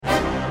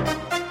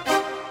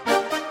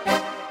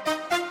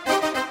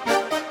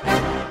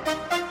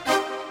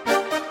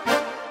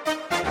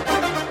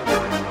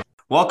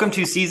Welcome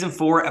to Season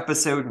 4,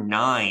 Episode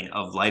 9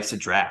 of Life's a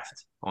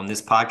Draft. On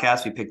this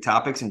podcast, we pick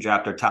topics and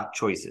draft our top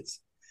choices.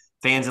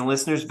 Fans and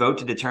listeners vote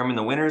to determine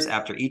the winners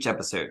after each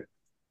episode.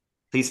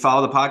 Please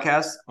follow the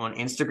podcast on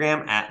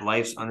Instagram at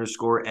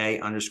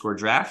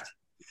lifes_a_draft.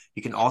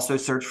 You can also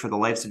search for the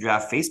Life's a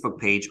Draft Facebook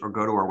page or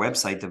go to our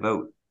website to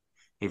vote.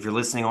 If you're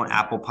listening on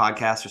Apple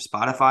Podcasts or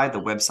Spotify,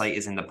 the website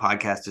is in the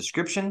podcast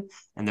description,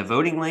 and the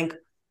voting link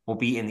will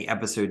be in the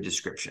episode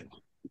description.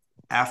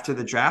 After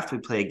the draft, we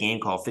play a game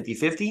called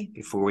 50-50.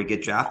 Before we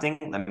get drafting,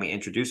 let me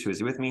introduce who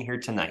is with me here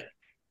tonight.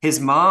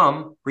 His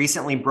mom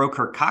recently broke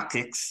her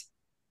coccyx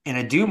in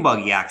a dune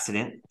buggy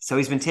accident, so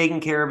he's been taking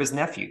care of his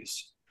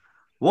nephews.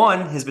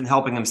 One has been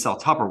helping him sell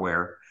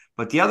Tupperware,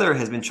 but the other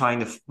has been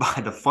trying to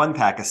buy the fun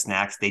pack of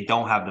snacks they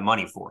don't have the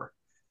money for.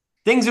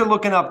 Things are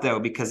looking up, though,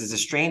 because his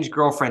estranged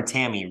girlfriend,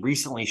 Tammy,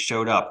 recently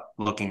showed up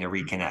looking to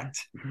reconnect.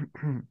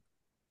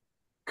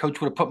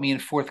 Coach would have put me in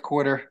fourth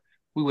quarter.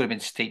 We would have been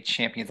state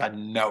champions. I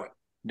know it.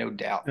 No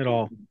doubt. It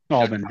all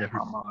been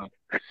different.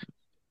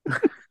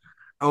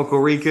 Uncle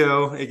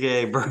Rico,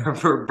 a.k.a.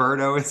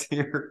 Berto, is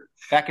here.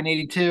 Back in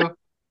 82,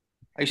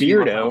 I used to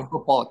Beardo.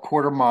 football at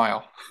quarter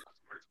mile.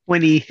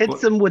 When he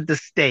hits him with the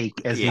stake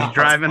as he's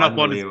driving up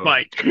on his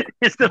bike.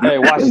 Hey,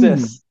 watch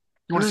this.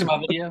 You want to see my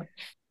video?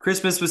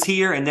 Christmas was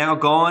here and now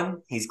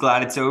gone. He's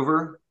glad it's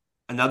over.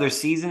 Another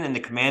season and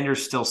the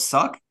Commanders still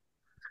suck.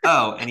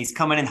 Oh, and he's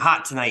coming in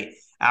hot tonight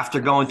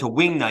after going to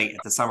wing night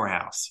at the Summer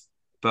House.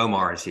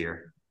 Bomar is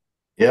here.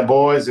 Yeah,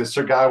 boys, the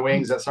Sir Guy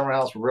wings at Summer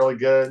House were really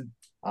good.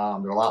 They're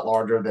a lot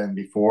larger than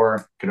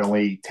before. Could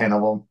only eat 10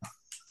 of them.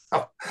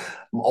 I'm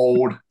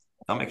old.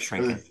 Stomach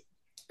shrinking.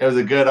 It was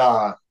a good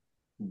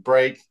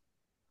break.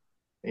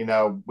 You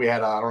know, we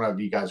had, I don't know if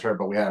you guys heard,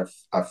 but we had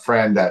a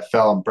friend that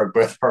fell and broke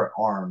both her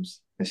arms,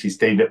 and she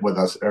stayed with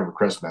us over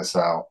Christmas.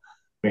 So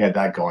we had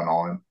that going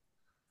on.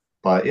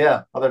 But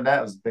yeah, other than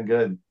that, it's been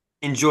good.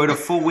 Enjoyed a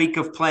full week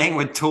of playing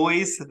with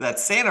toys that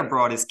Santa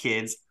brought his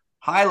kids,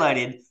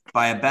 highlighted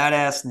by a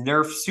badass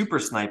Nerf super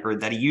sniper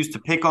that he used to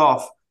pick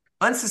off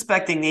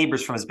unsuspecting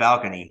neighbors from his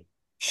balcony.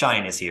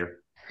 Shine is here.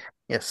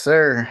 Yes,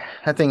 sir.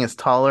 That thing is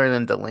taller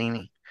than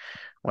Delaney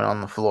when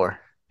on the floor.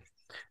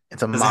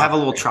 Does it have a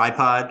little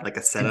tripod, like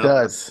a setup? It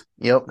does.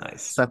 Yep.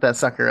 Nice. Set that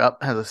sucker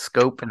up, has a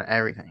scope and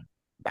everything.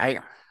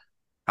 Bam.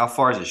 How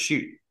far does it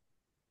shoot?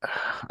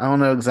 I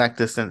don't know exact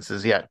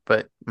distances yet,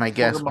 but my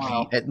guess would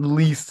be at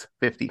least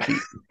 50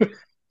 feet.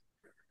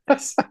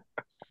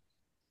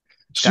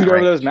 Shoot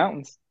over those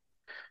mountains.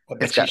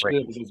 It's got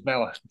right.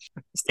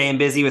 Staying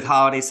busy with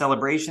holiday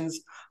celebrations,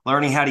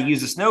 learning how to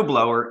use a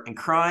snowblower, and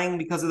crying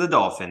because of the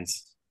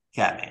Dolphins.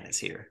 Catman is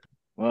here.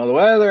 Well, the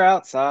weather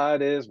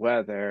outside is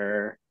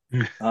weather.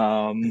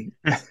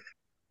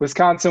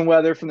 Wisconsin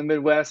weather from the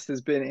Midwest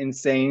has been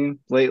insane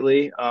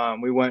lately.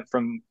 We went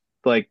from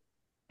like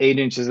 8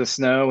 inches of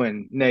snow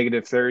and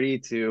negative 30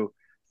 to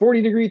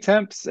 40-degree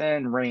temps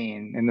and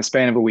rain in the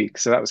span of a week.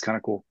 So that was kind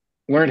of cool.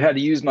 Learned how to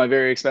use my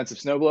very expensive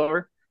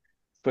snowblower,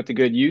 put to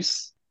good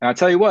use. And I'll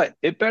tell you what,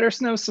 it better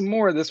snow some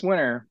more this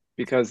winter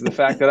because of the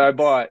fact that I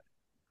bought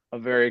a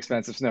very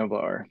expensive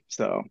snowblower.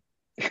 So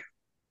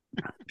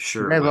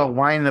sure. You guys all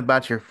whining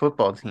about your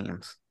football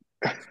teams.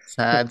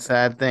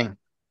 Sad thing.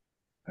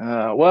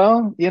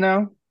 Well, you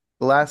know,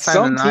 the last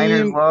time the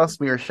Niners lost,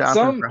 we were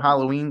shopping for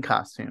Halloween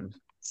costumes.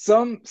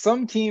 Some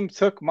team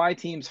took my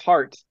team's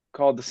heart,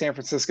 called the San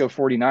Francisco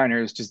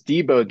 49ers, just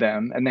deboed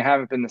them, and they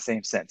haven't been the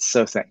same since.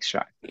 So thanks,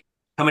 Sean.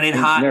 Coming in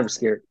hot. Never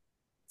scared.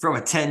 From a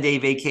 10-day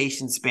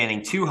vacation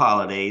spanning 2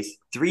 holidays,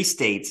 3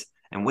 states,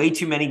 and way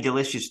too many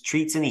delicious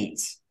treats and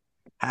eats.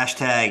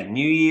 Hashtag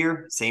New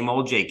Year, same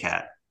old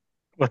JCat.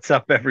 What's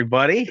up,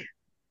 everybody?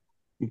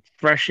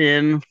 Fresh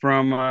in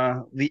from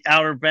the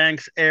Outer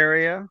Banks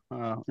area,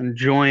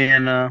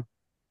 enjoying some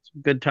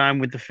good time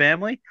with the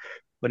family.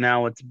 But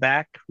now it's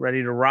back,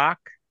 ready to rock,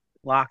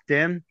 locked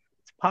in.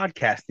 It's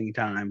podcasting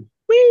time.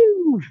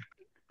 Woo!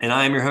 And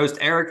I am your host,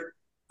 Eric,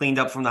 cleaned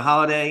up from the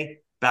holiday,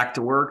 back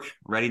to work,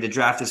 ready to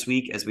draft this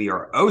week as we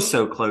are oh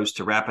so close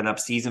to wrapping up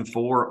Season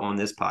 4 on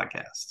this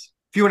podcast.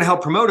 If you want to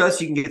help promote us,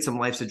 you can get some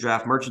Life's a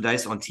Draft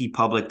merchandise on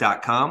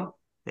tpublic.com.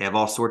 They have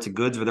all sorts of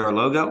goods with our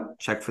logo.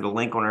 Check for the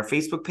link on our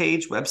Facebook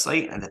page,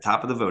 website, and at the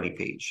top of the voting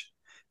page.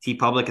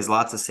 TeePublic has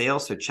lots of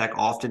sales, so check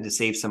often to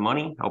save some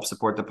money, help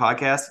support the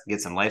podcast, and get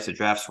some Life's a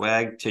Draft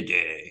swag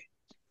today.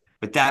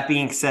 With that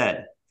being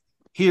said,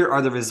 here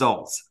are the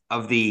results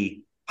of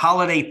the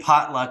holiday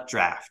potluck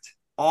draft.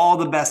 All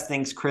the best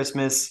things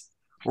Christmas.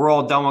 We're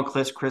all done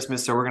with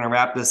Christmas, so we're going to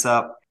wrap this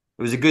up.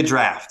 It was a good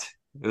draft.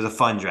 It was a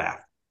fun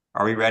draft.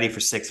 Are we ready for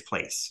 6th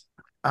place?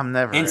 I'm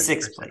never in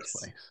 6th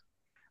place.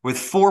 With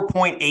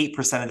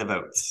 4.8% of the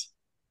votes.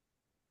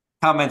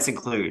 Comments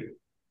include,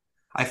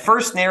 I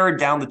first narrowed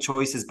down the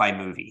choices by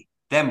movie,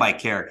 then by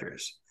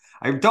characters.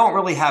 I don't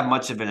really have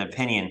much of an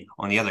opinion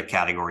on the other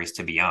categories,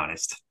 to be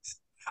honest.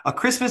 A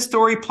Christmas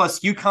Story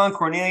plus Yukon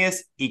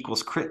Cornelius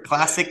equals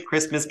classic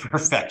Christmas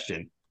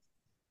perfection.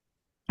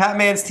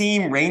 Catman's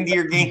team,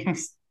 Reindeer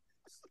Games,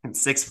 in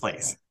 6th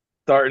place.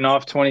 Starting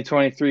off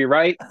 2023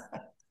 right.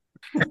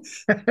 We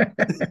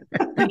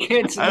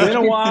can't say It's been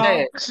a while.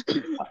 it.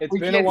 It's We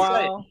been a can't say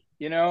while.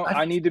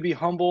 I- I need to be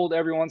humbled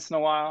every once in a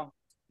while.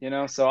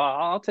 So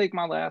I'll take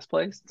my last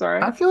place. It's all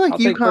right. I feel like I'll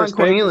take Yukon first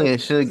pick.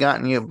 Cornelius should have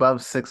gotten you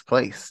above sixth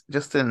place.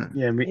 Just in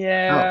Yeah,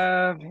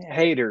 Yeah,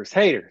 haters.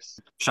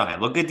 Shine,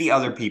 look at the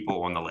other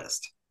people on the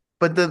list.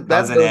 but that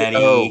Cousin vote,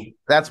 Eddie.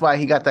 that's why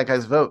he got that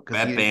guy's vote because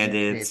Wet he didn't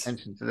pay Bandits.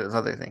 attention to those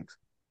other things.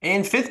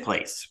 In fifth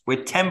place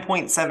with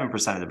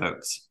 10.7% of the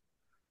votes.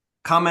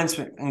 Comments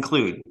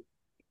include,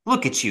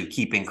 look at you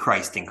keeping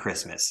Christ in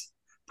Christmas.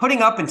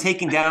 Putting up and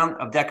taking down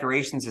of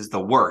decorations is the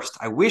worst.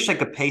 I wish I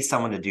could pay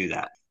someone to do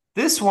that.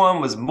 This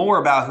one was more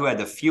about who had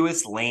the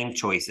fewest lame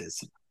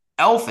choices.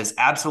 Elf is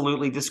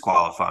absolutely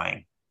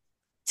disqualifying.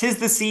 'Tis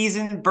the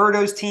season,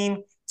 Birdo's team,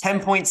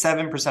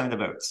 10.7% of the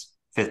votes.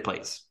 Fifth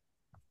place.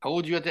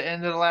 Told you at the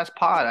end of the last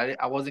pod,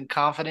 I wasn't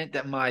confident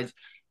that my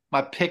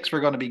picks were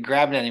going to be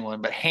grabbing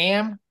anyone, but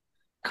Ham,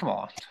 come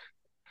on.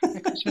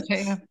 Christmas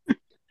Ham.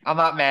 I'm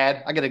not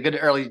mad. I get a good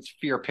early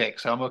fear pick,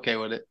 so I'm okay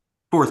with it.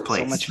 Fourth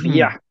place. So much for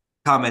yeah.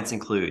 Comments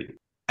include,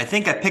 I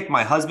think I picked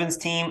my husband's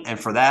team, and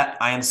for that,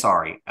 I am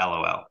sorry,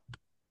 LOL.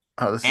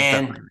 Oh, this is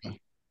And- definitely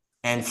me.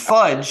 And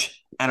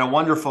Fudge and A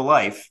Wonderful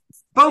Life,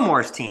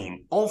 Bowmore's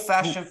team,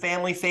 old-fashioned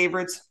family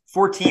favorites,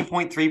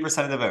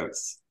 14.3% of the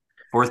votes.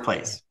 Fourth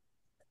place.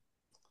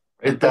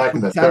 Right back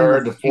in the Kind of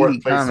third to fourth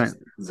shady place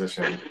comment.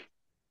 position.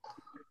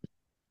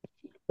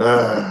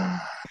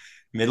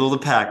 Middle of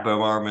the pack,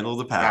 Bomar, middle of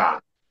the pack.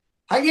 God.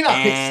 How can you not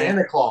pick And-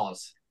 Santa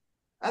Claus?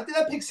 Did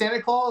I pick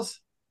Santa Claus?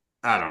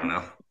 I don't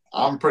know.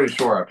 I'm pretty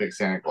sure I picked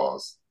Santa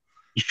Claus.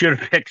 you should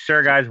have picked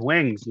Sir Guy's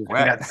Wings. You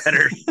Right. got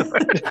better.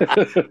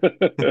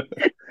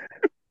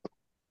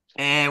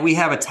 And we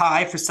have a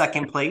tie for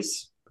second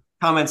place.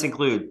 Comments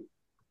include,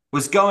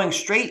 was going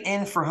straight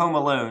in for Home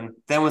Alone,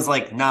 then was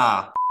like,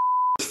 nah,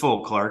 it's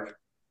full, Clark.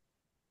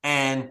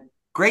 And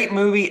great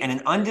movie and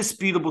an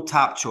undisputable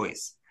top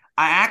choice.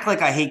 I act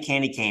like I hate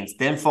candy canes,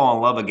 then fall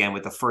in love again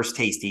with the first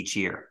taste each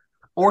year.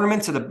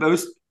 Ornaments are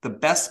the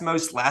best,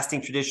 most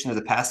lasting tradition of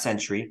the past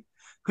century.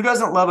 Who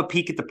doesn't love a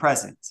peek at the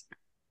present?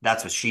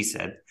 That's what she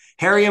said.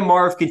 Harry and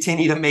Marv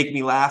continue to make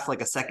me laugh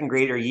like a second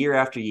grader year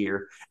after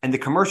year, and the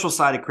commercial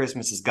side of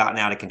Christmas has gotten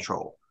out of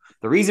control.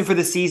 The reason for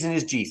the season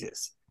is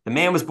Jesus. The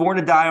man was born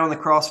to die on the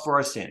cross for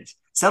our sins.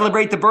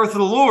 Celebrate the birth of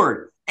the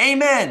Lord.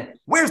 Amen.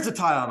 Where's the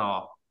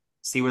Tylenol?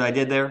 See what I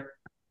did there?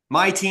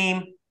 My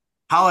team,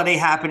 holiday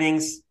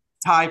happenings,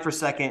 tied for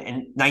second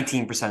and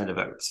 19% of the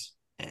votes.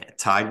 And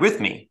tied with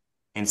me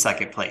in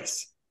second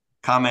place.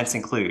 Comments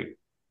include,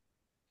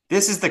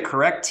 this is the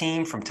correct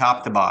team from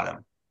top to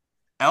bottom.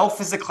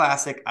 Elf is a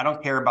classic. I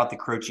don't care about the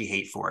Croce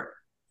hate for it.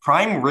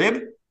 Prime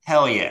rib?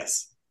 Hell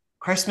yes.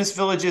 Christmas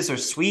villages are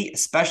sweet,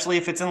 especially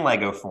if it's in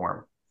Lego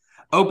form.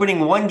 Opening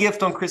one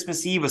gift on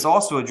Christmas Eve was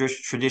also a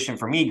tradition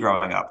for me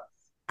growing up.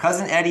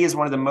 Cousin Eddie is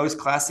one of the most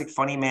classic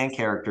funny man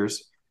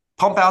characters.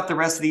 Pump out the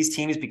rest of these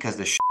teams because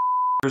the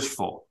is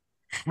full.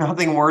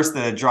 Nothing worse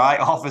than a dry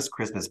office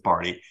Christmas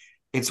party.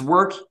 It's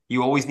work.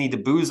 You always need to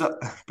booze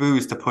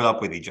to put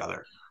up with each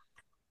other.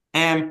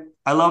 And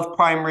I love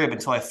prime rib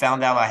until I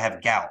found out I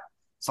have gout.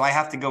 So I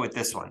have to go with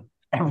this one.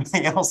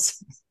 Everything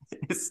else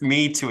is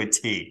me to a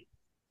T.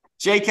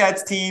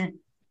 J-Cat's team,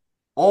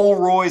 Old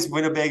Roy's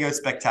Winnebago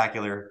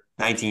Spectacular,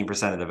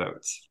 19% of the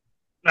votes.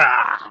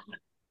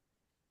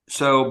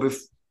 So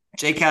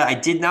J-Cat, I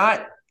did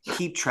not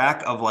keep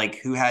track of like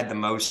who had the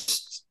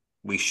most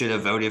we should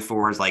have voted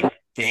for as like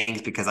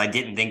things because I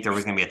didn't think there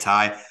was going to be a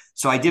tie.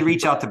 So I did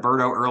reach out to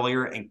Berto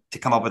earlier and to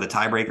come up with a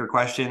tiebreaker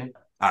question.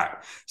 All right.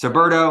 So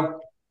Berto,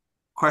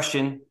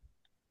 question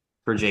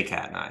for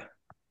J-Cat and I.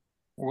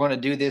 We're going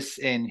to do this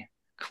in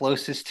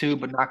closest to,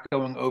 but not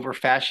going over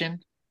fashion,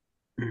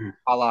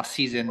 a la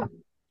season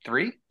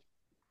 3.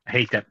 I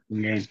hate that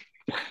game.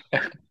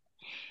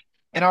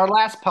 In our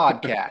last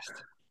podcast,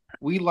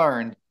 we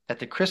learned that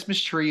the Christmas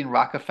tree in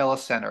Rockefeller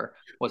Center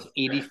was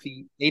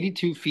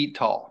 82 feet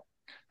tall.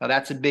 Now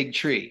that's a big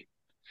tree,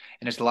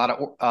 and there's a lot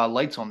of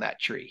lights on that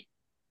tree,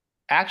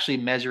 actually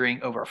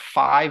measuring over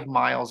 5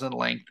 miles in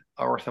length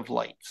worth of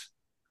lights.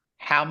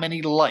 How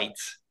many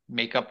lights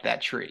make up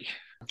that tree?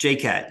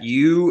 J-Cat,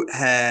 you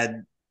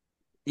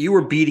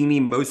were beating me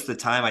most of the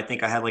time. I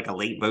think I had like a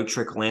late vote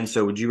trickle in.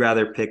 So would you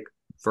rather pick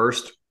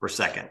first or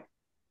second?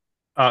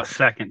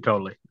 Second,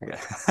 totally. Okay.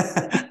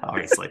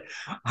 Obviously.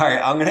 All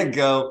right. I'm going to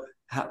go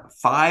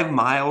 5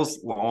 miles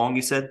long,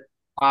 you said?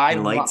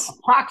 And lights?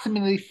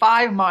 Approximately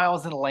 5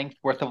 miles in length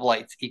worth of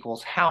lights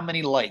equals how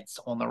many lights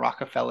on the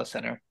Rockefeller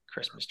Center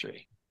Christmas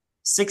tree?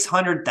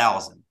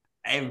 600,000.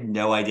 I have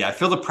no idea. I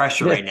feel the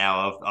pressure right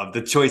now of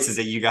the choices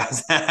that you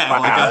guys have. Wow.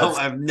 Like,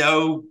 I have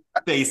no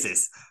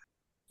basis.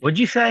 What'd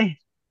you say?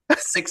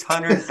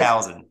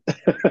 600,000.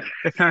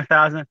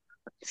 600,000?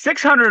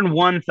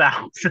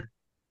 601,000.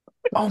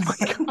 Oh my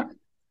god.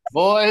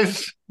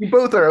 Boys, You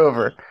both are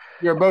over.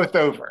 you're both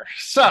over.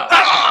 So,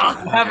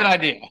 I have an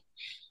idea.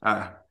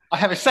 Uh, I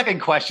have a second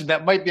question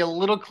that might be a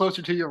little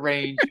closer to your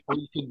range, where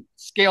you can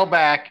scale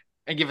back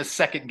and give a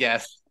second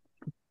guess.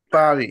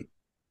 Bobby,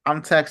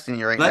 I'm texting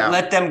you right now.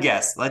 Let them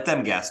guess. Let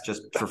them guess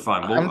just for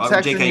fun. I'm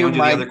texting JK, you you want to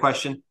do the other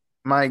question?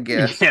 My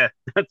guess. Yeah,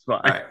 that's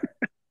fine. All right.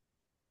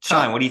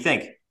 Shine, what do you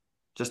think?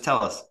 Just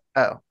tell us.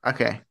 Oh,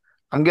 okay.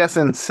 I'm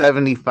guessing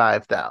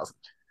 75,000.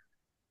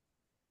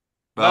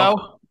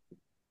 Bo,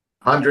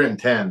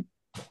 110.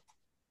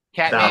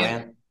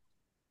 Catman.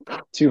 Man.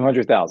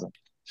 200,000.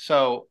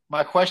 So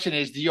my question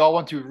is, do you all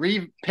want to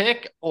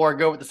re-pick or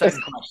go with the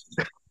second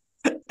question?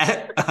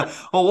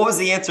 Well, what was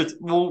the answer?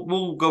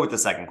 We'll go with the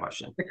second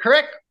question. The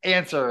correct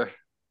answer,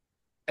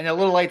 and the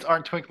little lights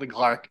aren't twinkling,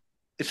 Clark,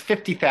 is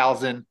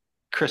 50,000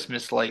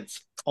 Christmas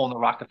lights on the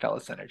Rockefeller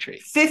Center tree.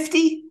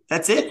 50?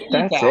 That's it?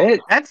 That's 50,000.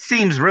 it. That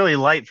seems really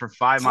light for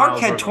 5 Clark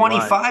miles. had worth of light.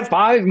 25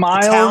 5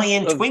 miles.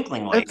 Italian of-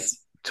 twinkling lights. It's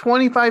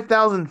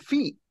 25,000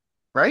 feet,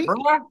 right?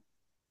 Bruh,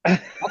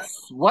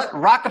 that's what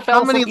Rockefeller.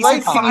 How many He said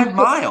lights can you 5 put-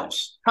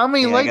 miles. How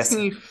many Yeah, I lights guess- can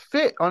you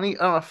fit on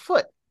a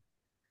foot?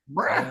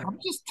 Bruh, I'm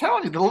just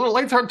telling you, the little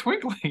lights aren't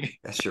twinkling.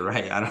 Yes, you're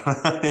right. I don't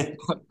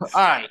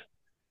All right.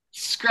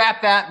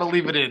 Scrap that, but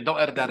leave it in. Don't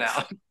edit that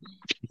out.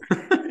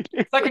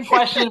 Second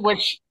question,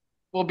 which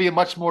will be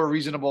much more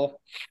reasonable.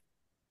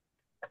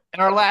 In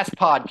our last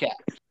podcast,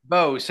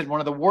 Bo said one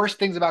of the worst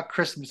things about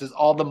Christmas is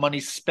all the money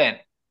spent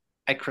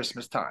at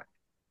Christmas time.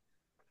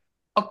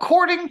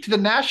 According to the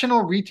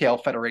National Retail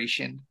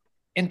Federation,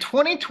 in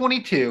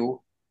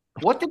 2022,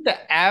 what did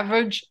the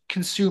average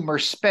consumer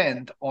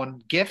spend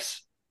on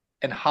gifts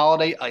and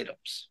holiday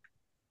items?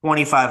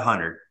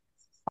 2,500.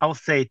 I'll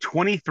say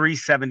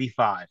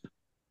 2375.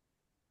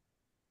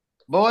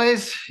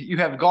 Boys, you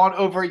have gone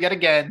over yet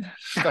again.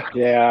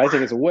 Yeah, I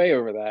think it's way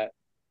over that.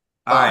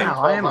 All right.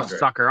 Wow, I am a 1,200.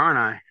 sucker, aren't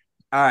I?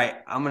 All right.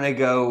 I'm going to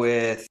go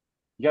with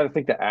You got to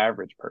think the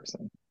average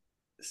person.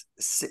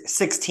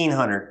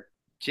 1,600.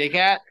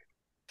 J-Cat?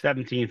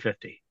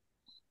 1750.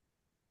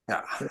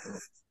 Yeah.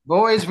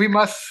 Boys, we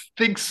must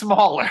think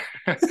smaller.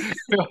 We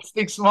must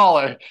think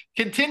smaller.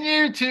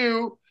 Continue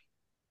to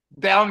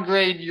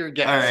downgrade your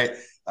guess. All right.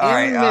 All In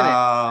right.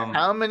 minutes.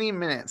 How many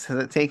minutes has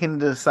it taken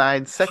to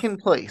decide second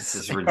This place?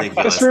 is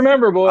ridiculous. Just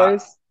remember,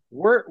 boys,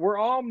 we're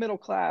all middle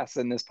class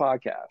in this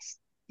podcast.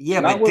 Yeah,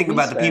 Not but what think we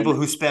about the people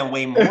spend. who spend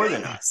way more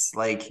than us.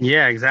 Like,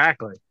 Yeah,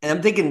 exactly. and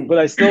I'm thinking, But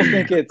I still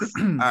think it's.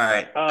 all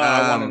right.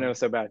 I want to know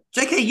so bad.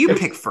 JK, you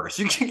pick first.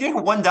 You can get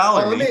 $1.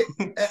 Oh, let me-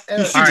 You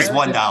should just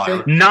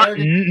 $1. Not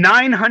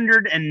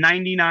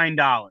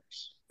 $999.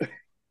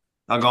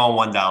 I'm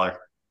going $1.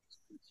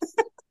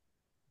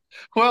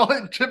 Well,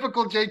 in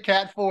typical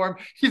J-Cat form,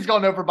 he's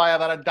gone over by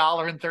about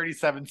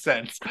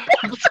 $1.37.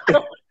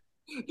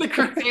 The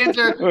correct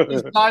answer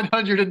is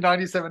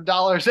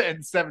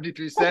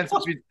 $997.73,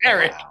 which means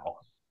Eric Wow.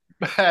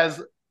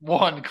 has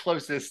won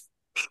closest.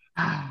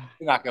 Do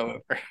not go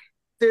over.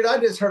 Dude, I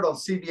just heard on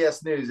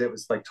CBS News it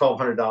was like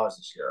 $1,200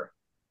 this year.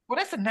 Well,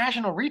 that's the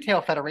National Retail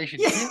Federation.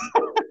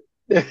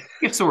 Yeah.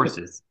 Your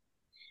sources.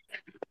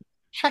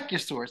 Check your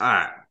source. All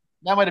right.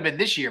 That might have been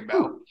this year,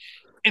 Bo.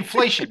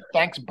 Inflation.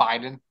 Thanks,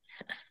 Biden.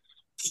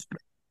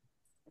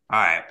 All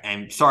right.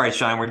 And sorry,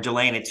 Sean, we're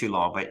delaying it too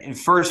long. But in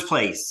first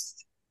place,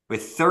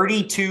 with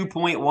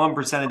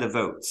 32.1% of the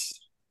votes,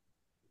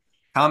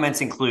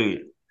 comments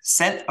include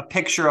sent a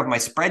picture of my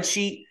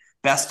spreadsheet,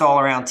 best all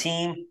around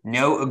team,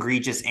 no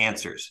egregious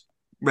answers.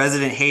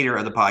 Resident hater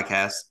of the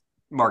podcast,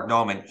 Mark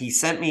Dahlman, he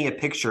sent me a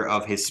picture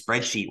of his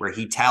spreadsheet where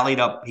he tallied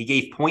up, he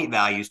gave point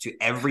values to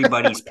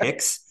everybody's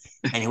picks.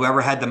 And whoever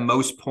had the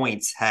most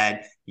points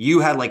you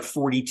had like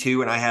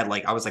 42 and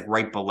I was like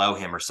right below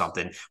him or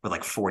something with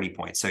like 40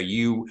 points. So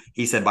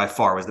he said by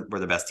far were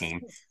the best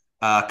team.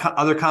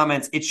 Other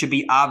comments, it should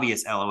be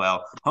obvious,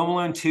 LOL. Home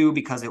Alone 2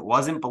 because it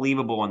wasn't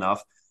believable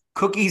enough.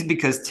 Cookies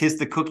because 'tis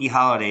the cookie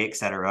holiday,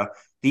 etc.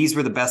 These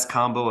were the best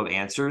combo of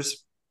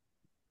answers.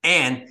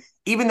 And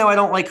even though I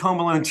don't like Home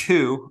Alone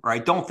 2, or I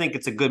don't think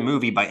it's a good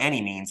movie by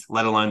any means,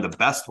 let alone the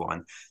best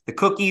one, the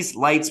cookies,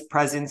 lights,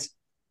 presents,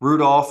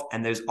 Rudolph,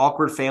 and those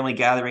awkward family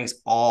gatherings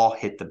all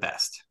hit the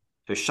best.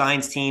 So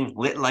Shine's team,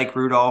 lit like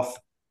Rudolph,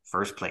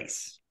 first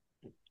place.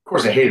 Of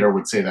course, a hater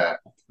would say that.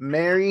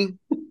 Merry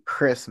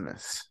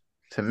Christmas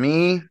to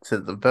me, to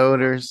the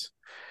voters.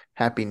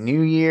 Happy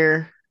New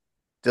Year.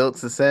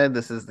 Diltz has said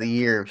this is the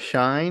year of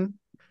shine.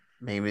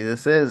 Maybe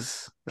this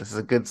is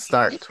a good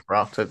start. We're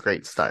off to a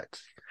great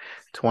start.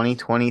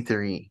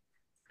 2023.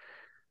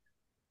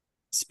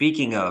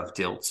 Speaking of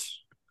Diltz,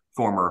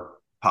 former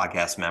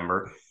podcast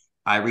member,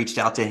 I reached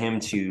out to him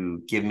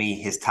to give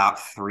me his top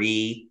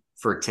 3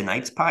 for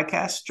tonight's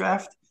podcast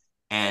draft,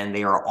 and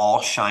they are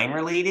all Shine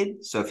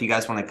related. So if you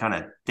guys want to kind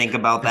of think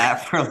about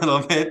that for a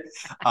little bit,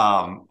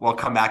 we'll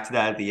come back to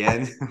that at the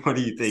end. What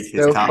do you think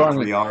his So top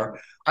funny. 3 are?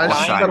 I All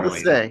just Shine gotta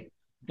related. say,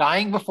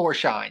 Dying before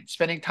Shine.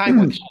 Spending time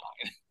with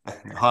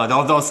Shine.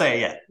 Don't say it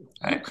yet.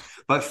 All right.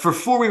 But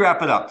before we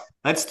wrap it up,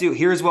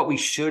 here's what we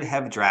should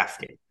have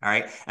drafted. All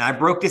right. And I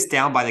broke this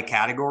down by the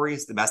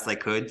categories the best I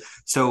could.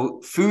 So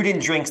food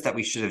and drinks that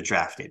we should have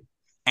drafted.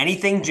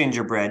 Anything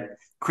gingerbread,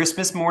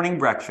 Christmas morning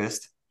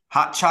breakfast,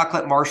 hot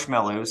chocolate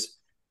marshmallows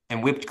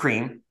and whipped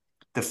cream,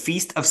 the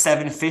Feast of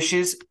Seven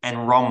Fishes,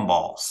 and rum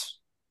balls.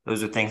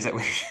 Those are things that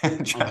we should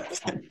have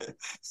drafted.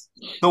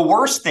 The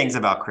worst things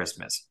about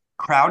Christmas: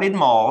 crowded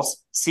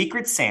malls,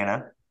 Secret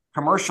Santa,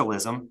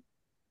 commercialism,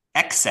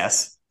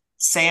 excess,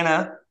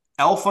 Santa,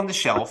 Elf on the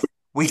Shelf.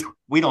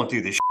 We don't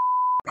do this,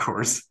 of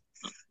course.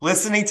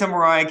 Listening to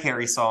Mariah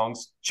Carey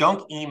songs,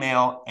 junk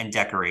email, and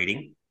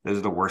decorating. Those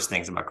are the worst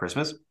things about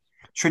Christmas.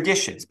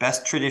 Traditions,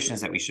 best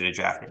traditions that we should have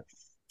drafted.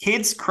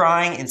 Kids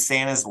crying in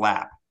Santa's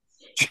lap.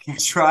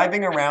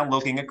 Driving around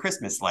looking at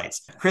Christmas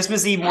lights.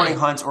 Christmas Eve morning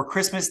hunts or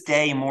Christmas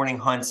Day morning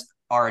hunts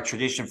are a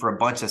tradition for a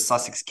bunch of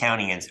Sussex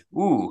Countyans.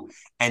 Ooh,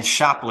 and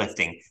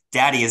shoplifting.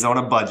 Daddy is on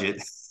a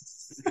budget.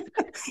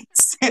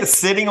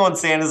 Sitting on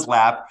Santa's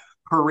lap,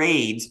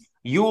 parades,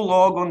 Yule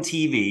log on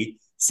TV,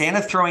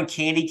 Santa throwing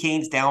candy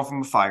canes down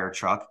from a fire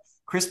truck,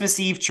 Christmas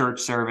Eve church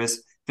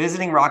service,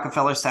 visiting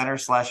Rockefeller Center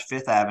 /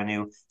 Fifth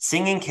Avenue,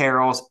 singing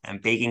carols,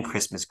 and baking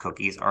Christmas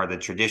cookies are the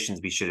traditions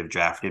we should have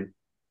drafted.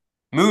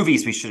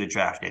 Movies we should have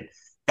drafted.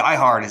 Die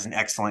Hard is an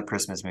excellent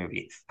Christmas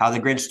movie. How the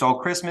Grinch Stole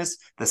Christmas,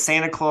 The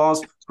Santa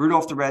Claus,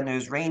 Rudolph the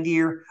Red-Nosed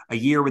Reindeer, A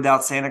Year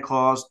Without Santa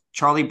Claus,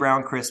 Charlie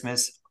Brown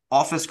Christmas,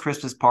 Office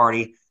Christmas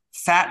Party,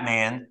 Fat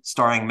Man,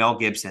 starring Mel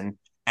Gibson,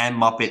 and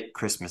Muppet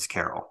Christmas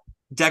Carol.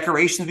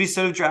 Decorations we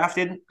should have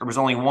drafted. There was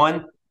only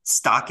one.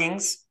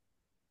 Stockings.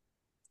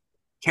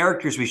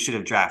 Characters we should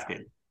have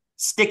drafted.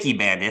 Sticky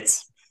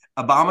Bandits,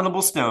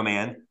 Abominable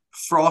Snowman,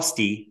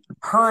 Frosty,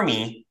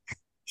 Hermie,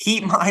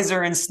 Heat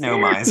Miser and Snow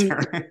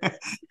Miser,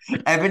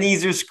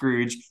 Ebenezer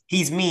Scrooge.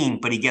 He's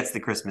mean, but he gets the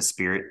Christmas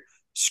spirit.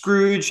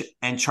 Scrooge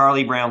and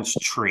Charlie Brown's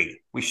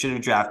Tree. We should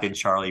have drafted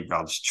Charlie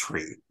Brown's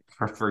Tree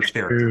for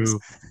characters.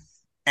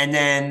 And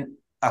then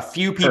a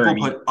few people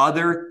put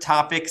other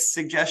topic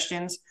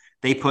suggestions.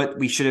 They put,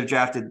 we should have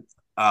drafted,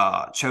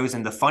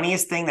 chosen the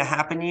funniest thing that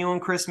happened to you on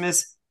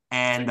Christmas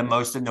and the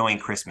most annoying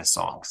Christmas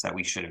songs, that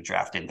we should have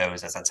drafted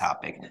those as a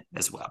topic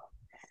as well.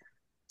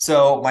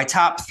 So my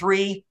top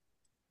three,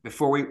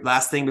 before we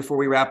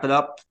wrap it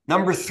up.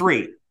 Number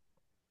 3,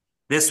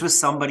 this was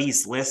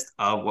somebody's list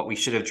of what we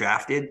should have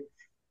drafted.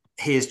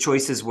 His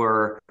choices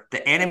were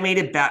the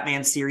animated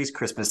Batman series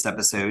Christmas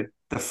episode,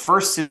 the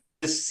first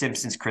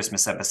Simpsons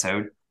Christmas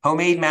episode,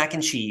 homemade mac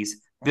and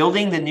cheese,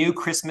 building the new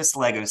Christmas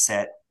Lego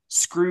set,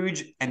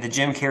 Scrooge, and the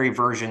Jim Carrey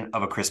version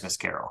of A Christmas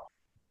Carol.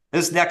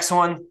 This next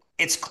one,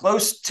 it's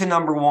close to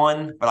number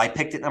 1, but I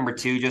picked it number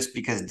 2 just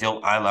because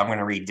I'm going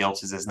to read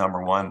Dilts as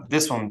number 1.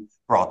 This one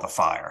brought the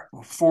fire.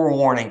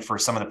 Forewarning for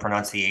some of the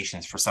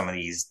pronunciations for some of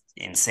these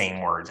insane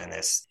words in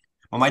this.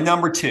 Well, my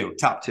number 2,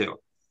 top 2.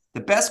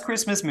 The best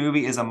Christmas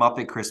movie is A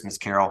Muppet Christmas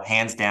Carol,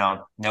 hands down,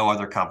 no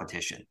other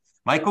competition.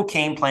 Michael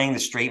Caine playing the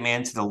straight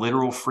man to the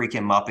literal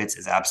freaking Muppets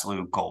is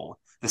absolute gold.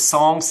 The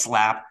songs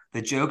slap,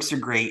 the jokes are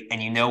great,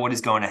 and you know what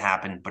is going to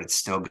happen, but it's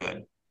still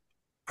good.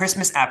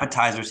 Christmas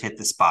appetizers hit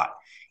the spot.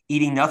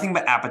 Eating nothing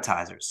but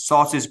appetizers,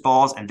 sausage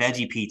balls, and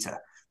veggie pizza.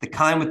 The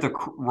kind with the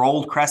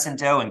rolled crescent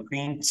dough and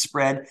cream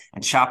spread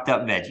and chopped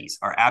up veggies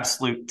are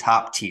absolute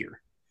top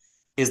tier.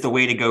 Is the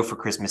way to go for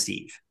Christmas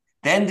Eve.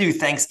 Then do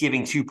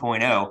Thanksgiving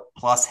 2.0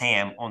 plus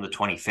ham on the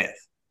 25th.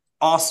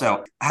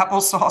 Also,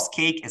 applesauce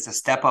cake is a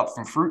step up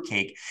from fruit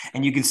cake,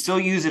 and you can still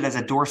use it as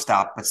a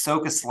doorstop, but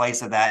soak a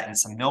slice of that in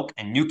some milk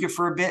and nuke it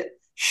for a bit.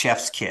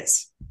 Chef's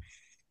kiss.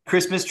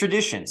 Christmas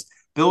traditions.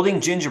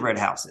 Building gingerbread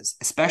houses,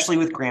 especially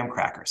with graham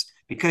crackers,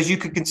 because you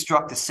could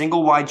construct a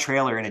single wide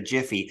trailer in a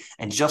jiffy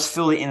and just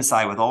fill the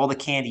inside with all the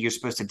candy you're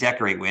supposed to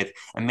decorate with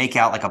and make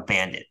out like a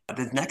bandit.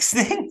 The next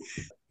thing,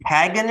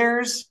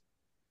 Hageners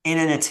in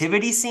a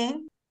nativity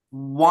scene,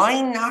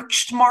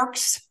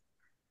 Weihnachtsmarks,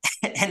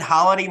 and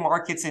holiday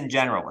markets in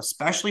general,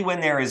 especially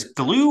when there is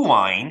glue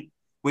wine,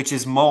 which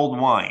is mulled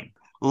wine.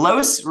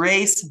 Los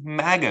Reyes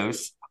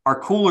Magos are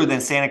cooler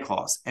than Santa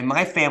Claus. In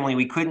my family,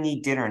 we couldn't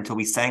eat dinner until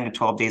we sang the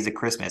 12 Days of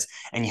Christmas,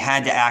 and you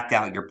had to act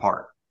out your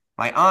part.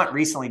 My aunt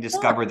recently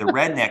discovered the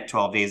redneck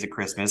 12 Days of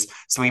Christmas,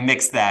 so we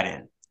mixed that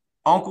in.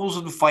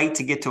 Uncles would fight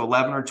to get to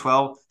 11 or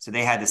 12, so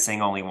they had to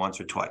sing only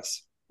once or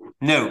twice.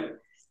 Note,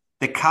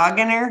 the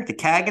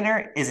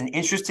Caganer is an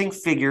interesting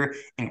figure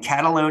in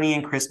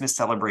Catalonian Christmas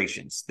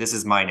celebrations. This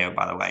is my note,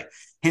 by the way.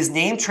 His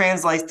name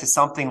translates to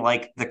something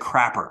like the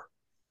crapper,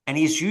 and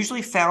he's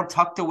usually found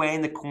tucked away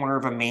in the corner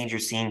of a manger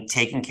scene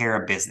taking care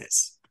of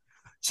business.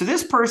 So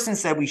this person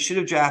said we should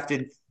have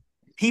drafted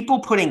people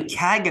putting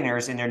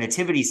Caganers in their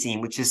nativity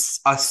scene, which is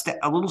a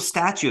little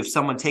statue of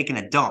someone taking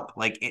a dump,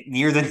 like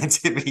near the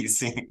nativity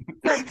scene.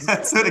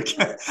 That's what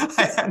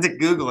I had to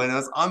Google it. It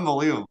was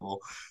unbelievable.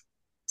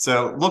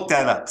 So look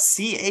that up.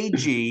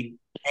 Caganer.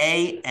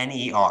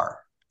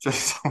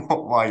 Just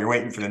while you're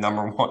waiting for the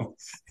number 1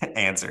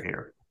 answer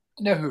here.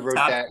 I know who wrote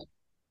that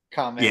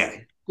comment. Yeah,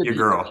 Good your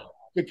people. girl.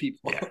 Good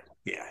people.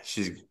 Yeah,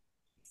 she's an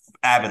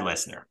avid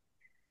listener.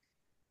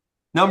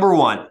 Number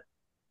 1,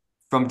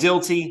 from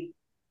Dilty,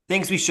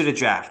 things we should have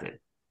drafted.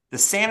 The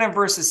Santa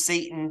vs.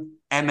 Satan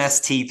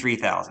MST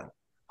 3000.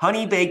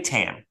 Honey baked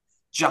ham.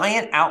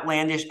 Giant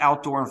outlandish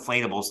outdoor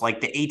inflatables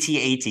like the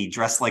AT-AT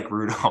dressed like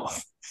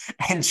Rudolph.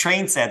 And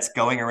train sets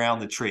going around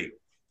the tree.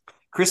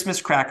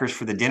 Christmas crackers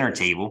for the dinner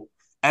table.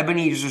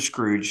 Ebenezer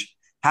Scrooge.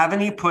 Having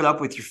to put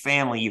up with your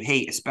family you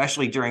hate,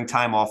 especially during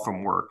time off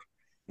from work.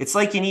 It's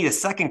like you need a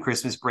second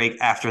Christmas break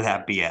after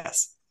that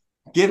BS.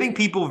 Giving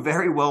people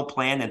very well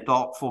planned and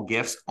thoughtful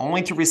gifts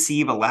only to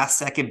receive a last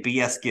second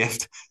BS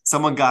gift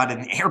someone got in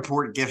an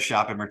airport gift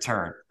shop in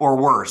return. Or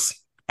worse,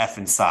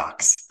 effing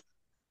socks.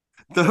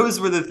 Those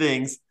were the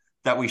things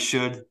that we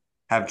should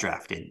have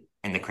drafted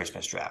in the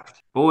Christmas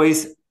draft.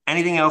 Boys,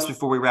 anything else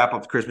before we wrap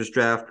up the Christmas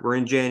draft? We're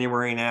in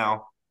January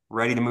now,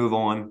 ready to move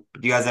on.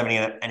 But do you guys have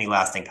any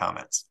lasting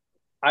comments?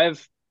 I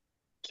have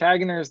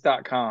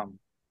Cagners.com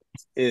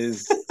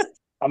is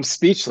I'm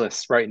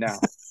speechless right now.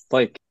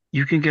 Like,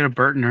 You can get a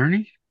Bert and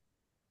Ernie?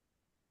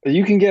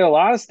 you can get a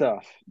lot of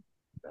stuff.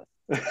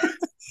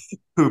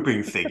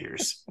 Pooping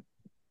figures.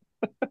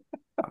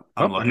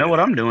 I know what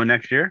I'm doing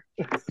next year.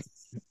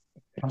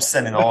 I'm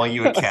sending all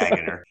you a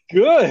Cagner.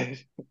 Good.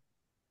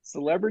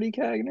 Celebrity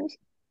Cagners?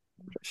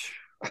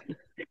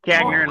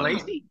 Gagner and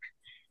Lacey.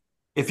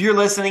 If you're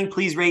listening,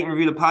 please rate and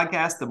review the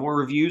podcast. The more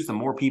reviews, the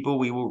more people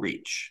we will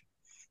reach.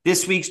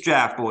 This week's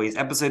draft, boys,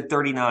 episode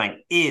 39,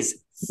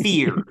 is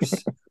fears.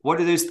 What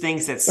are those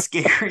things that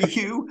scare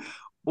you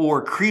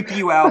or creep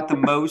you out the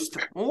most?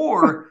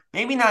 Or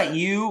maybe not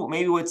you,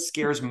 maybe what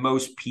scares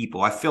most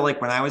people. I feel like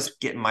when I was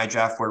getting my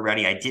draft board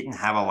ready, I didn't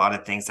have a lot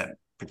of things that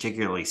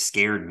particularly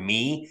scared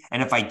me.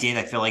 And if I did,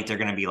 I feel like they're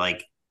going to be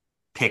like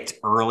picked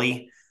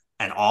early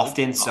and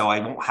often, so I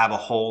won't have a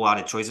whole lot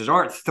of choices. There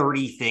aren't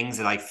 30 things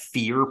that I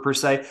fear per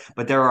se,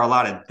 but there are a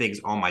lot of things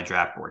on my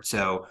draft board.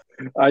 So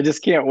I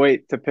just can't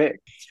wait to pick.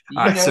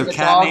 all right, so the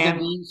Catman,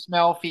 dog that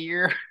smell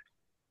fear.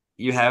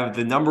 you have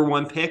the number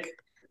one pick,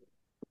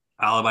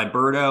 followed by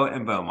Birdo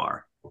and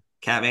Bomar.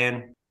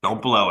 Catman,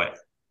 don't blow it.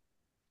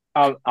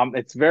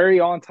 It's very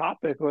on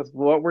topic with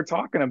what we're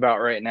talking about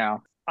right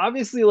now.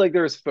 Obviously, like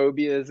there's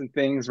phobias and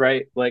things,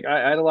 right? Like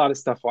I had a lot of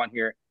stuff on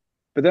here,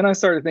 but then I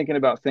started thinking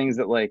about things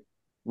that like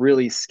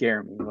really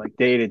scare me, like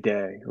day to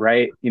day,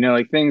 right? You know,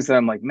 like things that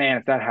I'm like, man,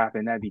 if that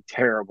happened, that'd be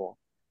terrible.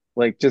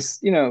 Like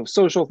just,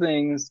 social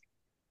things.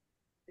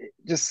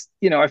 Just,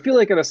 I feel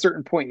like at a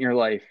certain point in your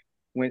life,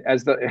 when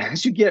as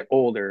you get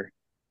older,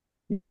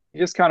 you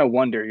just kind of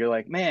wonder, you're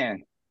like,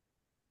 man,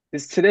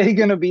 is today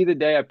gonna be the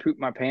day I poop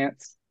my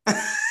pants?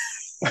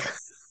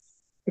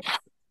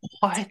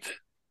 What?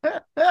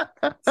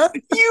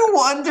 You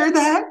wonder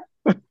that?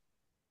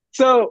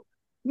 So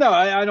no,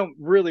 I don't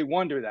really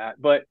wonder that,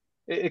 but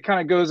it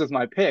kind of goes with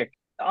my pick.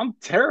 I'm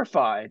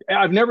terrified.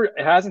 It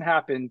hasn't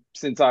happened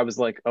since I was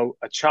like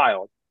a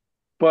child,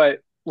 but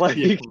like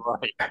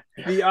Right.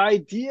 the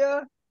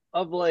idea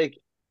of like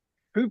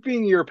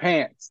pooping your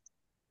pants.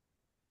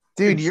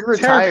 Dude, It's you're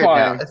retired now.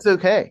 terrifying. It's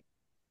okay.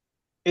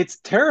 It's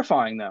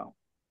terrifying though.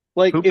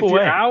 Like Poop if away.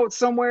 you're out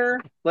somewhere,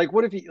 like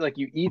what if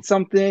you eat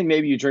something,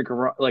 maybe you drink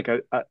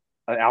an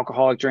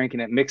alcoholic drink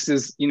and it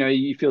mixes,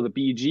 you feel the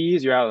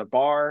BGs, you're out of the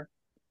bar,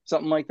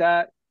 something like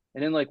that.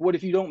 And then like, what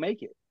if you don't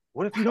make it?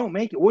 What if you don't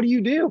make it? What do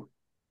you do?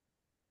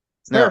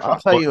 It's No, terrifying.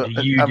 I'll tell you What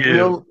do you a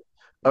do?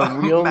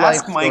 real life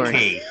Ask Mike story.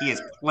 Hay. He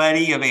has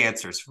plenty of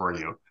answers for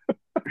you.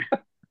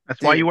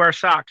 That's why Dude. you wear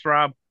socks,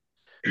 Rob.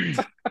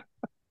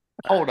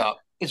 Hold up.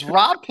 Is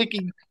Rob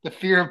picking the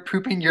fear of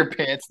pooping your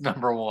pants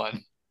number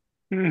one?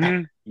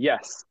 Mhm.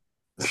 Yes.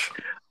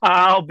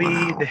 I'll be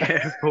Wow.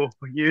 there for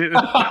you.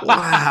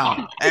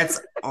 Wow.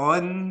 That's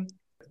on.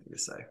 What do you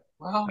say?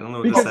 Well, I don't know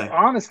what Because to say.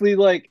 honestly,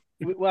 like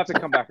we'll have to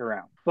come back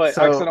around. But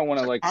So, I don't want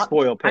to like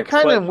spoil I picks.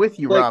 kind but of am with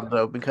you, like, Rob,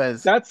 though,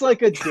 because that's like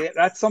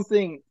that's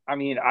something. I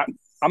mean,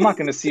 I'm not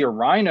going to see a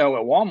rhino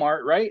at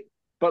Walmart, right?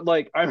 But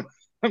like I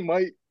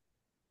might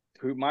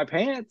poop my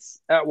pants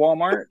at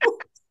Walmart.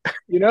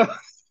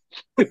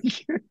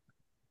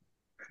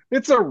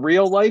 It's a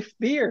real life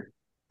fear.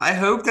 I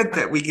hope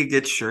that we could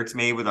get shirts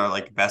made with our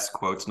like best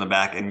quotes on the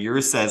back, and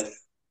yours says,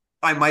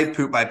 "I might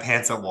poop my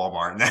pants at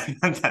Walmart."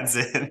 And that's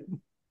it.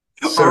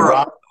 So or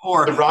Rob,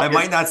 or so Rob I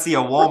might gets- not see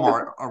a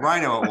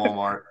rhino at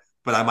Walmart,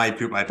 but I might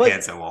poop my Like-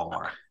 pants at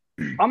Walmart.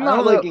 I'm I not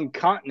don't like know.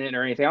 incontinent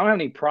or anything. I don't have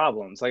any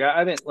problems. Like I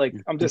haven't like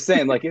I'm just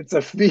saying like it's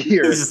a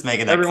fear He's just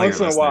making that every clear, once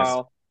in a listeners.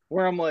 while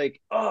where I'm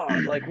like, oh,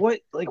 like what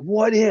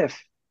if?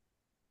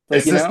 Like,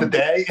 is this the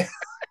day?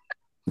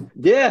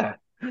 Yeah.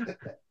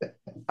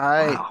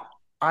 Wow.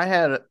 I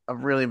had a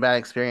really bad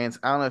experience.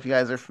 I don't know if you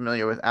guys are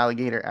familiar with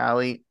Alligator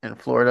Alley in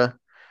Florida,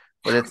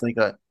 but it's like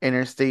a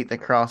interstate that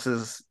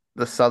crosses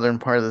the southern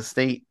part of the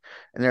state,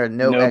 and there are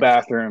no No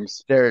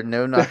bathrooms. there are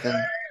no nothing.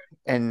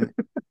 And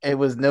it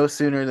was no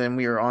sooner than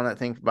we were on that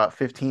thing for about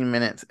 15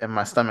 minutes, and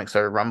my stomach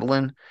started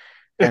rumbling,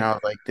 and I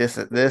was like, "This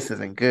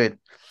isn't good."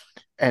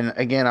 And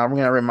again, I'm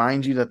going to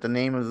remind you that the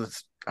name of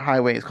this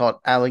highway is called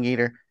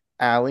Alligator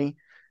Alley.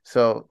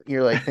 So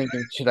you're like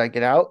thinking, should I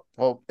get out?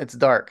 Well, it's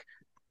dark.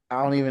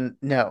 I don't even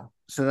know.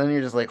 So then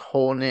you're just like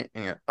holding it,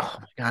 and you're, oh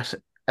my gosh!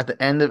 At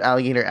the end of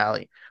Alligator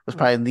Alley was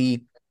probably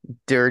the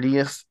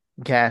dirtiest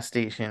gas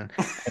station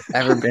I've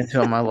ever been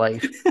to in my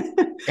life,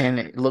 and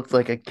it looked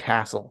like a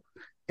castle.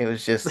 It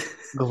was just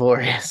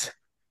glorious.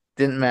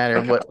 Didn't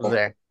matter what was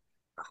there,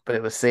 but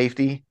it was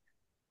safety,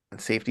 and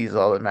safety is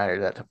all that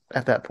mattered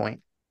at that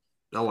point.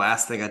 The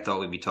last thing I thought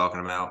we'd be talking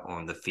about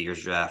on the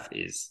fears draft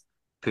is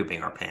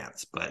pooping our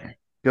pants, but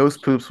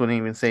Ghost poops wouldn't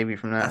even save you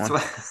from that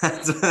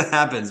that's one. what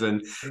happens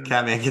when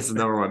Catman gets the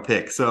number one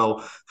pick.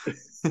 So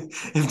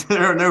if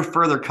there are no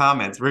further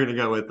comments, we're gonna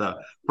go with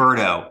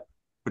Birdo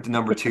with the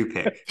number 2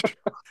 pick.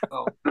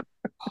 Oh,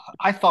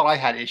 I thought I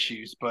had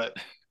issues, but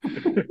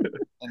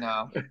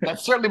that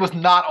certainly was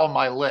not on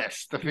my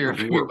list. The fear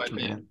of Warped,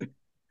 human. man.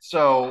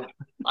 So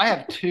I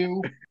have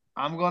 2.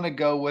 I'm going to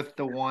go with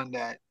the one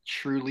that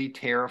truly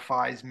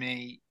terrifies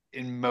me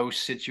in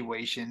most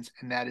situations,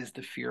 and that is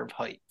the fear of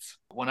heights.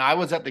 When I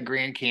was at the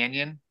Grand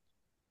Canyon,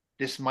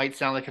 this might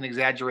sound like an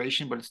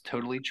exaggeration, but it's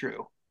totally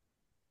true.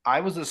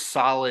 I was a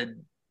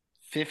solid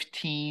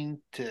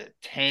 15 to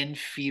 10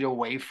 feet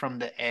away from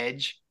the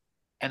edge,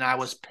 and I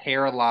was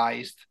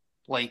paralyzed,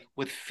 like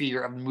with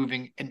fear of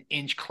moving an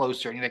inch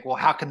closer. And you're like, well,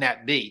 how can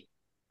that be?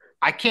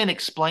 I can't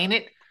explain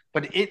it,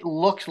 but it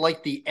looked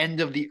like the end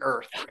of the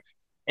earth.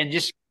 And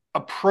just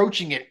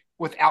approaching it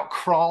without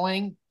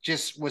crawling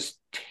just was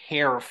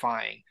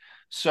terrifying.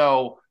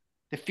 So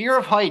the fear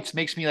of heights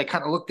makes me like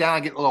kind of look down, I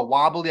get a little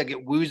wobbly, I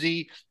get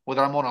woozy,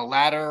 whether I'm on a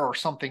ladder or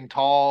something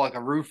tall, like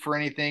a roof or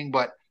anything.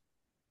 But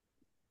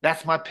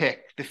that's my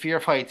pick, the fear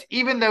of heights.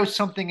 Even though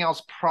something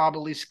else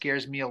probably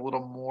scares me a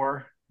little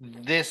more,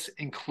 this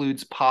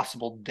includes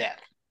possible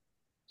death.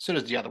 So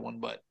does the other one,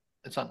 but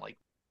it's unlikely.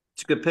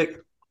 It's a good pick. A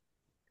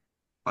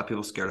lot of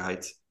people scared of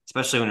heights,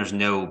 especially when there's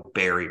no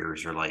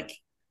barriers or like.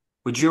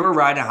 Would you ever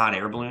ride a hot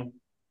air balloon?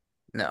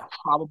 No.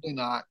 Probably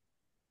not.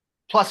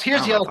 Plus,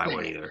 here's I the don't know other if I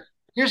would thing. either.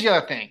 Here's the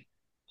other thing.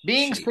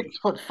 Being Shady.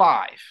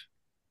 6'5",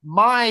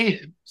 my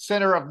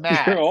center of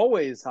mass You're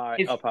always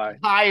is up high.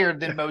 higher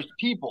than most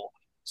people.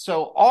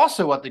 So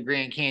also at the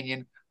Grand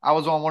Canyon, I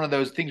was on one of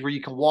those things where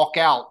you can walk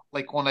out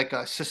like on like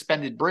a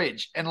suspended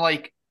bridge, and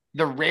like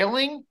the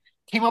railing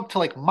came up to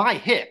like my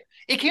hip.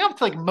 It came up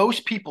to like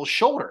most people's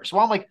shoulders.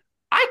 Well, I'm like,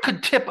 I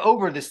could tip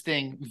over this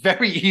thing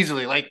very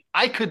easily. Like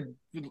I could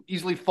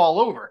easily fall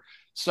over.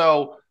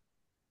 So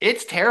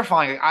it's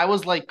terrifying. I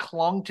was like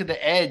clung to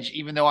the edge,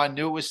 even though I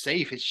knew it was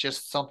safe. It's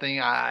just something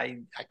I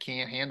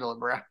can't handle it,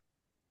 bro.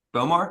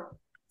 Bomar,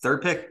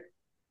 3rd pick.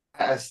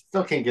 I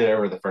still can't get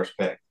over the first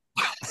pick.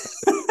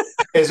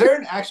 Is there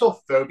an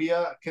actual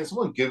phobia? Can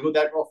someone Google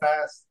that real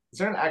fast? Is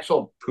there an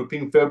actual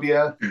pooping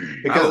phobia?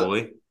 Because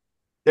Probably.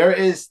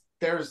 there's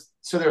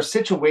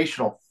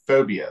situational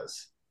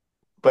phobias,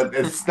 but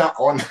it's not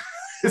on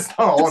it's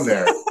not on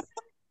there.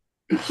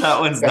 That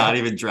one's not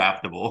even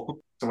draftable.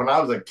 So when I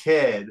was a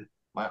kid,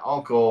 my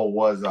uncle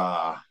was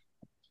a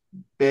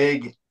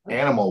big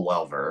animal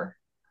lover,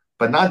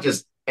 but not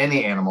just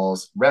any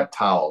animals,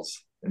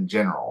 reptiles in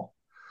general.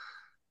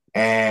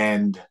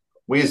 And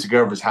we used to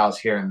go over his house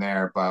here and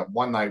there, but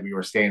one night we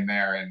were staying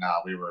there, and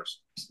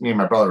me and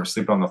my brother were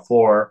sleeping on the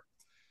floor,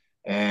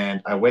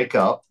 and I wake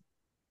up,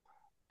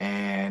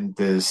 and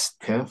this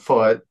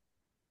 10-foot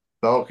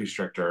boa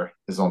constrictor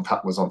was on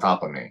top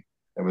of me.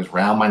 It was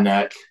around my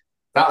neck.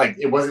 Not like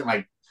it wasn't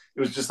like it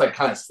was just like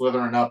kind of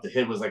slithering up. The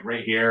head was like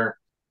right here.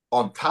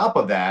 On top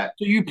of that,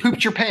 So you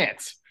pooped your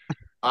pants.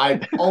 I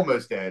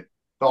almost did.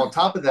 But on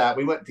top of that,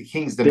 we went to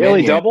King's Daily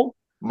Dominion. double?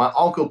 My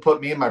uncle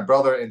put me and my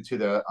brother into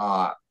the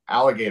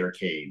alligator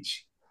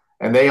cage,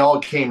 and they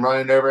all came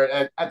running over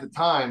it. At the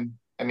time,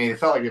 I mean, it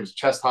felt like it was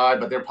chest high,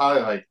 but they're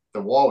probably like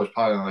the wall was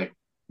probably like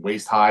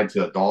waist high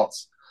to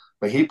adults.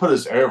 But he put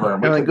us over,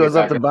 and It we only couldn't goes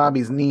get up to back in.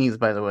 Bobby's knees,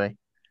 by the way.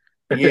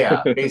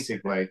 Yeah,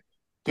 basically,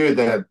 dude.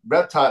 The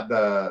reptile,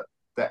 the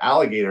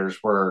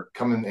alligators were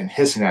coming and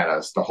hissing at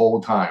us the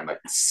whole time, like,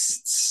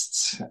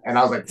 and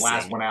I was like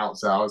last one out,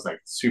 so I was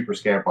like super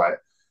scared. But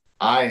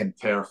I am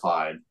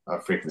terrified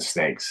of freaking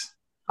snakes.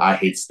 I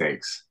hate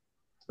snakes,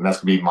 and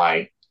that's gonna be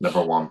my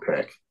number 1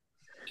 pick.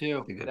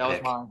 Too. Good That was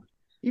pick. mine.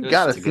 You've It's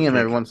got to a good see him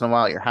every pick. once in a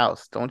while at your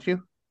house, don't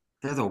you?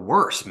 They're the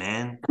worst,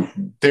 man.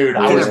 Dude,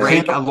 I Get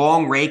was a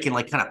long rake, and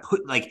like kind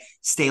of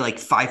stay like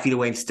 5 feet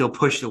away and still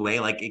push it away.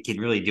 Like it can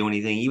really do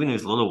anything. Even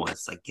those little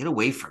ones, like get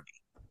away from me.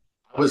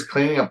 I was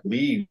cleaning up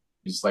leaves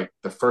like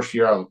the first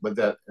year I lived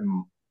at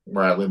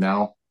where I live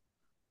now,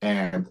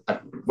 and I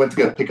went to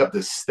go pick up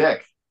this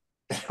stick.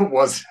 It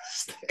wasn't a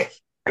stick.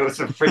 It was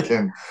a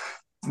freaking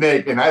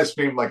snake, and I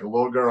screamed like a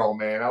little girl,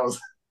 man. I was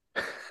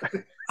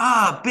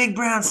Big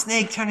brown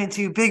snake turned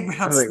into big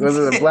brown snake. Was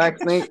it a black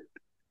snake?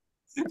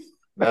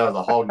 that was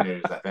a hog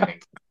nose, I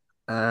think.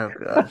 Oh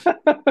gosh.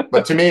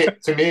 But to me,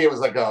 it was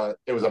like a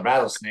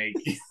rattlesnake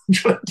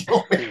trying to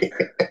kill me.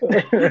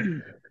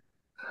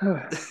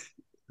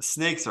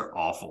 Snakes are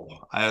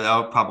awful.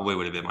 That probably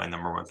would have been my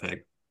number 1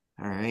 pick.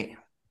 All right.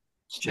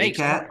 Snakes.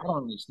 J-Cat. I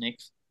don't need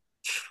snakes.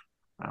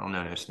 I don't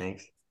know no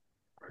snakes.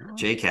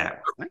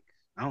 J-Cat.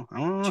 I don't What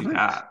know. you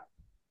got?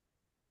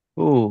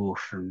 Oh,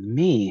 for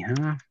me,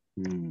 huh?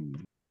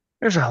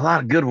 There's a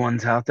lot of good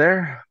ones out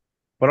there,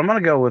 but I'm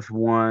gonna go with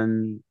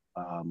one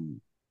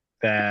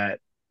that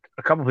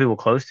a couple people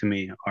close to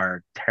me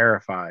are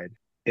terrified.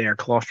 They're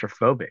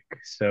claustrophobic,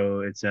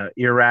 so it's an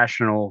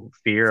irrational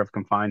fear of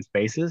confined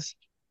spaces.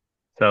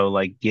 So,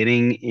 like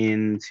getting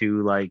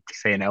into, like,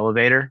 say, an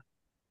elevator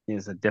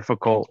is a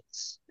difficult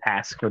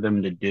task for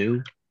them to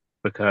do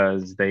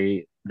because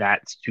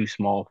that's too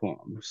small for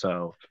them.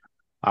 So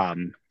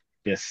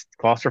Just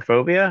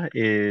claustrophobia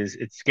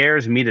it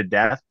scares me to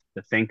death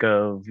to think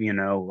of,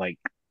 like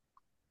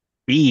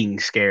being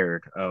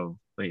scared of,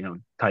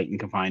 tight and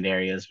confined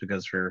areas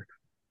because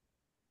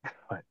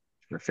what,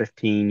 for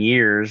 15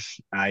 years,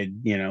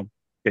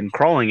 been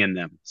crawling in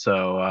them.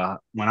 So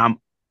when I'm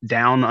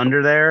down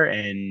under there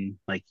and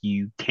like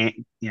you can't,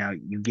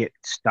 you get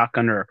stuck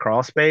under a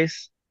crawl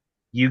space,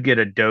 you get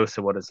a dose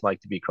of what it's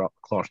like to be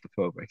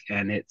claustrophobic,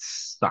 and it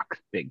sucks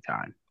big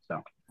time.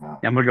 So Wow.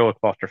 yeah, I'm gonna go with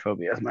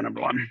claustrophobia as my number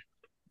one.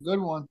 Good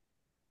one.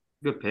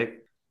 Good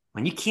pick.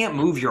 When you can't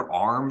move your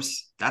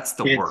arms, that's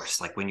the It's-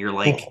 worst. Like when you're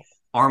like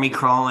army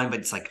crawling, but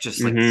it's like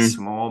just like Mhm.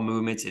 small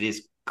movements. It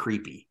is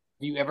creepy.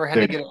 Have you ever had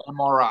to get an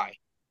MRI?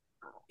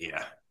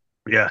 Yeah.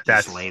 Yeah,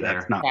 Just lay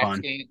that's there. not CAT fun.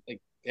 scan,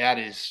 like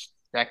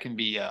that can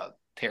be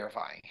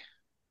terrifying.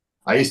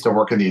 I used to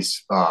work in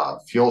these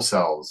fuel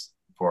cells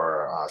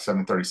for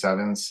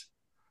 737s,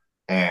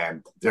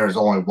 and there's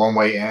only one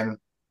way in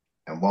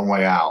and one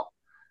way out.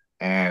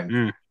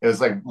 And it was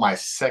like my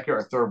second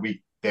or third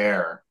week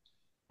there,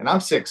 and I'm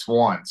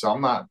 6'1", so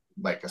I'm not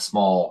like a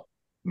small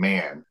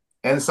man.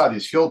 And inside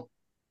these fuel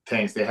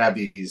tanks, they have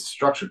these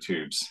structure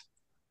tubes,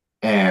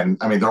 and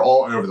I mean they're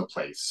all over the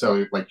place.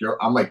 So like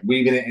I'm like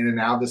weaving it in and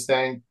out of this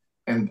thing,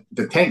 and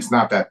the tank's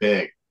not that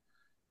big.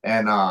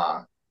 And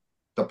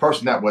the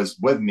person that was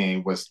with me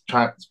was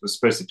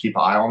supposed to keep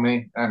an eye on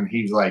me, and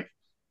he's like,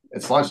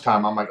 "It's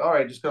lunchtime." I'm like, "All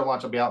right, just go to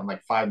lunch. I'll be out in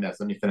like 5 minutes.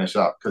 Let me finish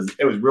up," because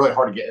it was really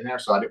hard to get in there,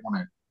 so I didn't want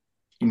to,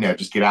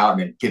 just get out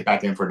and then get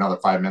back in for another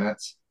 5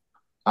 minutes.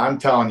 I'm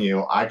telling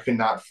you, I could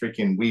not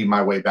freaking weave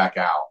my way back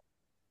out,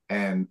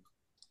 and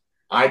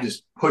I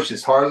just pushed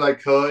as hard as I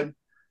could,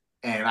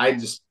 and I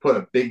just put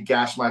a big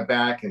gash on my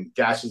back and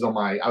gashes on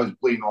I was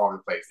bleeding all over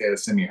the place. They had to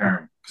send me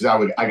home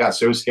because I got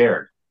so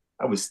scared.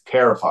 I was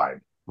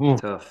terrified.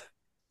 Tough.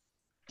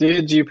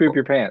 Did you poop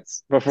your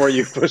pants before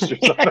you pushed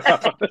yourself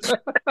out?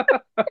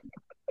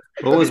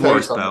 What was Let me tell you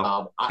worse, something, Bo?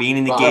 Bob. Being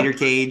in the Bob, gator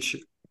cage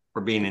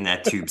or being in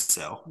that tube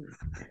cell,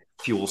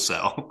 fuel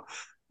cell?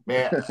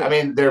 man, I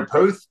mean, they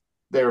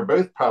were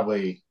both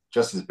probably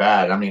just as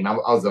bad. I mean, I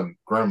was a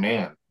grown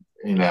man,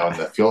 in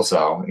the fuel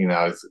cell.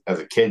 As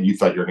a kid, you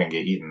thought you were going to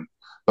get eaten.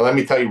 But let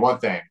me tell you one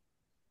thing: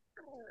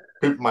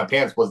 pooping my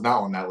pants was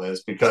not on that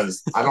list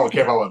because I don't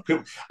care if I would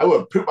poop. I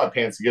would poop my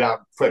pants to get out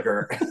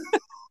quicker.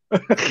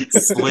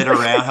 Slid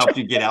around, helped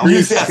you get out.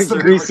 Grease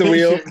the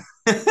wheel.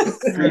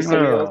 Grease the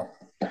wheel.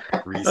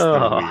 Grease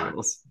the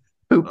wheels.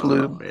 Poop Oh,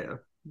 lube. man.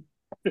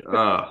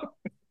 Oh.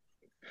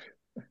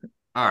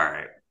 All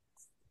right.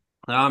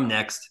 Now I'm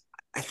next.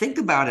 I think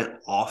about it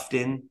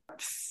often.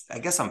 I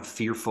guess I'm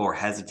fearful or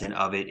hesitant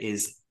of it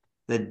is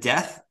the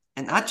death,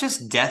 and not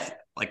just death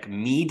like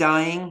me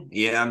dying.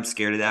 Yeah, I'm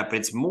scared of that, but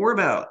it's more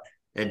about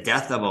the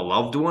death of a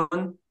loved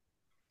one.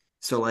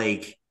 So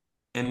like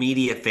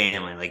immediate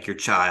family, like your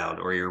child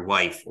or your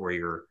wife or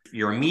your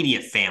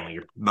immediate family,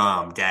 your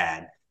mom,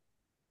 dad.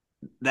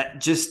 That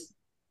just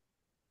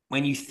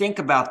when you think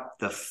about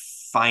the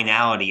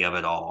finality of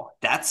it all,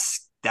 that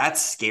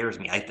scares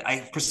me.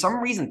 I for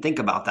some reason think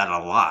about that a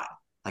lot.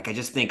 Like I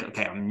just think,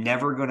 okay, I'm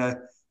never gonna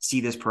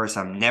see this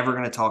person. I'm never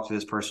gonna talk to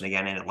this person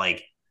again, and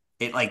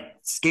it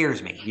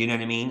scares me. You know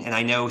what I mean? And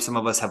I know some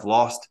of us have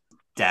lost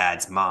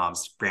dads,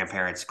 moms,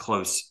 grandparents,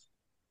 close,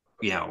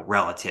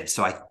 relatives.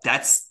 So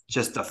that's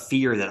just a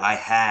fear that I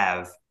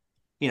have.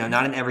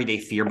 Not an everyday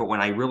fear, but when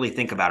I really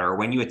think about it, or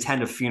when you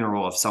attend a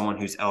funeral of someone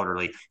who's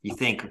elderly, you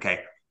think, okay,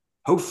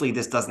 hopefully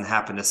this doesn't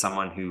happen to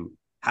someone who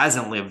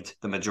hasn't lived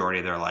the majority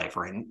of their life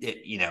or,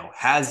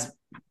 has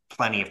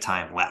plenty of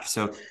time left.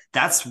 So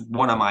that's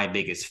one of my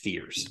biggest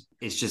fears.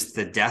 It's just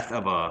the death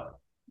of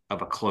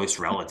a close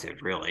relative,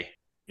 really.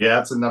 Yeah,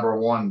 that's the number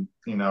one,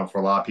 for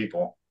a lot of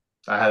people.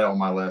 I had it on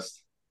my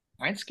list.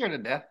 I ain't scared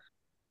of death.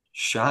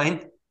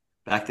 Shine,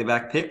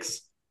 back-to-back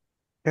picks.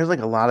 There's like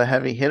a lot of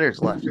heavy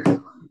hitters left.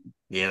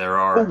 Yeah, there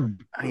are.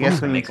 I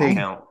guess when you Make them take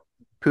count.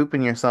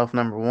 pooping yourself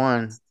number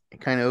one,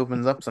 it kind of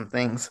opens up some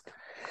things.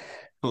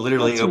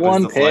 Literally That's opens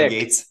one the pick.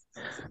 floodgates.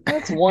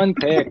 That's one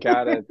pick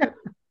out of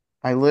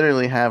I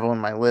literally have on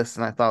my list,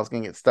 and I thought I was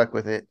gonna get stuck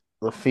with it.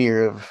 The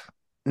fear of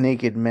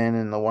naked men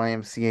in the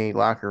YMCA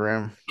locker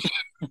room.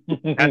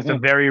 That's a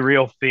very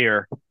real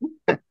fear.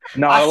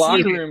 not I a see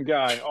locker it. room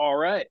guy. All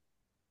right.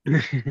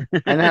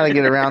 I know how to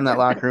get around that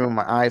locker room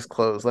with my eyes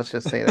closed. Let's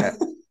just say that.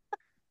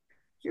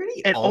 You're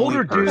the And only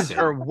older dudes person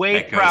are way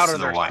that goes proud to of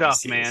the their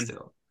stuff, YMCA man.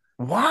 still.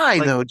 Why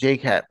Like- though,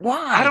 J-Cat?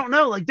 Why? I don't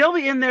know. Like they'll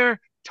be in there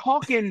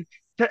talking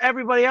to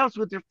everybody else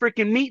with their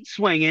freaking meat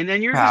swinging,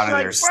 and you're Proud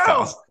just of like, their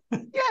bro,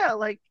 stuff. yeah,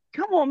 like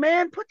come on,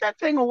 man, put that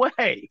thing away.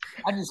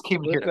 I just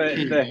came here With to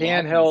pee, the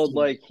man. handheld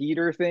like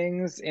heater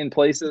things in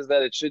places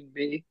that it shouldn't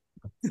be.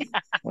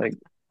 Like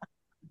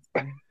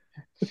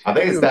I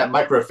think it's that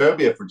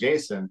microphobia for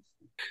Jason.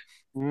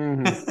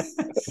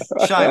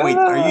 Shine, wait,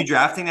 are you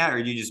drafting that or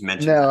you just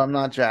mentioned No, that? I'm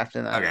not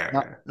drafting that. Okay,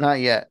 Not, okay. not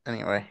yet.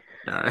 Anyway.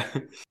 All right.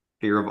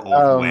 Fear of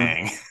old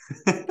Wang.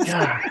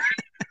 God.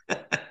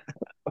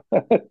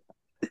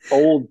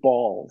 old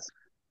balls.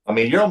 I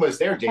mean, you're almost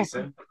there,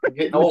 Jason. You're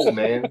getting old,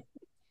 man.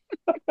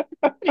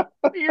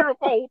 Fear of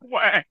old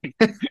Wang.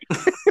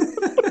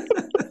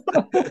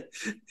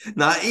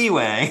 Not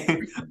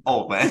Ewang.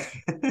 Old Wang.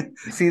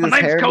 You see My this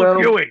name's hair, Coach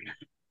bro? Ewing.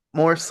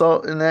 More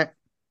salt in that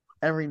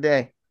every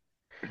day.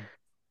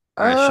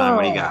 All right, Sean,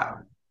 what do you Oh, got?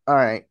 all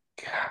right.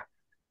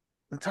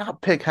 The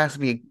top pick has to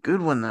be a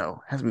good one,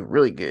 though. Has to be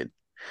really good.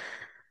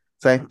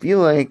 So I feel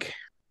like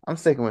I'm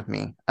sticking with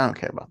me. I don't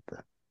care about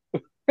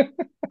that.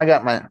 I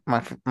got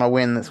my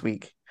win this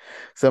week.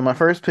 So my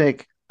first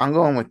pick, I'm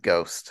going with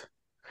Ghost.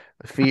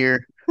 The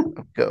fear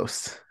of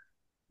ghosts.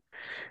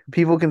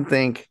 People can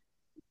think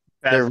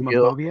they're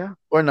real Phasmophobia.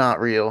 or not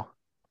real,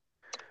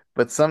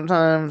 but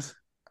sometimes,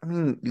 I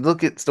mean, you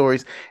look at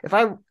stories. If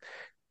I,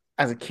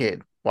 as a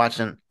kid,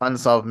 watching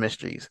Unsolved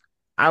Mysteries,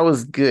 I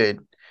was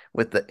good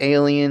with the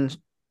alien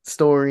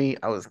story.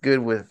 I was good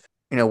with,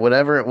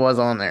 whatever it was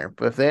on there.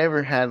 But if they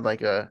ever had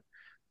like a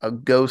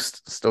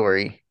ghost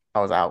story,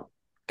 I was out.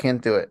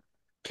 Can't do it.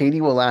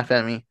 Katie will laugh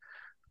at me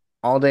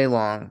all day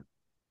long.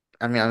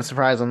 I mean, I'm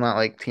surprised I'm not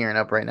like tearing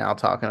up right now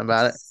talking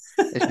about it.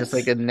 It's just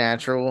like a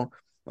natural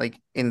like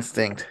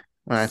instinct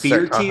when I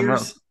Fear start talking about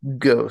tears?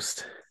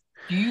 ghost.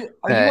 Are you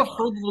That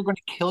afraid that they're going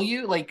to kill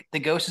you? Like the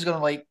ghost is going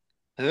to like,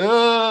 Or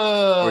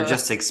ugh.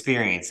 just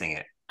experiencing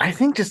it? I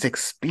think just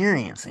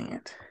experiencing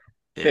it.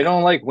 They Yeah.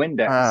 don't like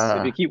Windex.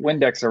 If Uh you keep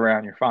Windex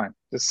around, you're fine.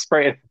 Just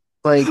spray it.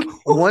 like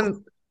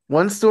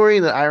one story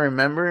that I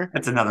remember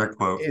That's another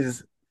quote.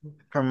 is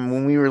from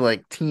when we were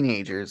like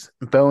teenagers.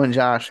 Bo and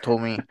Josh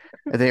told me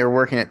that they were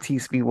working at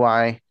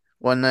TSBY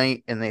one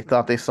night and they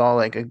thought they saw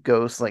like a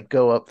ghost like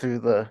go up through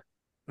the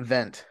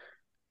vent.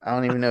 I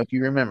don't even know if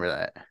you remember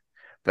that.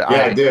 But Yeah,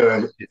 I I do.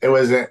 And it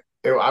wasn't.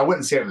 I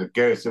wouldn't say it was a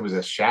ghost. It was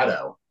a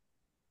shadow.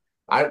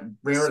 I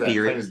remember that plain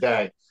Spirit. as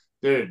day,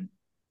 dude.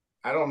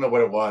 I don't know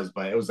what it was,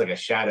 but it was like a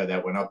shadow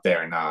that went up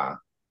there, and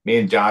me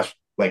and Josh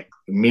like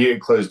immediately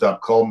closed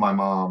up, called my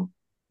mom,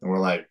 and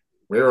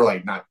we were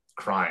like not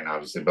crying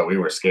obviously, but we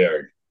were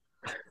scared.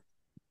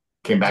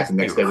 Came back the You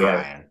next were day, we had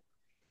crying.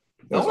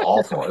 it was Those are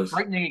awful. some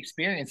frightening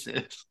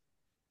experiences.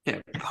 Yeah,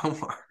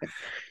 Bomar.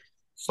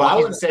 But I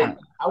Lucky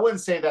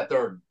wouldn't say that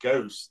they're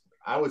ghosts.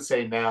 I would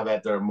say now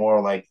that they're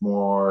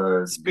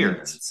more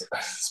Spirits. demons.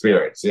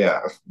 Spirits, yeah,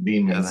 It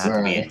demons. doesn't have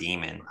to be a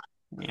demon.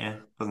 Yeah,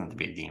 it doesn't have to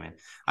be a demon.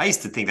 I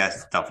used to think that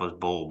stuff was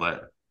bull,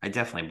 but I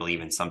definitely believe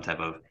in some type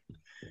of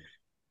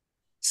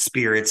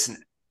spirits and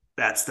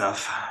that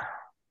stuff.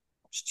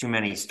 There's too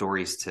many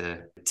stories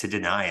to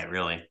deny it,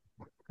 really.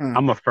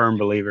 I'm a firm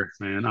believer,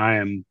 man. I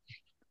am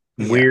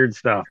Yeah. weird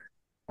stuff.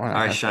 All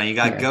right, Sean, you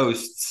got Yeah.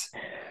 ghosts.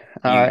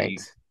 All right.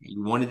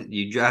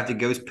 You drafted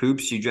ghost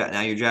poops.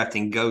 Now you're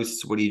drafting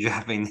ghosts. What are you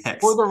drafting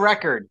next? For the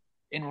record,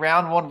 in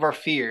round one of our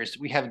fears,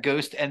 we have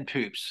ghost and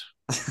poops.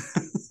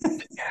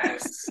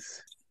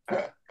 Yes.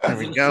 There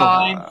we It's go.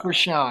 time for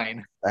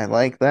shine. I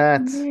like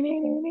that.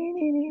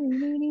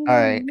 All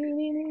right.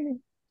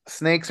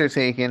 Snakes are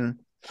taken.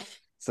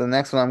 So the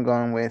next one I'm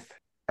going with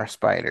are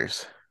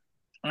spiders.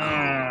 To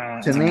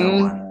That's a good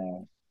me,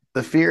 one.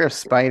 the fear of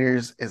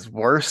spiders is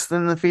worse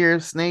than the fear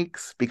of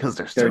snakes because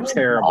they're They're so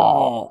terrible.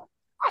 small.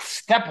 I'll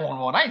step on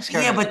one. I ain't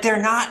scared. Yeah, of but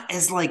they're not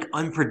as like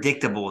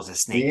unpredictable as a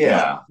snake.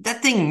 Yeah.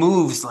 That thing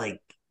moves like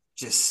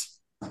just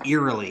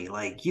eerily.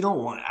 Like I don't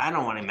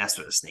want to mess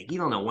with a snake. You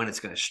don't know when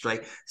it's going to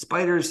strike.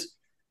 Spiders,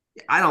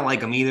 I don't like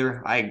them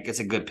either. It's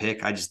a good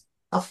pick. I'll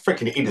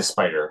freaking eat a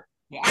spider.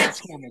 Yeah, I ain't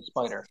scared of a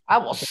spider. I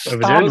will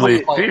stomp Evidently,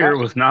 a spider. fear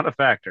was not a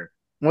factor.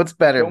 What's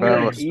better, Don't we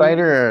bro? A eat-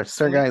 spider or a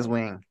Sir Guy's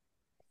wing?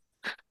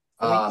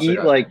 Eat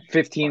So like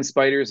 15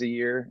 spiders a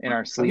year in our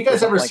have sleep. you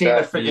guys or ever something seen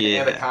like a freaking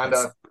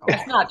anaconda?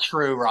 That's not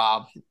true,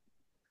 Rob.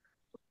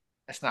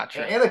 That's not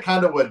true. An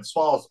anaconda would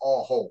swallow us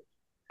all whole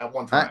at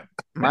one time.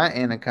 My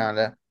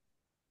anaconda.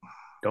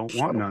 Don't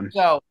want none.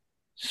 So,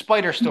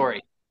 spider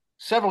story.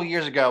 Several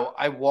years ago,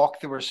 I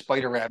walked through a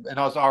spider web and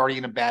I was already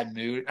in a bad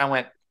mood. I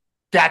went,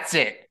 "That's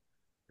it."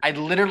 I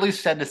literally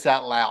said this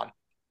out loud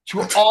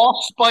to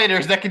all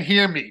spiders that can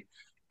hear me.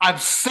 I'm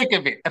sick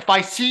of it. If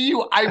I see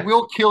you, I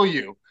will kill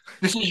you.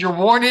 This is your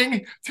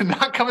warning to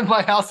not come in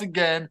my house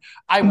again.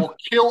 I will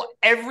kill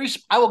I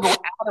will go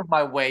out of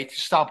my way to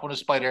stomp on a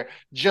spider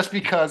just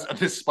because of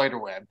this spider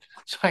web.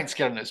 So I ain't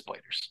scared of no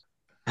spiders.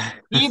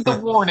 Heed the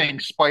warning,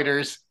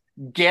 spiders.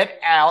 Get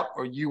out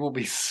or you will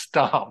be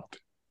stomped.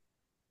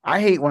 I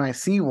hate when I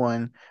see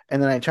one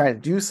and then I try to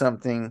do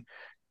something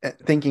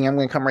thinking I'm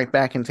going to come right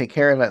back and take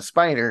care of that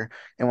spider.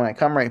 And when I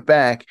come right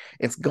back,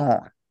 it's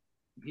gone.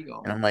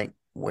 And I'm like,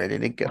 where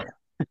did it go?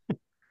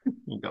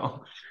 You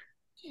go.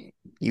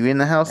 You in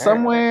the house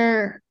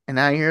somewhere, and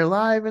now you're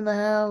alive in the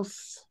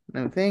house.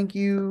 No, thank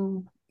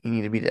you. You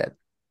need to be dead.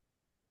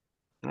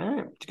 All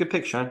right. It's a good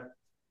pick, Sean.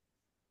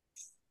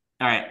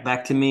 All right.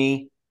 Back to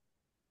me.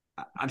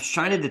 I'm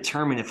trying to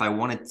determine if I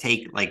want to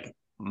take like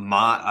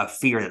a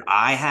fear that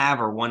I have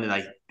or one that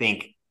I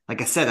think,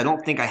 like I said, I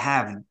don't think I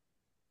have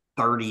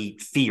 30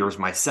 fears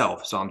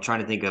myself. So I'm trying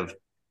to think of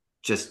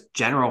just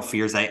general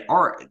fears that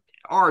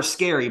are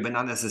scary, but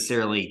not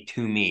necessarily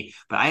to me.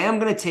 But I am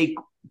going to take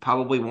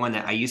probably one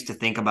that I used to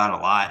think about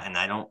a lot and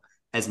I don't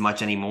as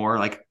much anymore.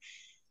 Like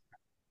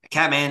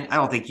Catman, I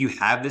don't think you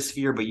have this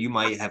fear, but you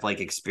might have like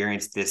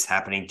experienced this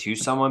happening to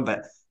someone.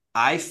 But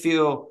I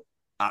feel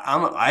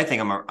I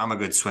think I'm a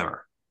good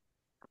swimmer,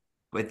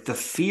 but the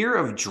fear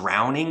of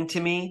drowning to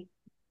me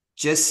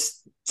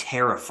just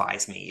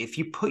terrifies me. If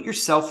you put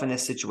yourself in a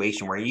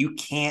situation where you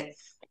can't,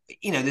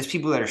 there's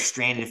people that are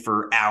stranded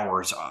for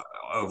hours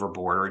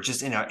overboard or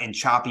just in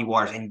choppy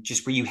waters, and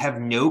just where you have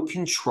no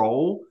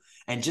control,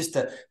 and just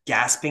the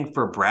gasping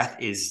for breath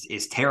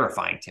is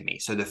terrifying to me.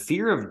 So the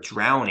fear of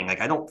drowning,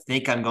 like I don't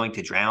think I'm going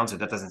to drown, so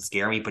that doesn't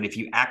scare me. But if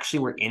you actually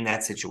were in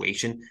that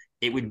situation,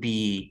 it would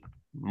be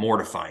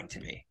mortifying to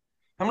me.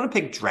 I'm going to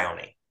pick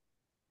drowning.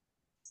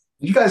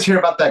 Did you guys hear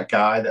about that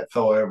guy that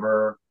fell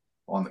over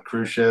on the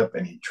cruise ship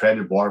and he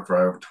treaded water for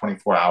over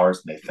 24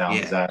 hours and they found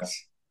his ass?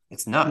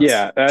 It's nuts.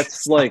 Yeah,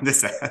 that's like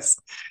this ass.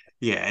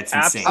 Yeah, it's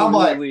insane.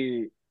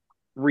 Absolutely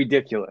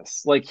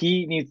ridiculous. Like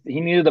he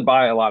needed to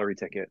buy a lottery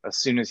ticket as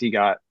soon as he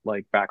got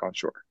like back on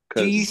shore.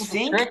 Do you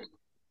think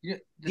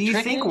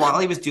while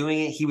he was doing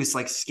it, he was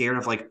like scared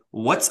of like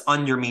what's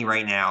under me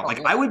right now?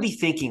 Like I would be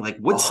thinking like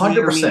what's 100%.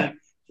 Near me?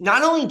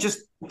 Not only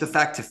just the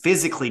fact to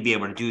physically be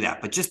able to do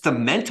that, but just the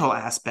mental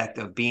aspect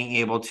of being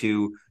able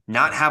to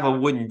not have a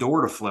wooden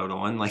door to float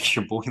on, like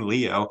your boy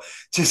Leo,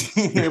 just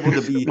being able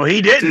to be. Well,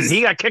 he didn't.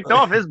 He got kicked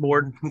off his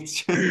board.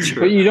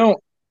 But you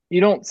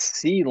don't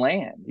see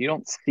land. You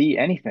don't see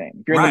anything.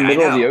 If you're in the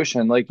middle of the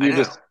ocean, like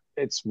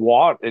it's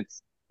water.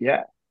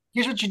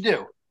 Here's what you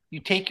do. You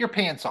take your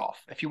pants off.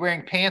 If you're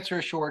wearing pants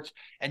or shorts,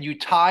 and you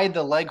tie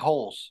the leg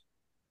holes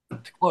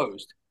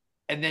closed.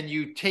 And then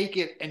you take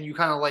it and you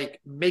kind of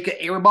like make an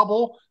air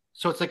bubble.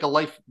 So it's like a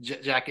life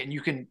jacket, and you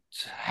can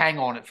hang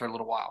on it for a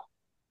little while.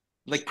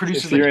 Like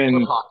produces if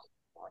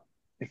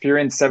you're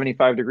in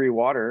 75-degree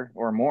water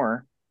or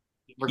more.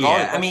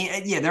 Yeah, I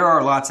mean, there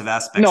are lots of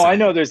aspects. No, I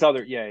know there's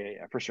other. Yeah,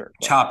 for sure.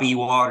 Choppy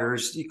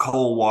waters,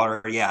 cold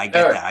water. Yeah, I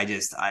get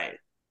that.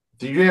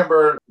 Do you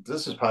remember?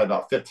 This is probably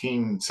about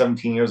 15,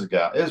 17 years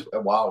ago. It was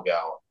a while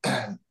ago.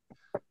 15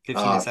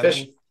 to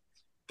 17?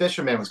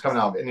 Fisherman was coming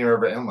out of Indian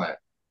River Inlet.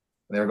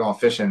 They were going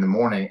fishing in the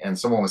morning, and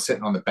someone was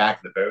sitting on the back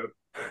of the boat,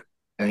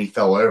 and he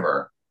fell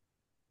over,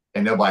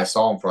 and nobody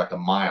saw him for like a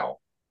mile.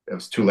 It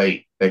was too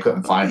late; they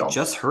couldn't find him. I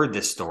just heard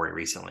this story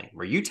recently.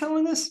 Were you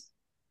telling this?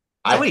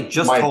 Somebody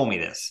told me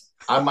this.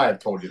 I might have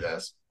told you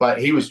this, but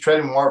he was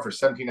treading water for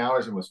 17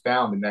 hours and was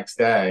found the next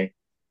day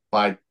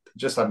by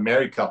just a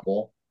married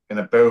couple in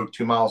a boat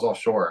 2 miles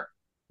offshore.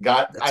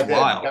 Got in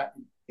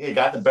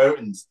the boat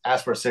and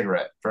asked for a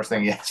cigarette. First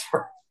thing he asked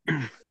for.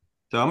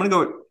 So I'm gonna go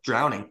with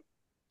drowning.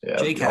 Yeah,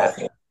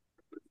 J-Cat.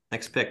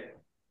 Next pick.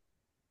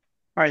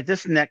 All right,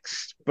 this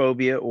next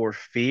phobia or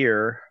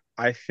fear,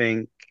 I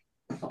think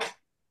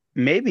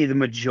maybe the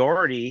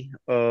majority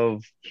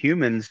of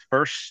humans'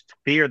 first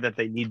fear that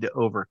they need to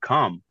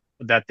overcome,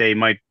 that they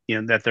might,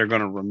 that they're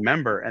going to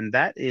remember, and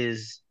that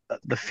is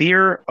the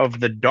fear of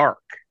the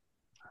dark,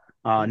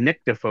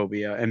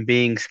 nyctophobia, and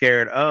being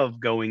scared of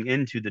going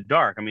into the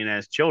dark. I mean,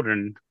 as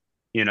children,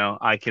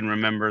 I can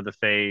remember the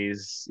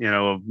phase,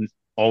 of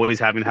always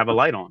having to have a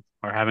light on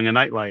or having a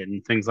nightlight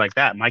and things like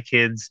that. My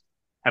kids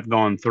have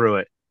gone through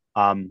it.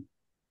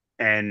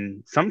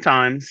 And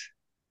sometimes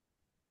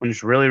when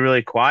it's really,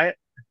 really quiet,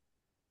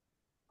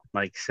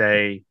 like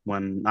say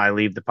when I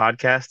leave the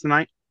podcast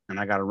tonight and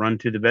I got to run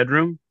to the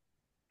bedroom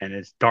and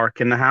it's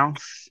dark in the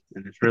house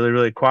and it's really,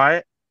 really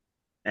quiet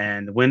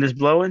and the wind is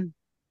blowing,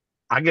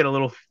 I'll get a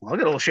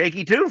little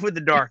shaky too with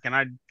the dark, and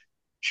I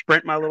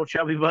sprint my little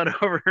chubby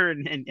butt over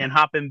and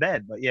hop in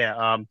bed. But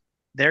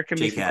there can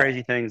be some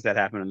crazy things that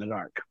happen in the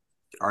dark.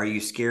 Are you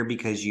scared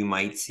because you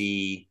might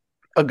see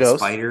a ghost,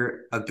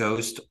 spider, a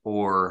ghost,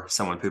 or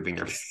someone pooping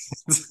their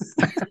pants?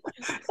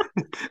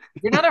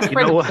 You're not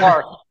afraid of the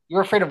dark.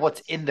 You're afraid of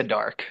what's in the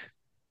dark.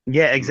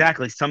 Yeah,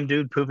 exactly. Some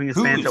dude pooping his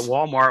pants at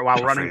Walmart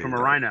while running from a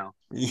rhino.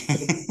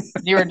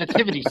 Near a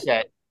nativity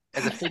set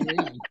as a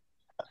figurine.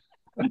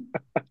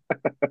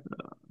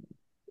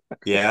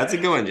 Yeah, that's a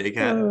good one,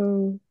 J-Cat.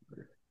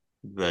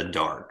 The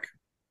dark.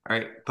 All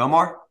right,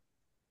 Pomar?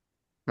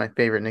 My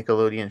favorite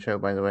Nickelodeon show,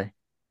 by the way.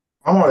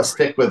 I want to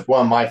stick with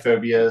one of my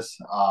phobias.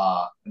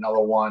 Another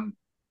one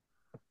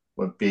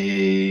would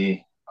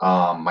be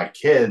my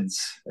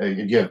kids.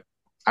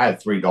 I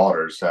had 3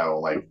 daughters,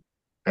 so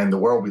and the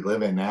world we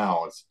live in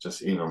now, it's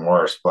just even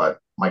worse. But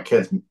my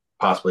kids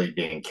possibly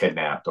being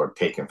kidnapped or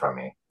taken from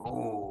me.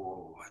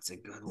 Oh, that's a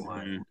good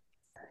one.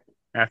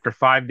 After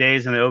 5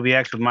 days in the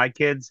OBX with my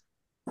kids,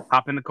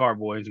 hop in the car,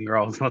 boys and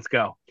girls. Let's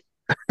go.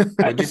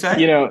 What'd you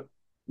say?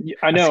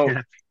 I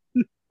know.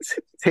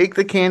 Take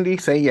the candy,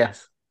 say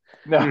yes.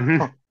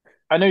 No,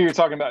 I know you're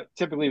talking about,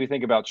 typically we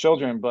think about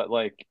children, but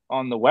like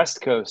on the West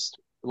Coast,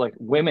 like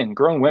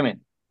grown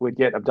women would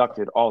get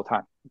abducted all the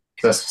time.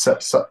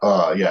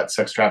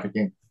 Sex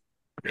trafficking.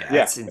 Yeah,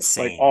 that's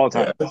insane. Like all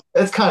the time. Yeah,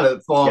 it's kind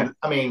of long. Yeah.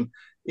 I mean,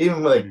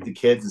 even with the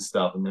kids and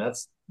stuff, I mean,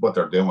 that's what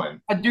they're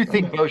doing. I do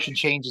think motion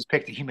changes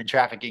pick the human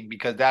trafficking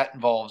because that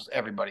involves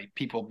everybody,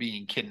 people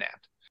being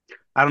kidnapped.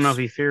 I don't know if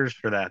he fears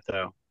for that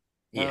though.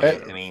 Yeah,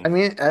 I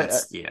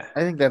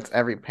think that's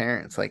every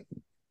parent's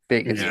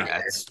biggest Yeah, fear.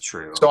 that's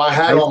true. So I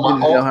had I on my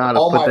didn't know how to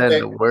all put my that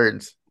thing. into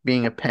words.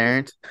 Being a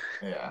parent,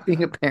 Yeah.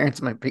 being a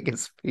parent's my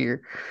biggest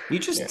fear. You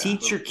just Yeah.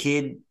 teach your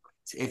kid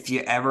if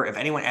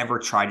anyone ever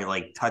tried to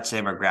like touch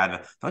them or grab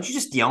them, don't you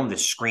just yell them to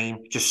scream?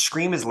 Just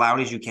scream as loud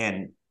as you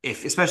can,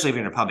 especially if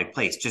you're in a public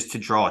place, just to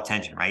draw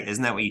attention, right?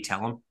 Isn't that what you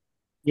tell them?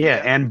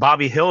 Yeah, and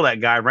Bobby Hill,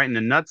 that guy right in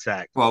the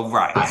nutsack. Well,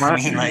 right. I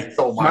mean, like,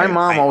 So My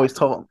mom I- always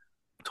told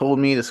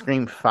me to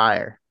scream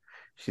fire.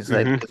 She's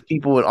like, Mhm. because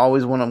people would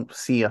always want to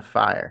see a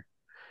fire.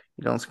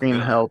 You don't scream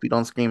Really? help. You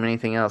don't scream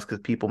anything else because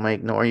people may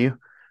ignore you.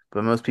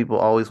 But most people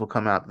always will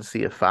come out to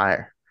see a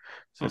fire.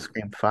 So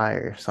scream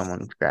fire if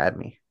someone grabbed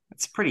me.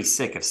 it's pretty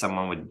sick if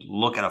someone would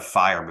look at a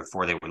fire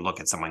before they would look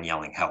at someone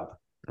yelling help.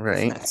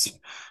 Right. That's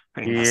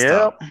pretty messed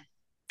Yep. up.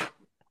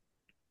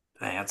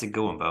 Hey, that's a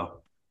good one,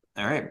 Bo.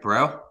 All right,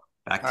 bro.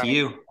 Back to All right.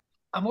 you.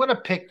 I'm going to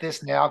pick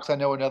this now because I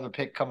know another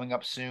pick coming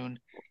up soon.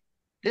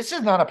 This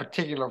is not a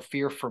particular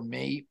fear for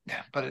me,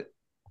 but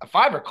if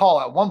I recall,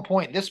 at one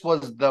point, this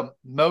was the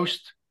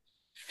most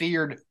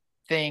feared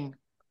thing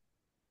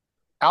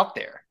out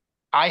there.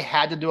 I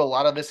had to do a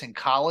lot of this in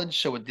college,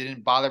 so it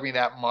didn't bother me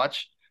that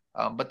much.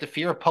 But the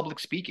fear of public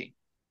speaking,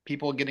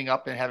 people getting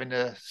up and having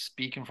to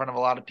speak in front of a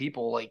lot of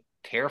people, like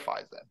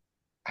terrifies them.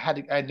 I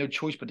had no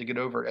choice but to get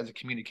over it as a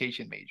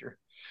communication major.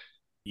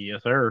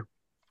 Yes, sir.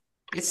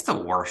 It's the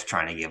worst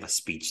trying to give a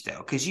speech, though,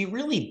 because you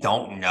really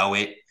don't know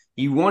it.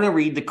 You want to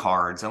read the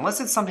cards,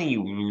 unless it's something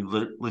you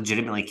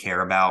legitimately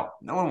care about.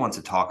 No one wants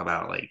to talk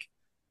about, like,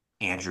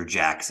 Andrew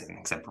Jackson,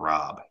 except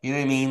Rob. You know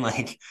what I mean?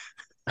 Like,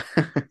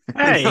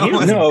 Hey, No, he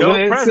was No, a but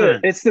dope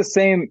president. it's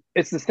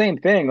the same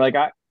thing. Like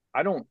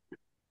I don't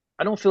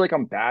feel like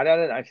I'm bad at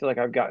it. I feel like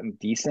I've gotten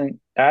decent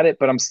at it,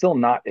 but I'm still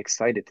not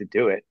excited to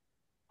do it.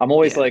 I'm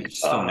always yeah, like, you're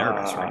still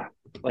nervous, right?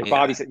 like Yeah.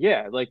 Bobby said,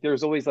 yeah, like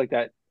there's always like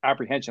that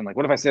apprehension. Like,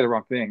 what if I say the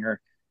wrong thing? Or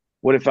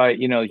what if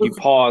you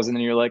pause and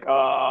then you're like,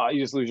 you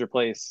just lose your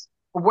place.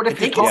 Or what I if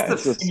you're think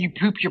it's talking the- and you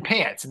poop your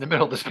pants in the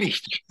middle of the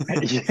speech?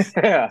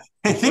 Yeah.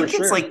 I think For it's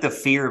sure. like the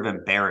fear of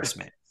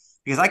embarrassment.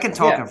 Because I can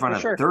talk Yeah, in front for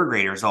of sure. third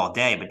graders all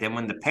day, but then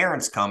when the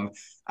parents come,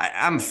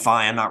 I'm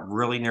fine. I'm not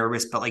really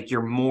nervous, but like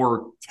you're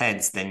more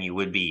tense than you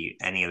would be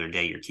any other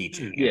day you're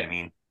teaching. You know what I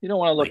mean? You don't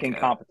want to look Like,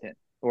 incompetent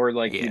or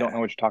like yeah. you don't know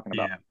what you're talking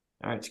about. Yeah.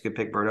 All right, it's a good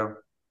pick, Berto.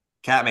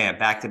 Catman,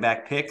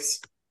 back-to-back picks.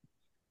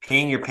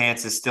 Peeing your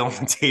pants is still on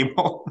the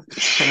table. And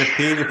if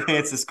peeing your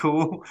pants is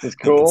cool, It's then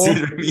cool.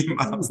 consider me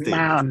mom's table.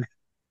 Man,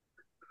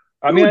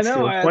 I mean, I would know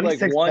steal I had like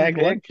 26 one bag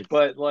pick, lunches.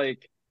 but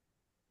like,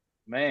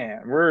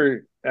 man,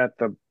 we're at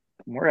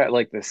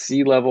like the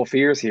sea level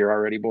fears here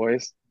already,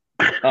 boys.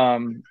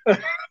 Um,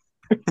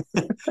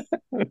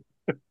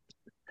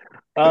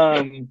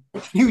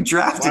 You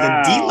drafted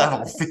a D Wow.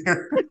 level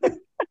fear.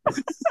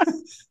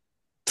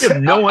 you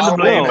have no one to I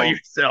blame will. but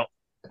yourself.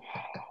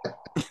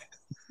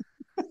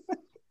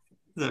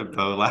 The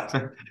Bo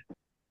laughing.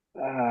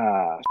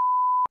 ah,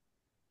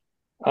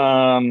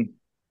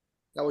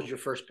 That was your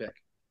first pick.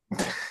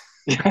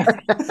 yeah,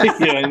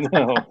 I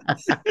know.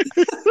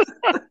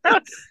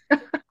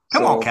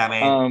 Come on,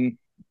 Catman.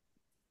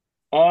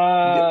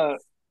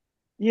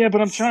 Yeah,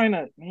 but I'm trying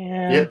to.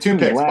 Man, You have two who's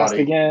picks, last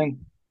buddy. again.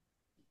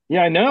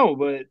 Yeah, I know,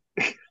 but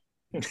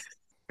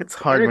It's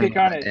hard Erica when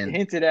kind you're of in.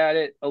 hinted at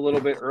it a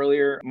little bit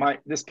earlier.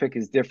 This pick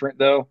is different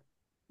though.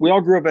 We all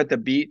grew up at the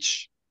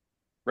beach,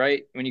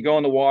 right? When you go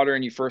in the water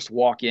and you first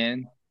walk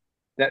in,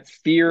 that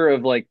fear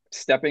of like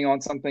stepping on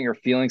something or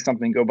feeling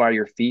something go by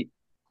your feet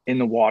in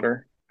the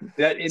water,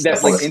 that's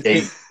on like the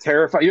instant skate.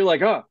 terrified. You're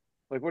like, oh,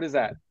 like what is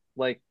that?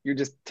 Like you're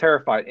just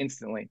terrified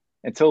instantly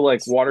until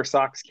like water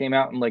socks came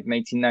out in like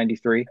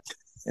 1993,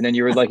 and then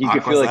you were like, you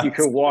could Aqua feel like you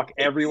socks. could walk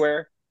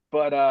everywhere.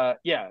 But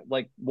yeah,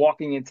 like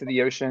walking into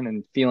the ocean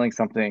and feeling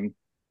something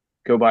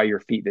go by your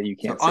feet that you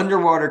So can't see.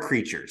 underwater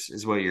creatures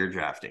is what you're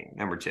drafting.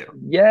 Number 2.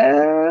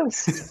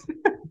 Yes.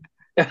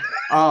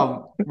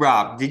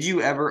 Rob, did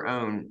you ever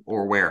own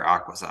or wear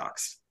Aqua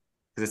socks?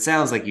 Because it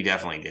sounds like you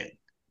definitely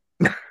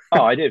did.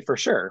 Oh, I did for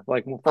sure.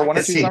 Like for I one or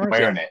could two see him summers.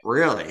 wearing Yeah. it.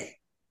 Really?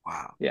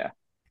 Wow.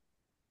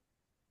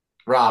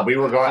 Rob, we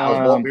were going. I was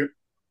Um, walking.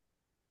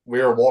 We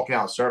were walking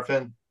out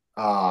surfing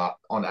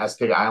on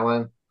Aztec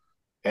Island,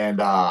 and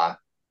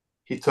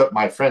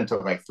my friend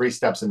took like 3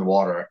 steps in the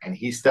water, and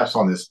he steps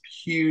on this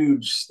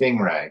huge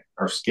stingray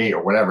or skate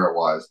or whatever it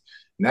was,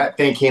 and that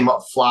thing came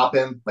up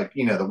flopping like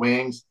the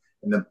wings,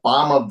 and the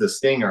bottom of the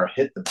stinger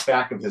hit the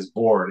back of his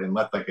board and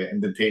left like an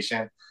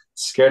indentation.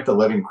 Scared the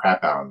living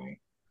crap out of me.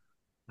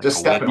 Just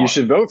Like a stepping whip. on You it.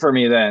 should vote for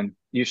me then.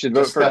 You should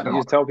vote Just for. stepping You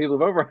on tell people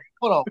to vote for me.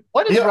 Hold on.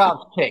 What is Yeah.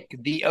 Rob's pick?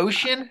 The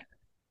ocean?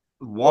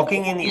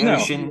 Walking in the No.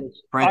 ocean, I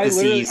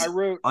parentheses,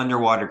 wrote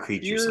underwater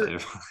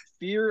creatures.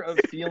 fear of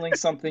feeling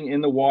something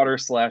in the water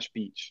 /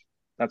 beach.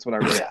 That's what I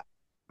wrote. Yeah.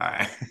 All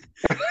right.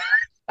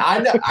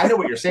 I know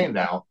what you're saying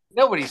now.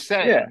 Nobody's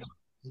saying. Yeah.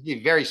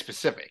 You're very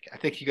specific. I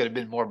think you could have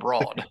been more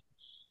broad.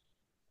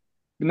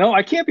 No,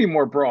 I can't be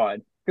more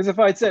broad. Because if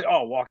I had said,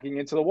 "Oh, walking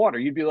into the water,"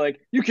 you'd be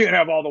like, "You can't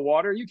have all the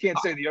water. You can't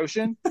say the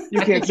ocean.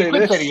 You I can't think you say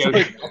could this." say the ocean.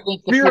 Like, I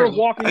think the fear of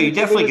walking. Oh, you into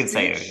definitely Lewis can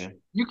say Beach?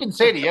 ocean. You can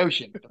say the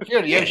ocean. The fear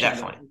of the Yeah, ocean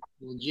definitely. is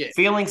legit.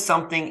 Feeling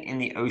something in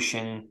the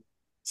ocean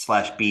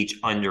 /beach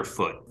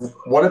underfoot.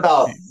 What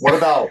about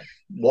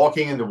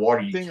walking into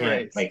water you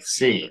can't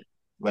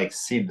Stingrays.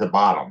 see the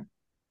bottom?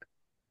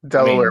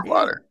 Delaware yeah.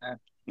 water.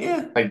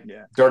 Yeah.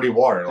 Yeah. Dirty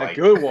water. That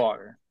good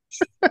water.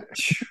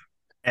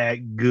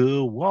 At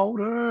good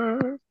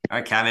water. All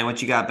right, Catman,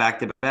 what you got back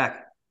to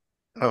back?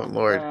 Oh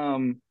Lord,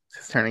 it's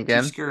his turn What you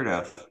again. scared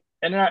of?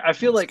 And I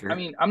feel I'm like, scared. I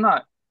mean,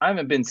 I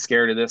haven't been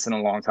scared of this in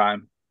a long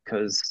time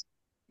because,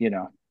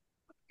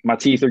 my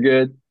teeth are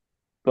good,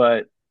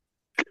 but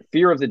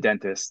fear of the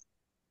dentist.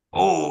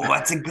 Oh,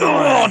 that's a good one.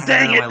 I Oh, had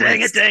dang that on my it,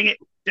 list.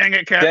 dang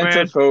it, Catman.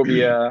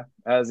 Dentophobia,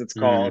 as it's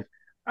Mm. called.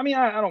 I mean,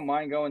 I don't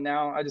mind going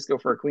now. I just go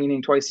for a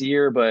cleaning twice a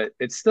year, but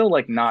it's still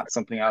like not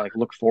something I like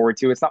look forward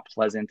to. It's not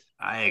pleasant.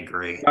 I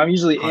agree. I'm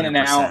usually in and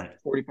out 100%.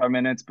 45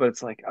 minutes, but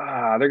it's like,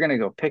 they're gonna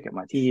go pick at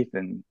my teeth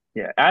and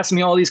ask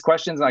me all these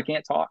questions and I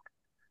can't talk.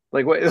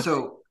 Like what?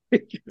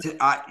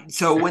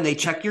 So when they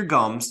check your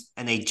gums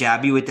and they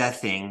jab you with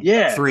that thing,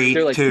 Yeah, 3,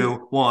 they're like,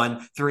 2,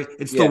 1, 3,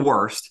 it's Yeah. the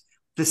worst.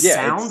 The Yeah,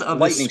 sound it's of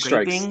the lightning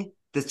strikes. scraping,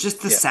 that's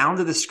just the Yeah. sound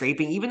of the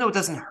scraping, even though it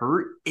doesn't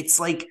hurt, it's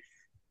like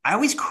I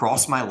always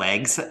cross my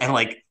legs and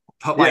like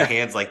put my Yeah.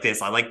 hands like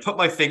this. I like put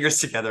my fingers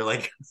together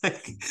like I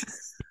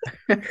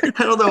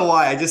don't know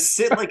why. I just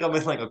sit like I'm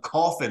in like a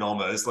coffin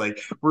almost, like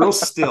real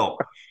still.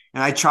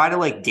 And I try to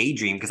like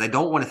daydream because I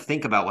don't want to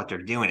think about what they're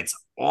doing. It's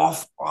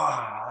off.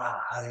 Damn,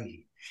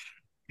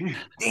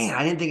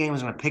 I didn't think anyone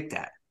was going to pick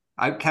that.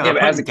 But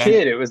as a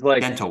kid, it was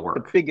like dental the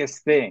work.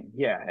 biggest thing.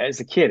 Yeah,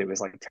 as a kid, it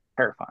was like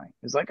terrifying.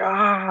 It was like,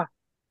 I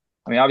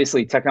mean,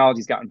 obviously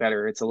technology's gotten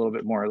better. It's a little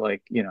bit more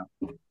like,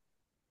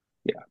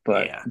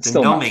 but Yeah, it's the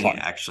still not numbing fun.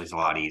 actually is a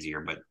lot easier,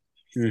 but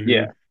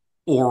Yeah.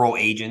 oral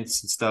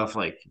agents and stuff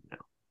like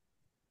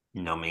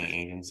numbing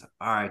agents.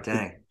 All right,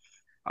 dang.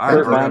 All right,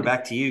 Sure, Virgo, man.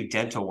 back to you.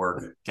 Dental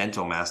work,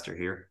 dental master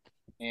here.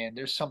 And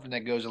there's something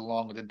that goes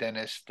along with the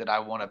dentist that I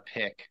want to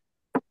pick.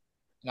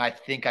 And I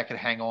think I could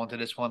hang on to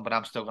this one, but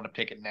I'm still going to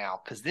pick it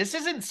now because this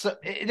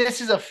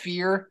is a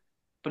fear,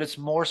 but it's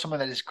more something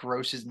that just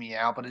grosses me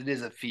out. But it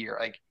is a fear,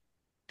 like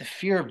the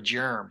fear of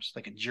germs,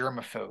 like a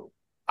germaphobe.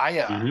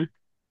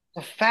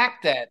 The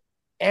fact that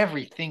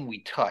everything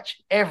we touch,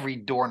 every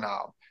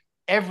doorknob,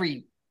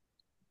 every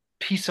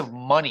piece of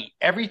money,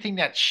 everything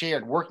that's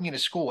shared, working in a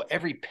school,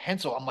 every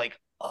pencil, I'm like,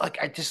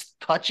 I just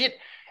touch it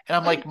and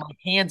I'm like, my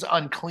hand's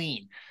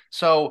unclean.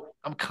 So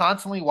I'm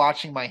constantly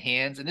watching my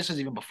hands. And this was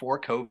even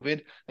before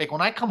COVID. Like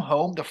when I come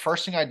home, the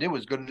first thing I do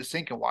is go to the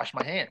sink and wash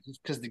my hands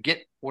because to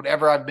get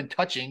whatever I've been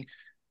touching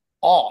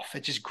off,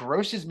 it just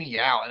grosses me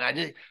out.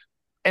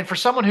 And for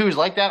someone who's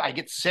like that, I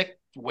get sick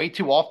way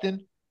too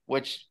often,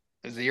 which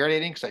is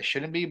irritating because I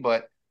shouldn't be,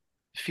 but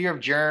fear of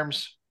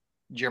germs,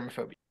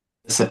 germophobia.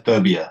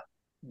 Phobia.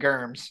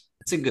 Germs.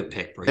 It's a good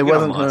pick, bro. It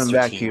wasn't coming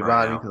back to you,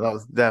 Bobby, because I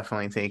was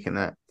definitely taking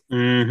that.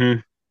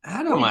 I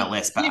had it on my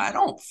list, but I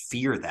don't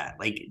fear that.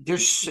 Like,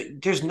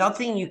 there's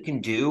nothing you can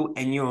do,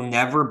 and you'll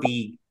never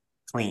be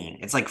clean.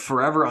 It's like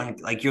forever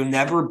you'll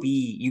never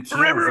be. You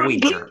can't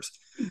avoid germs.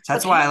 So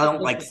that's why I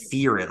don't like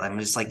fear it. I'm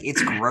just like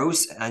it's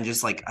gross, and I'm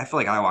just like I feel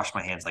like I wash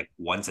my hands like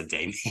once a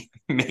day,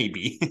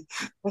 maybe.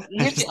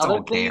 I just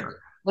don't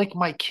care. Like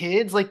my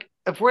kids, like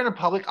if we're in a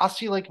public, I'll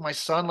see like my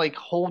son like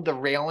hold the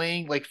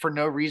railing like for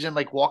no reason,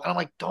 like walk. I'm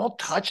like, don't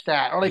touch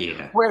that, or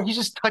like where he's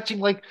just touching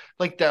like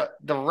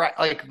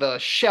the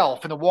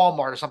shelf in the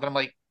Walmart or something. I'm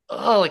like,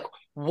 oh, like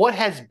what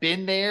has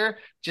been there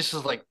just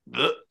is like.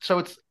 Ugh. So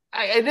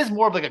it is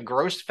more of like a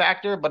gross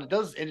factor, but it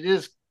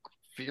is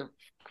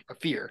a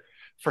fear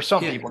for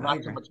some people,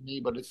 not so much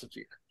me, but it's a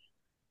fear.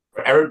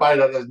 For everybody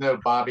that doesn't know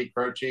Bobby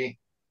Croce,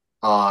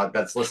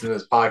 that's listening to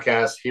this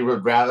podcast, he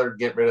would rather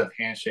get rid of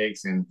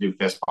handshakes and do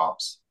fist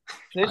bumps.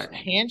 This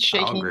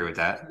handshaking, I'll agree with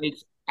that.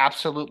 Makes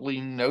absolutely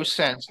no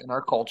sense in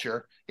our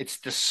culture. It's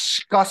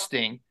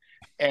disgusting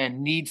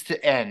and needs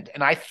to end.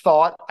 And I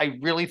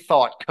really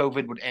thought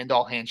COVID would end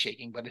all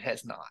handshaking, but it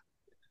has not.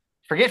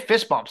 Forget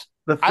fist bumps.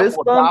 The fist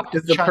bump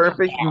is the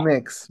perfect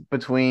mix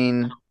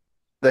between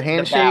the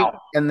handshake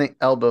and the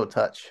elbow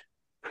touch.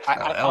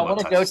 I want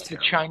to go to the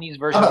Chinese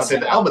version.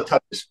 The elbow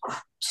touch is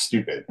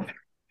stupid.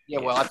 Yeah,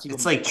 well,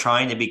 it's like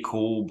trying to be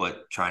cool,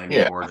 but trying to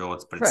be cordial.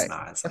 It's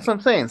not. That's what I'm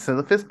saying. So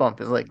the fist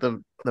bump is like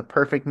the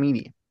perfect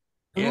medium.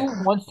 Who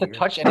wants to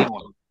touch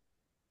anyone?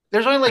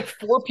 There's only like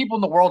 4 people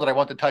in the world that I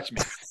want to touch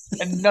me,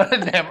 and none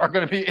of them are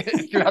going to be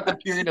throughout the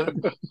period of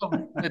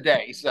the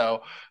day.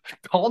 So I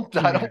don't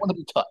want to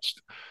be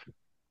touched,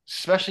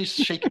 especially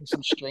shaking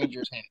some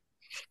stranger's hand.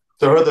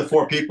 So who are the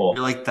 4 people?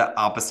 You're like the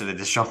opposite of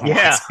Deshaun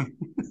Watson.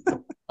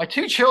 My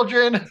 2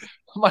 children,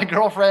 my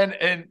girlfriend,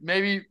 and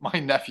maybe my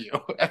nephew.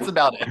 That's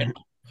about it.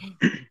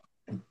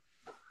 You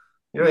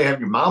don't have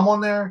your mom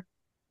on there?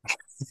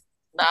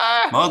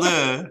 Nah.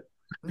 Mother.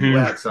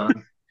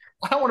 Son.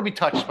 I don't want to be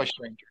touched by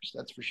strangers.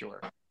 That's for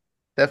sure.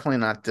 Definitely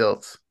not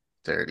Dilts.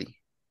 Dirty.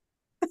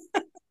 I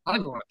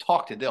don't even want to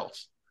talk to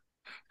Dilts.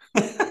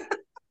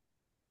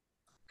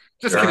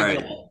 Just kidding.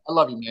 Right. I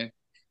love you, man.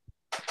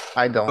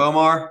 I don't.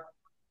 Bomar.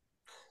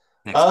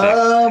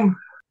 I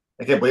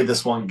can't believe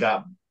this one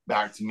got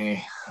back to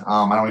me.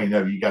 I don't even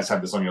know if you guys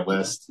have this on your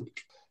list.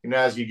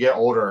 As you get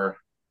older,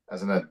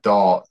 as an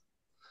adult,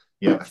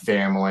 you have a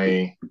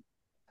family,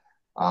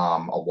 a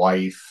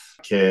wife,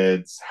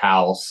 kids,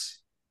 house,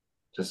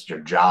 just your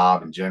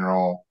job in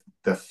general.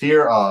 The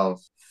fear of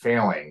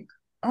failing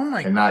Oh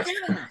my and not god.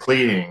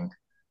 completing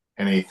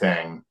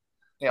anything,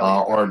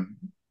 Failure. or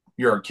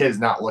your kids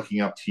not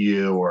looking up to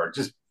you, or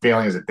just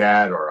failing as a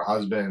dad or a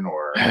husband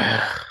or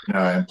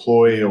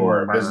employee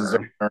or a business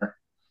owner.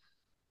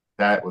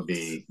 That would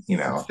be,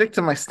 Sick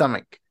to my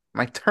stomach.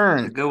 My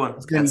turn It's a good one.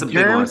 is going That's to a be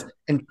big one. germs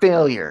and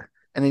failure,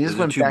 and they just Those are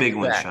went two back big to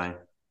ones, back. Shine.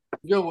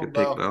 Good one, Good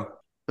pick, Bo. Bo.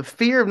 The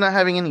fear of not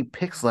having any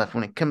picks left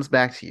when it comes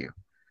back to you.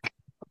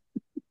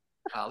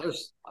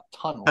 There's a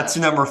ton That's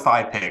left. your number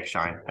 5 pick,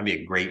 Shine. That'd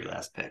be a great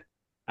last pick.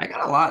 I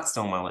got a lot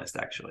still on my list,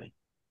 actually.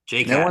 No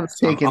JCat. one's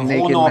taking I'm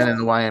naked holding men in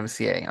the off.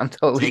 YMCA. I'm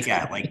totally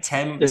JCat, like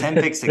 10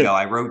 picks ago,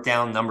 I wrote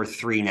down number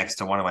 3 next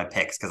to one of my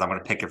picks because I'm going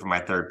to pick it for my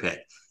third pick.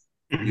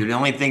 You're the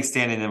only thing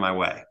standing in my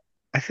way.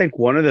 I think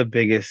one of the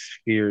biggest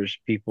fears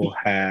people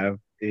have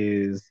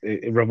is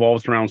it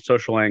revolves around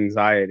social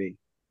anxiety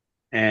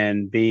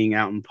and being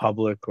out in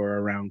public or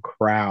around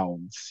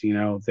crowds.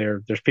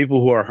 There's people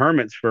who are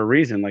hermits for a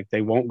reason. Like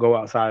they won't go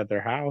outside of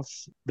their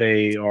house.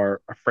 They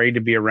are afraid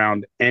to be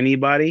around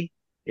anybody.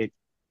 It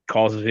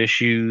causes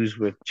issues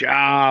with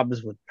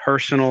jobs, with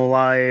personal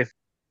life,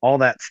 all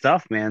that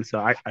stuff, man. So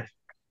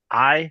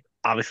I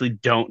obviously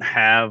don't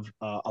have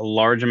a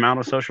large amount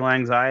of social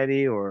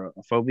anxiety or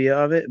a phobia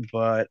of it,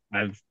 but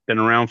I've been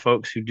around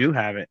folks who do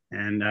have it,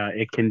 and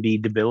it can be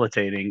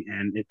debilitating,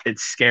 and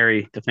it's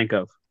scary to think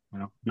of,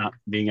 not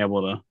being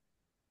able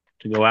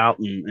to go out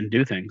and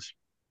do things.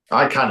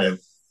 I kind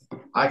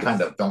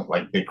of don't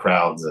like big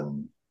crowds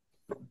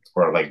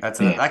or like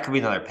That could be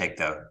another pick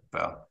though,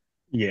 Bo.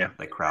 Yeah.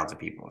 Like crowds of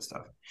people and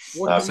stuff.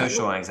 What-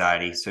 Social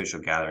anxiety, social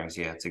gatherings.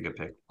 Yeah, it's a good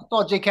pick. I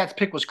thought J-Cat's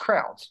pick was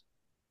crowds.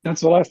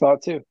 That's what I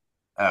thought too.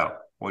 Oh,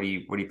 what are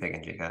you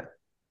picking, JCat?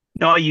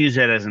 No, I use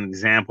that as an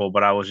example,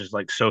 but I was just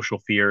like social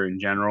fear in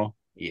general,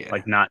 Yeah.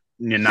 like not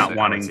So I would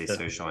wanting say to.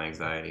 social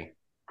anxiety.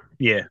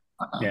 Yeah,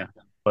 yeah,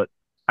 but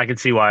I can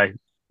see why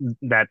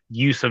that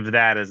use of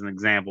that as an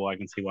example. I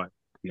can see why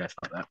you guys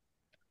thought that.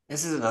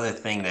 This is another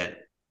thing that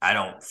I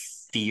don't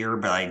fear,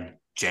 but I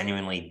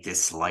genuinely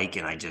dislike,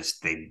 and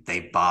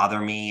they bother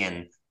me,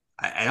 and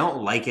I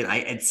don't like it.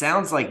 It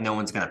sounds like no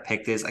one's gonna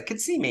pick this. I could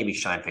see maybe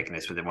Shine picking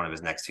this with one of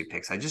his next 2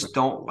 picks. I just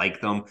don't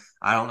like them.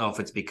 I don't know if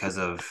it's because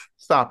of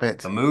Stop it.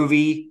 the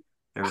movie.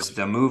 There was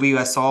the movie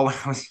I saw when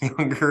I was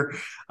younger.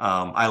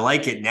 I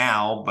like it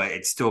now, but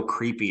it's still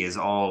creepy as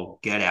all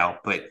get out.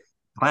 But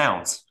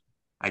clowns,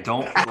 I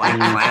don't like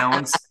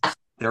clowns.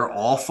 They're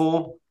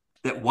awful.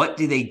 What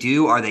do they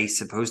do? Are they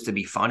supposed to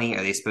be funny?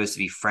 Are they supposed to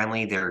be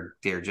friendly?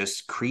 They're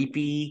just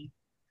creepy.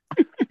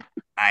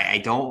 I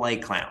don't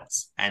like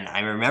clowns. And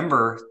I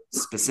remember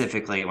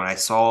specifically when I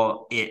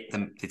saw the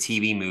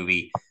TV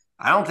movie,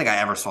 I don't think I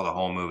ever saw the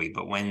whole movie,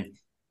 but when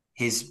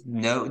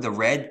the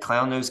red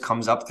clown nose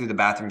comes up through the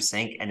bathroom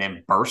sink and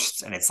then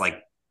bursts and it's like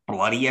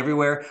bloody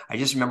everywhere, I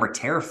just remember it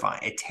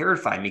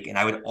terrified me. And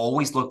I would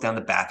always look down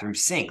the bathroom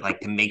sink, like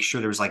to make sure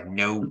there was like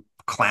no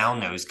clown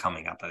nose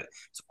coming up of it.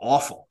 It's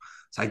awful.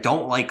 So I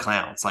don't like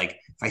clowns. Like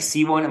if I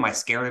see one, am I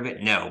scared of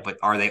it? No, but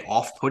are they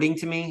off-putting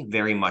to me?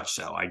 Very much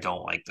so. I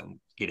don't like them.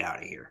 Get out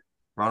of here.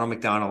 Ronald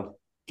McDonald,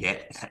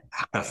 get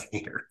out of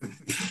here.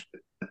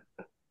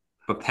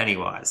 But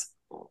Pennywise,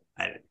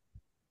 I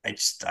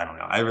don't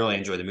know. I really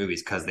enjoy the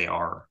movies because they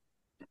are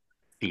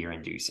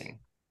fear-inducing.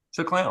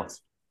 So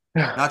clowns.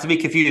 Not to be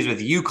confused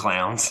with you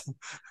clowns.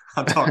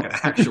 I'm talking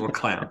actual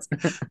clowns.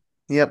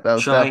 Yep, that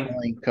was Shine.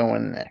 definitely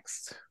going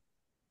next.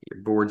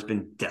 Your board's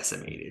been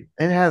decimated.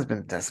 It has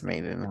been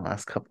decimated in the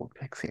last couple of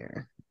picks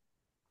here.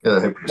 I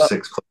think we're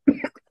 6.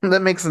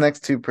 That makes the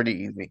next 2 pretty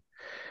easy.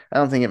 I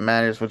don't think it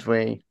matters which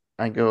way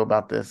I go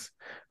about this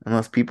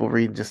unless people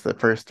read just the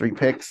first 3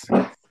 picks.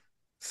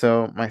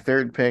 So my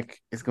third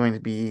pick is going to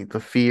be the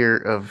fear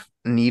of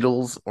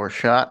needles or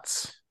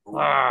shots.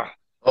 Oh,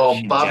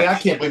 Bobby, I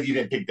can't believe you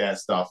didn't pick that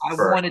stuff. I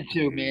wanted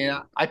to,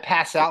 man. I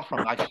pass out from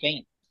it. I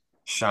faint.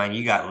 Shine,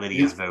 you got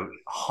Lydia's vote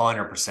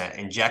 100%.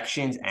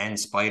 Injections and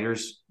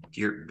spiders,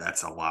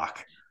 that's a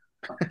lock.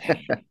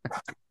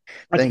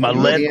 That's my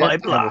lead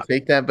pipe I will lock.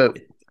 take that vote.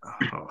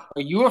 Oh.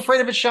 Are you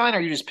afraid of it, Shine, or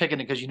are you just picking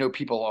it because you know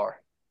people are?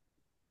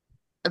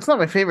 It's not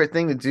my favorite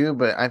thing to do,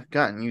 but I've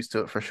gotten used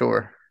to it for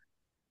sure.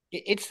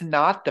 It's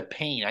not the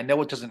pain. I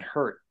know it doesn't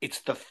hurt.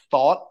 It's the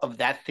thought of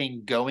that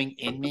thing going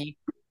in me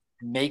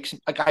makes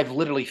like I've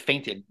literally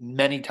fainted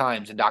many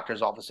times in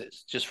doctors'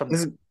 offices just from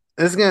This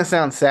is gonna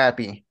sound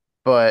sappy,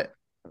 but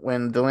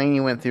when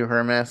Delaney went through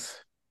her mess,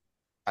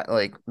 I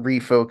like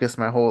refocused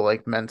my whole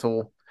like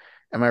mental.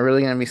 Am I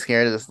really gonna be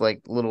scared of this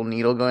like little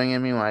needle going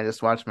in me when I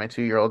just watched my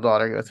 2-year-old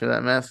daughter go through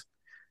that mess?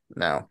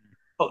 No.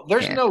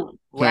 there's Can't- no do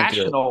it.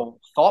 rational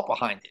thought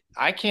behind it.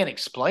 I can't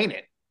explain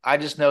it. I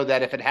just know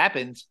that if it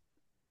happens,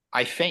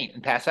 I faint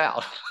and pass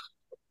out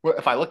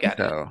if I look at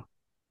it. So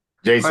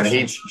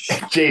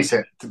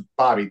Jason,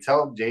 Bobby,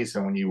 tell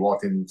Jason when you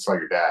walked in and saw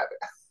your dad.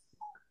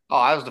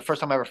 Oh, that was the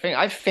first time I ever fainted.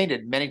 I've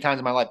fainted many times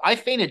in my life. I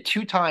fainted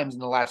 2 times in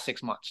the last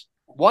 6 months.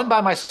 One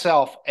by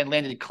myself and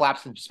landed,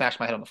 collapsed, and smashed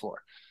my head on the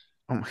floor.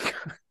 Oh my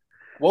god.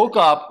 Woke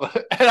up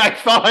and I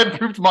thought I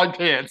pooped my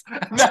pants.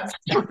 And that's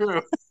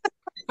true.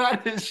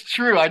 That is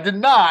true. I did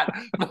not.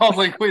 But I was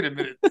like, wait a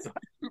minute. Did I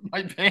poop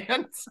my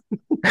pants?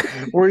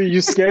 Were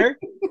you scared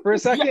for a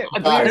second? Yeah,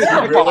 Guys,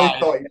 I you really terrified.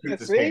 thought you could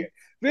this See? game.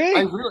 See?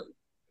 I really,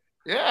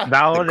 yeah,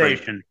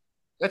 Validation.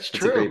 that's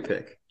That's a great true.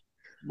 pick.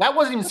 That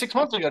wasn't even 6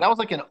 months ago. That was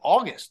like in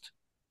August.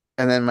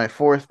 And then my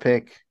fourth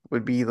pick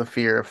would be the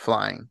fear of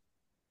flying.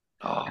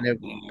 Oh, I know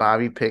man.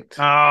 Bobby picked,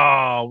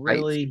 Oh,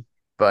 really?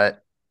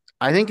 but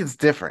I think it's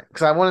different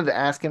because I wanted to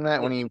ask him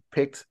that when he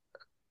picked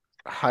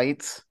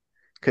heights. Oh,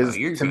 Because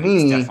you're to good.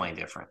 It's me, definitely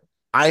different.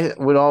 I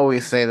would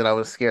always say that I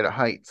was scared of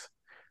heights,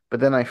 but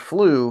then I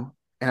flew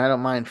and I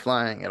don't mind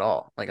flying at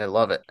all. Like I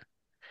love it.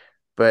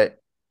 But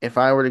if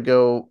I were to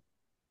go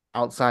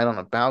outside on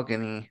a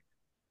balcony,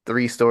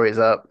 3 stories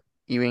up,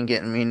 even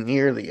getting me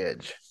near the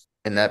edge,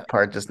 and that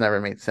part just never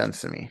made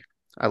sense to me.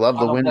 I love the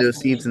Final window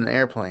seats in destination. the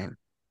airplane.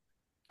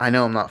 I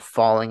know I'm not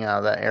falling out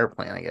of that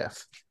airplane, I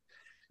guess.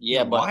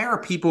 Yeah, but why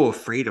are people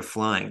afraid of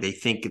flying? They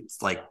think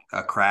it's like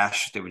a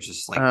crash that would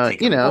just like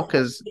take You them. know,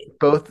 because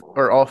both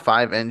or all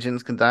 5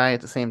 engines can die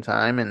at the same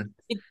time, and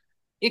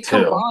it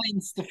Two.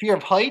 combines the fear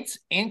of heights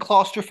and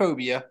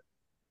claustrophobia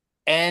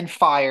and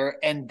fire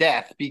and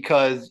death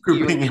because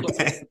Pooping you your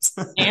pants.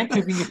 and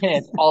pooping your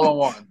pants all in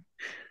one.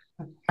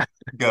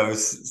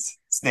 Ghosts,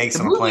 snakes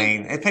The on a movie-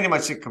 plane. It pretty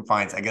much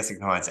combines. I guess it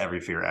combines every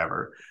fear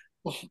ever.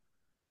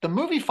 The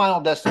movie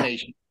Final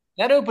Destination,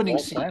 that opening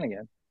Walt scene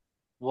Flanagan.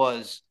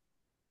 was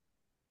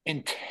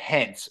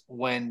intense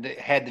when they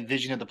had the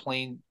vision of the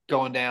plane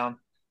going down.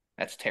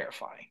 That's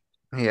terrifying.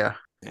 yeah.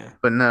 Yeah.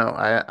 But no,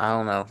 I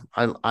don't know.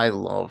 I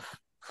love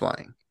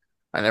flying.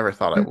 I never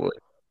thought I would.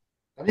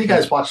 Have you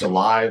guys watched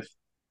Alive?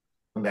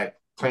 When that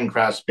plane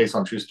crashed based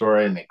on true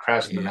story and they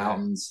crashed in the Yeah.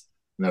 mountains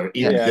and they were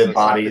eating Yeah, dead the soccer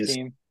bodies.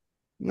 team.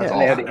 That's And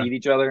they had awesome. to eat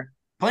each other.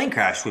 Plane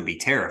crash would be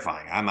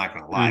terrifying. I'm not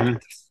going to lie, Mhm.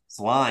 but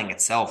flying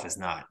itself is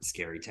not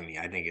scary to me.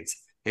 I think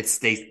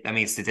I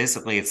mean,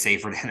 statistically, it's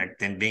safer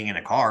than being in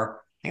a car.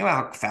 Think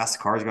about how fast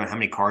the cars are going, how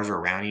many cars are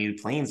around you.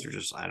 Planes are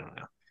just, I don't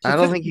know. I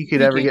don't think you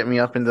could ever Speaking- get me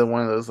up into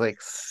one of those like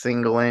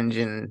single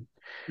engine.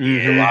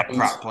 Mhm. Yeah, Jalopies.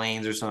 prop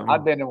planes or something.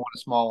 I've been in one, a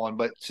small one,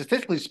 but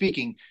statistically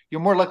speaking,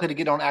 you're more likely to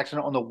get on an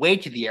accident on the way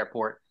to the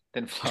airport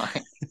than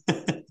flying.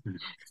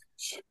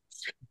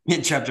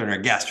 Get trapped under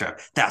a gas trap.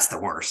 That's the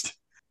worst.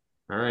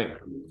 All right.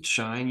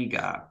 Shine, you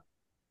got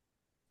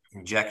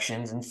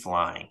injections and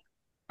flying.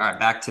 All right,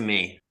 back to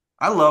me.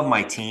 I love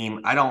my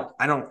team. I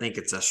don't think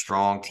it's a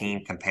strong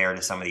team compared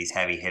to some of these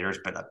heavy hitters,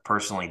 but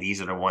personally,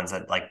 these are the ones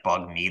that like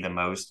bug me the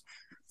most.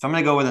 So I'm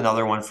gonna go with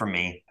another one for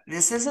me.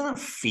 This isn't a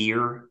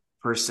fear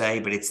per se,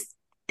 but it's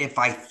if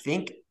I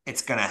think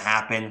it's gonna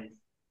happen,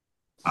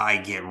 I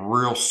get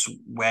real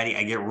sweaty.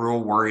 I get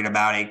real worried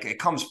about it. It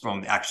comes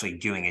from actually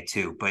doing it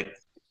too,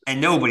 and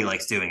nobody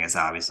likes doing this,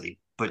 obviously.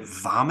 But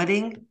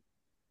vomiting,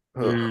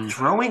 Mm.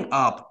 throwing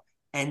up,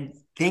 and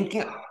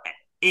thinking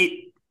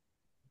it.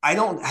 I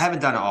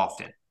haven't done it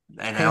often,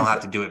 and I don't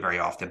have to do it very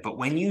often. But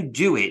when you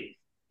do it,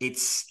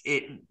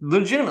 it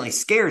legitimately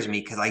scares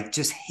me because I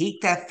just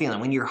hate that feeling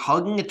when you're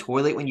hugging a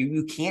toilet when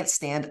you can't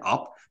stand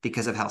up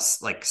because of how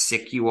like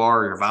sick you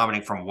are or you're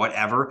vomiting from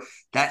whatever.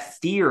 That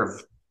fear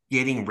of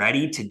getting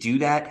ready to do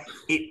that,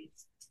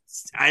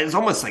 it's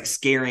almost like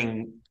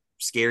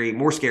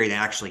more scary than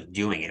actually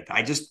doing it.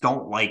 I just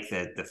don't like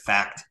the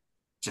fact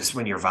just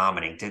when you're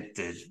vomiting,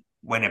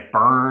 when it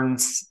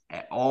burns,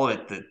 all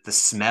of it, the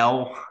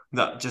smell,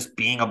 just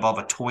being above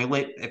a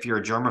toilet. If you're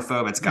a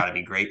germaphobe, it's got to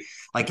be great.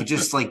 Like it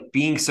just like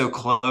being so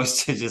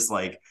close to just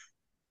like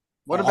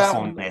What about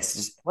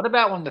awfulness.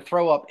 when the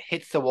throw up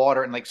hits the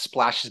water and like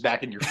splashes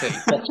back in your face?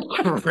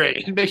 That's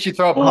great. It makes you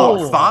throw up.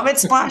 Oh, vomit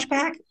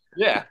splashback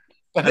Yeah.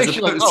 That as makes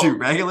opposed you like, to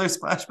regular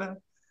splashback.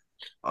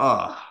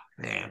 Oh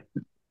man,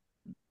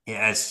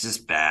 yeah, it's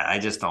just bad. I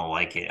just don't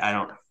like it. I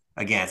don't.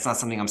 Again, it's not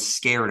something I'm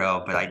scared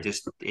of, but I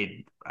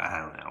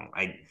don't know.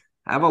 I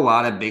have a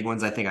lot of big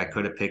ones I think I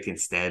could have picked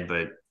instead,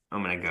 but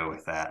I'm going to go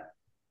with that.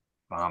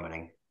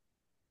 Vomiting.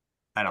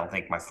 I don't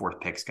think my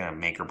fourth pick's going to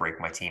make or break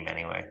my team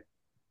anyway.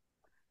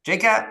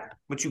 J-Cat,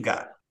 what you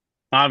got?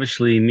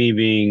 Obviously, me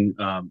being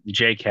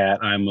J-Cat,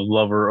 I'm a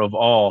lover of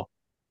all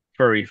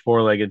furry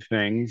four-legged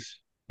things.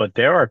 But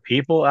there are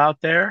people out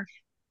there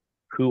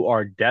who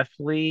are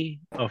deathly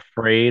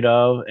afraid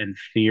of and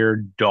fear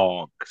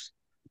dogs.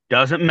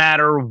 Doesn't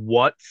matter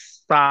what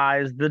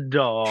size the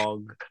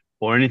dog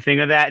or anything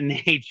of that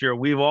nature.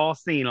 We've all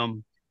seen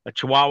them. A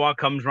Chihuahua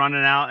comes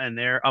running out and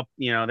they're up,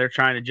 they're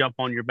trying to jump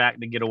on your back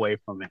to get away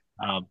from it.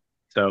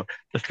 So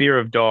the fear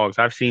of dogs.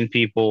 I've seen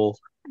people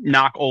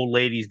knock old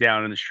ladies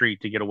down in the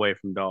street to get away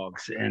from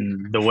dogs.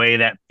 And the way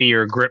that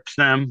fear grips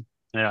them,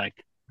 they're like,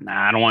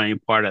 nah, I don't want any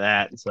part of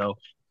that. So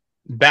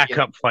back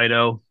up,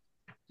 Fido.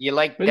 you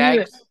like But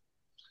dags?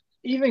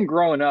 even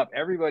growing up,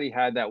 everybody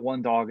had that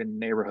one dog in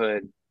the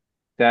neighborhood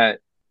that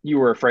you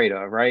were afraid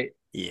of, right?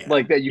 Yeah.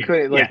 Like that you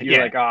couldn't, like you're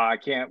Yeah. like, oh, I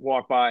can't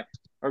walk by,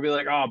 or be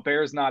like, oh,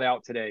 Bear's not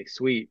out today.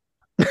 Sweet.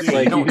 Yeah,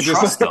 Like, you don't you could just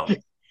trust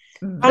like-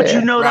 them. How'd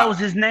you know that Right. was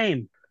his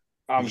name?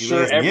 I'm You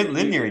sure guys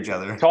live near each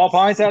other. Tall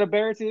Pines had a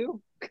bear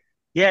too.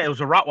 Yeah, it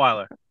was a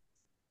Rottweiler. Of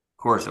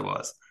course it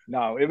was.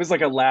 No, it was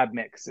like a lab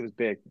mix. It was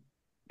big.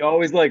 He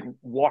always like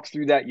walked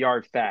through that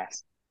yard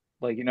fast,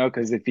 like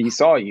because if he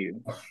saw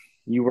you,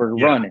 you were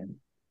Yeah. running.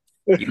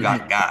 You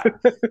got.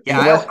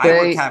 Yeah, The West I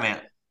Bay- Catman.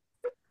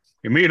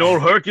 You mean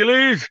old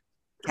Hercules?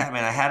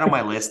 Catman, I had on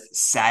my list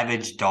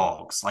savage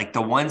dogs, like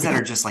the ones that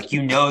are just like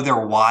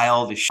they're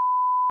wild as shit.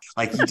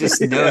 Like you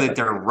just know that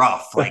they're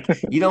rough. Like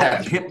you don't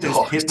Savage hip those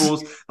dogs. pit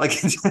bulls. Like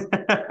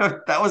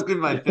that was good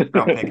my fifth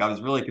round pick. I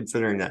was really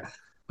considering that.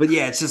 But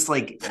yeah, it's just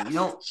like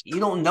you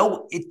don't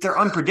know they're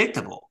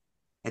unpredictable.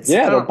 It's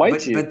They'll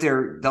bite you. but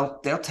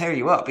they'll tear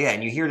you up. Yeah,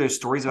 and you hear those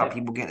stories about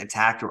people getting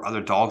attacked or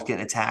other dogs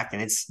getting attacked,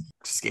 and it's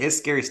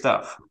scary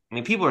stuff. I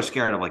mean, people are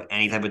scared of like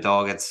any type of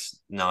dog. It's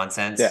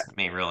nonsense. Yeah. I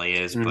mean, it really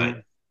is. Mhm.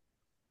 But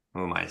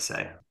who am I to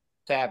say?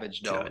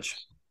 Savage dogs. Judge.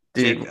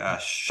 Dude, Jake,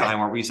 Shine,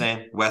 what were you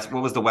saying? What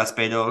was the West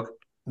Bay dog?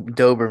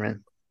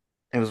 Doberman.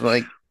 It was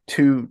like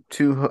two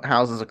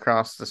houses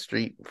across the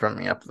street from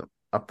me up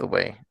the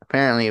way.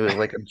 Apparently, it was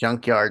like a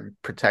junkyard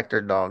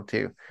protector dog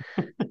too.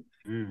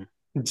 Mm.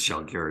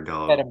 Junkyard Had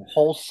dog. him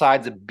whole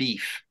sides of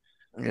beef.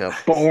 Yep.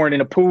 Born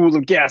in a pool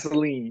of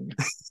gasoline.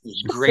 It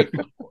was great.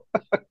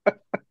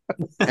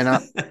 And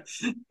up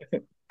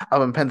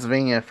in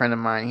Pennsylvania, a friend of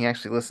mine, he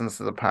actually listens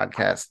to the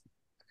podcast.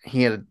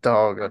 He had a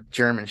dog, a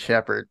German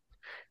Shepherd,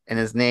 and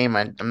his name,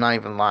 I'm not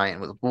even lying,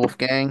 was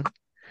Wolfgang.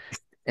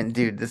 And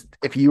dude,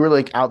 if you were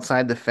like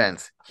outside the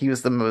fence, he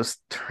was the most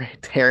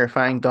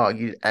terrifying dog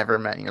you'd ever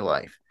met in your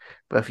life.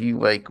 But if you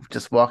like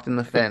just walked in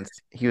the fence,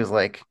 he was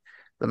like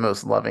the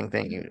most loving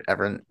thing you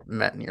ever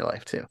met in your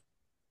life too.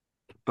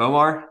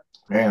 Bomar?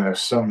 Man,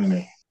 there's so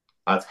many.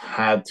 I've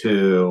had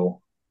to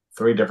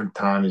 3 different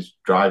times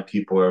drive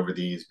people over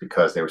these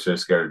because they were so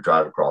scared to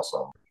drive across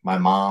them. My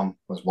mom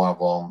was one of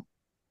them.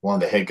 One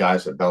of the head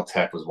guys at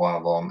Beltec was one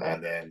of them,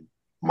 and then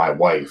my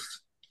wife.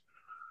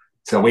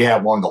 So we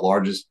have one of the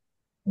largest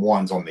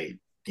ones on the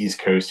East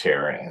Coast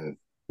here, and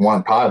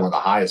probably one of the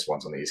highest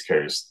ones on the East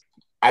Coast.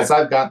 As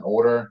I've gotten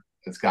older,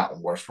 it's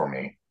gotten worse for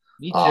me.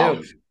 Me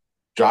too.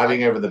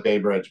 Driving over the Bay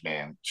Bridge,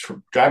 man.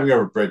 Driving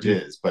over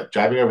bridges, but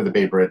driving over the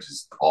Bay Bridge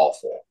is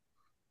awful.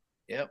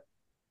 Yep.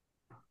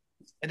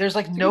 And there's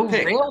like a no good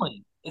pick.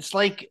 railing. It's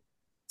like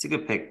It's a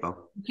good pick,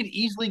 Bo. you could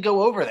easily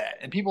go over that,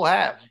 and people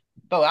have.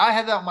 But I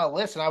had that on my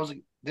list, and I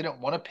didn't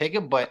want to pick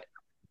it. But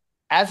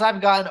as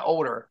I've gotten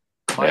older,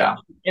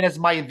 and as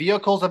my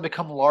vehicles have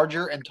become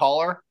larger and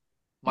taller,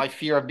 my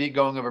fear of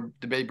going over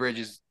the Bay Bridge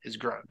is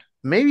grown.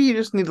 Maybe you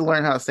just need to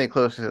learn how to stay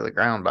closer to the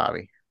ground,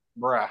 Bobby.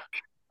 Bruh,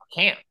 I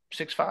can't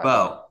 6'5".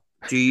 Bo,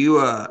 do you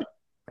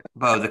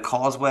Bo, the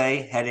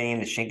causeway heading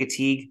into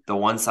Chincoteague, the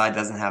one side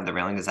doesn't have the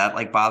railing. Does that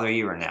like bother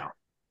you or no?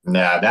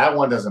 Nah, that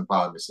one doesn't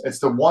bother me. It's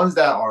the ones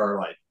that are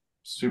like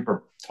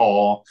super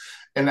tall.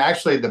 And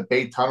actually the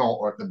Bay Tunnel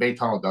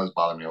does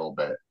bother me a little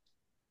bit.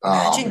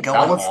 Imagine that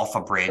going one's- off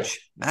a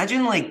bridge.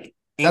 Imagine like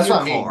in That's your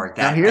what I mean. car,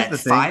 Now, that, here's that the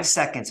thing. 5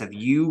 seconds of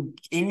you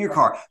in your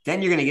car,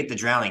 then you're gonna get the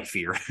drowning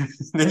fear.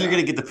 Then you're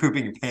gonna get the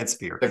pooping your pants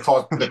fear.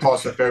 the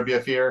claustrophobia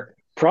fear,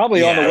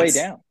 Probably on the Yeah, way it's-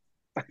 down.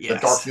 the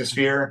Yes. darkness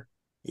fear.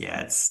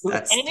 Yeah, Would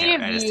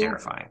that is you-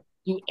 terrifying.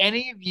 Do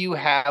any of you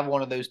have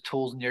one of those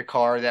tools in your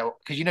car that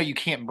because you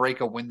can't break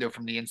a window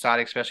from the inside,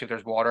 especially if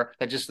there's water?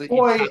 That just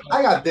Boy,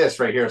 I got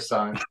this right here,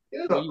 son.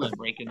 you ain't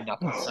breaking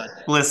nothing, son.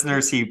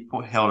 Listeners, he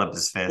held up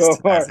his fist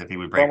Omar- as if he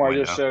would break a Omar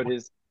window. just showed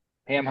his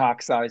ham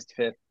hock sized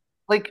fifth.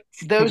 Like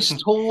those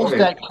tools Okay.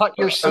 that cut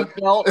your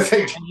seatbelt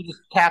and you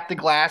just tap the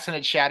glass and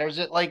it shatters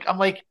it. Like I'm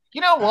like,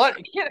 you know what?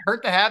 It can't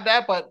hurt to have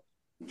that, but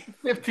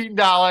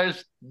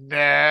 $15.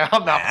 Nah,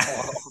 I'm not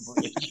falling off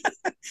a bridge.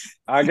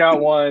 I got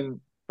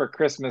one for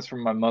Christmas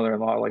from my mother in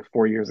law like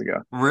 4 years ago.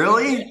 It's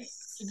Really? a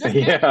good gift.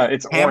 Yeah,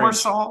 it's Hammer orange.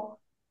 saw?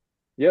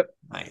 Yep.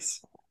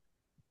 Nice.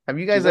 Have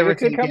you guys She's like, ever "It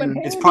could come in taken?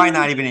 handy." It's probably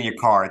not even in your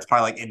car. It's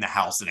probably like in the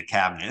house in a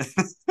cabinet.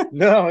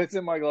 No, it's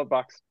in my glove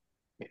box.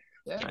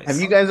 Yeah. Nice. Have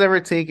you guys ever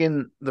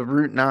taken the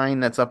Route 9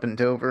 that's up in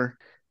Dover?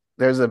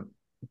 There's a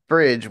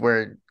bridge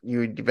where you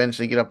would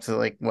eventually get up to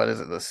like what is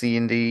it, the C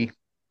and D?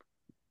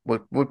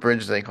 What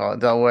bridge do they call it?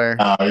 Delaware.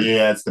 Oh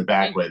yeah, it's the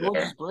back way George's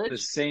there. Bridge? The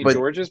St. But-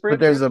 George's But Bridge.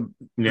 there's the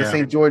Yeah.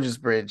 St. George's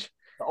Bridge.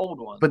 The old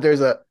one. But there's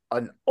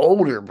an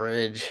older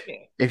bridge. Yeah.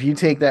 If you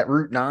take that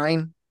Route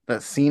 9,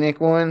 that scenic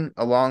one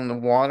along the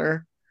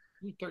water,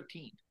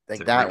 13. like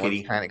Is it that rickety?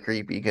 one's kind of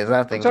creepy because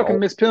that I'm thing's talking old.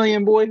 Miss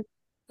Pillion boy.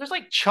 There's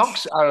like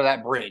chunks out of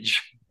that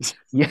bridge.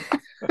 Yeah,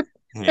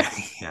 Yeah,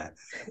 yeah.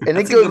 and it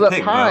That's a goes good up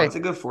pick, bro. high. It's a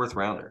good fourth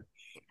rounder.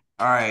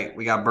 All right,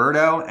 we got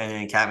Birdo and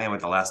then Catman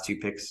with the last 2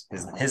 picks.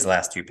 His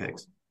last 2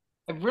 picks.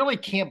 I really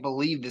can't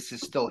believe this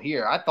is still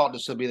here. I thought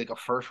this would be like a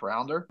first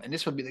rounder, and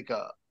this would be like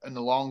in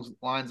the long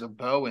lines of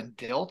Bo and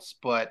Dilts,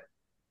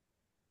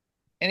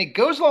 and it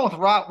goes along with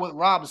what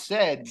Rob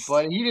said,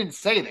 but he didn't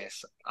say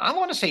this. I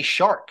want to say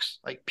sharks.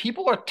 Like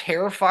people are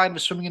terrified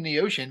of swimming in the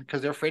ocean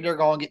because they're afraid they're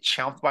going to get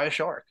chomped by a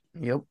shark.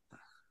 Yep.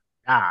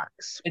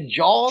 Ox. And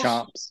Jaws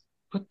Chomps.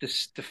 put the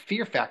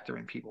fear factor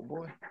in people,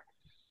 boy.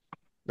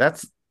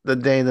 That's the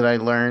day that I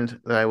learned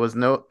that I was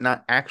not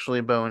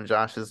actually Bo and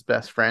Josh's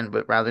best friend,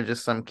 but rather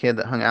just some kid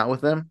that hung out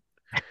with them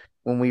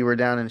when we were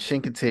down in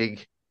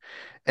Chincoteague,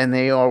 and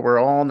they all were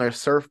all on their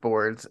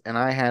surfboards, and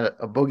I had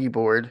a boogie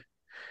board,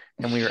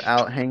 and we were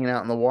out hanging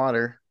out in the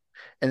water,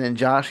 and then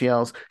Josh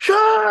yells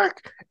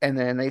 "Shark!" and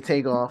then they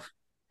take off,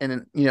 and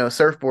then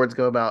surfboards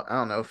go about, I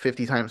don't know,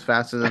 50 times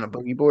faster than a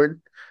boogie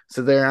board.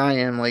 So there I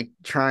am, like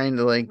trying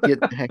to like get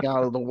the heck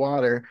out of the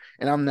water,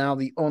 and I'm now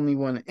the only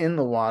one in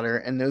the water,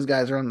 and those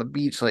guys are on the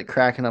beach like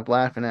cracking up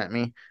laughing at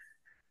me.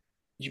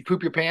 Did you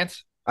poop your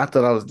pants? I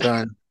thought I was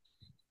done.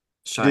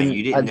 Shine,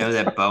 you didn't know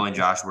that Bo and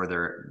Josh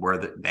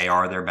they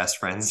are their best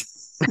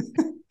friends.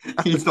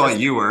 You thought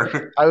you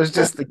were. I was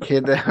just the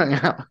kid that hung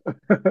out.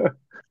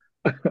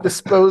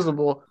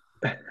 Disposable.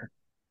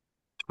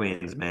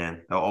 Twins,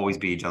 man. They'll always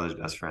be each other's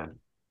best friend.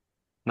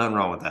 Nothing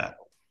wrong with that.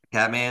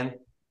 Catman,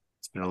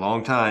 it's been a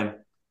long time.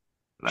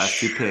 Last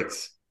 2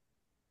 picks.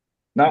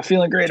 Not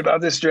feeling great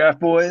about this draft,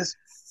 boys.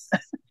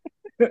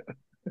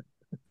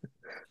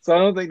 So I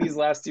don't think these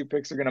last 2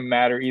 picks are going to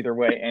matter either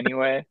way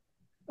anyway.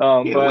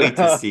 Can't But wait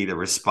to see the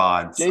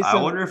response. I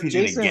Jason- wonder if he's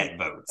going to get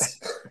votes.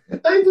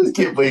 I just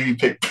can't believe you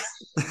picked.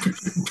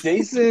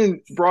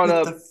 Jason brought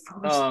up The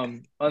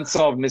first-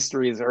 unsolved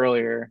mysteries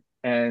earlier,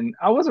 and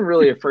I wasn't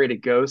really afraid of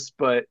ghosts,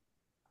 but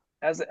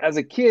as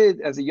a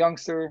kid, as a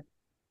youngster,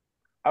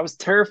 I was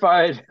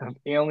terrified of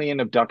alien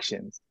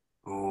abductions.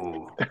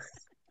 Ooh.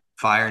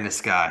 Fire in the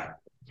sky.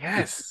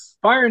 Yes.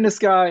 Fire in the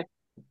sky,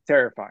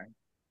 terrifying.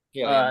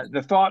 Yeah.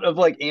 The thought of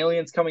like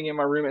aliens coming in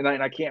my room at night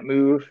and I can't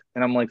move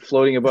and I'm like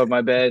floating above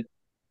my bed,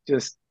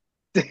 just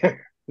You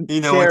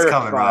know what's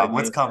coming, terrified Rob. me.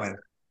 What's coming?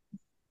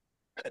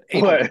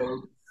 What?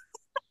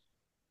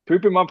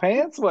 Pooping my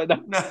pants? What?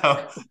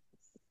 No.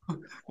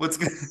 What's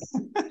good?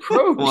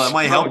 Probes. Well, it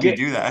might help you Get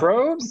do that.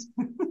 Probes?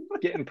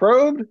 Getting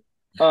probed?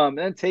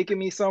 Then taking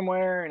me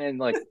somewhere and then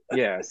like,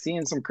 yeah,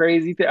 seeing some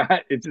crazy thing.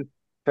 It just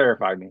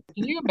terrified me.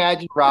 Can you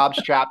imagine Rob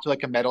strapped to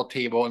like a metal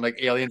table and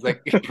like aliens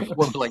like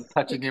like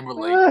touching him with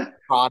like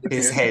rods?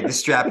 His head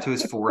strapped to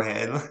his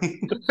forehead.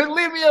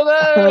 Leave me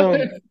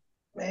alone.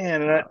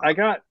 Man, and I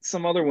got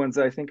some other ones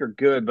that I think are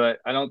good, but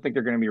I don't think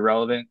they're going to be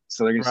relevant.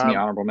 So they're going to be Rob,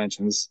 honorable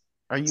mentions.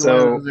 Are you So-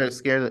 one of those that are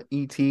scared of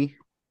ET?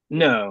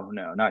 No,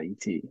 not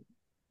ET.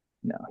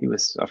 No, he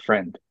was a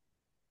friend.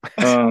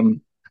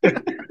 Um,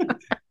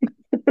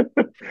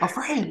 A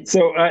friend.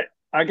 so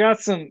I got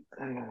some.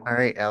 All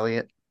right,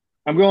 Elliot.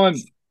 I'm going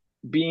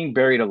being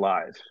buried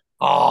alive.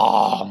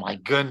 Oh my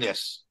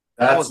goodness.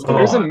 That's Oh, the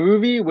There's a one.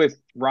 movie with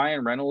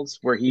Ryan Reynolds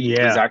where he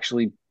Yeah. is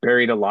actually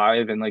buried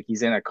alive and like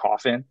he's in a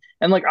coffin.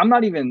 And like I'm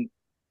not even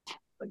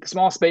like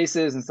small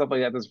spaces and stuff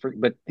like that.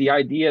 But the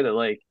idea that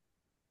like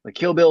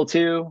Kill Bill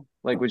 2,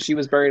 like when she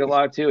was buried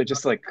alive too, it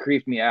just like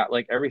creeped me out.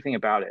 Like everything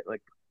about it.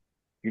 Like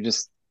you're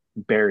just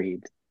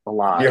buried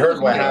alive. You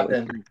heard what You know,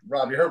 happened,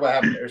 Rob? You heard what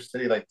happened in Air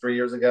City like 3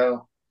 years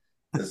ago?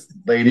 This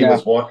lady No.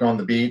 was walking on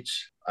the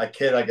beach. A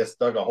kid, I guess,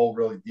 dug a hole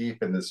really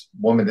deep, and this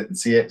woman didn't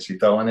see it. She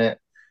fell in it,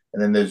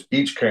 and then those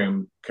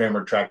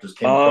camera tractors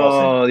came across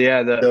Oh yeah,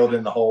 and filled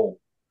in the hole.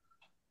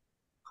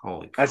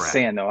 Holy crap. that's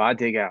sand though. I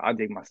dig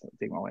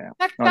my way out.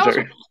 That, I'm that was-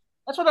 joking.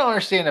 that's what I don't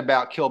understand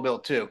about Kill Bill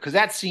 2, because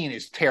that scene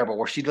is terrible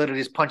where she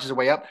literally just punches her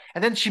way up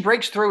and then she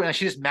breaks through and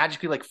she just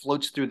magically like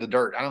floats through the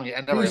dirt. I never Are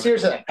you really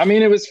serious? understand. I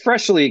mean, it was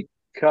freshly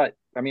cut.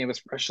 I mean, it was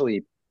freshly.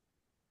 It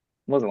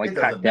wasn't like It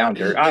doesn't packed down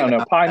matter. dirt. I don't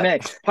know.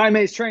 Pai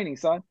Mei's training,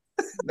 son.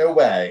 No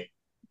way.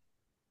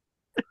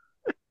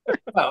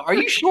 Oh, are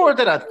you sure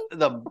that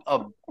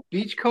a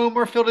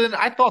beachcomber filled it in?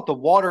 I thought the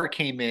water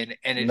came in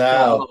and it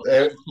No, filled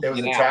it. it was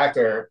a Yeah.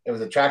 tractor. It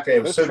was a tractor.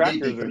 It was Those so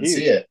deep tractors you are couldn't huge.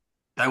 see it.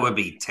 That would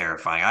be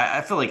terrifying.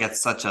 I feel like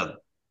that's such a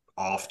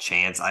off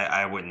chance.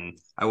 I wouldn't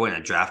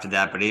have drafted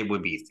that, but it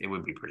would be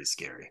pretty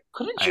scary.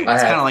 Couldn't It's you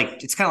kind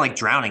of like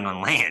drowning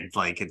on land.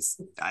 Like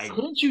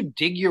couldn't you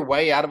dig your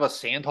way out of a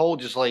sand hole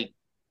just like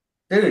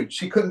Dude,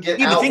 she couldn't get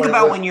yeah, out. but think when it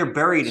about was- when you're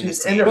buried in the she's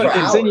in sand. there But for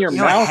it's in your hours.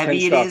 You know how mouth and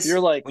heavy it stuff. is You're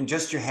like, when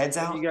just your head's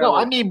out? you got no, I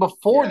like- mean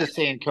before Yeah. the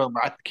sand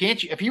coma.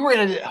 Can't you if you were in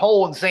a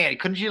hole in sand,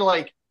 couldn't you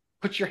like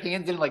put your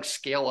hands in and like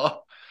scale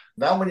up?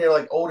 Now when you're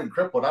like old and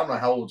crippled, I don't know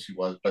how old she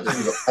was, but I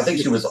think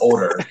she was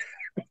older.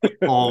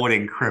 Old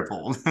and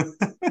crippled.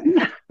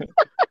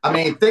 I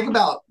mean, think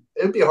about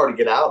it'd be hard to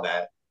get out of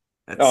that.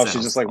 That Oh, she's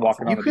sounds just, like,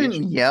 awful. walking You on the beach.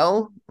 couldn't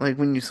yell like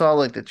when you saw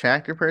like the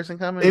tractor person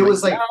coming. It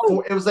was like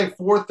No. it was like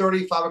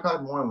 4:30, 5 o'clock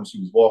in the morning when she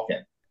was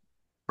walking.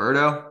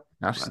 Birdo,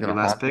 now she's your gonna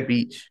last haunt the pick?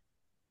 beach.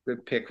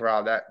 Good pick,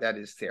 Rob. That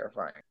is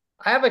terrifying.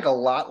 I have like a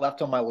lot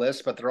left on my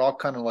list, but they're all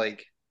kind of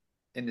like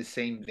in the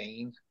same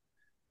vein.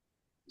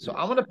 So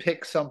I'm gonna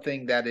pick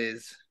something that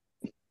is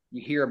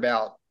you hear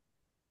about,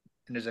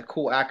 and there's a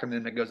cool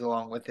acronym that goes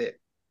along with it.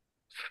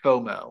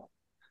 FOMO,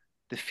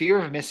 the fear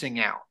of missing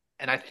out.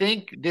 And I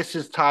think this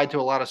is tied to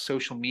a lot of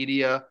social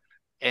media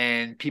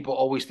and people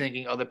always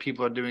thinking other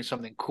people are doing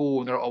something cool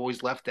and they're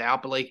always left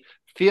out. But like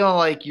feeling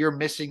like you're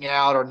missing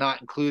out or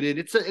not included,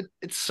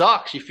 it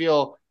sucks. You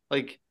feel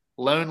like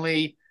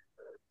lonely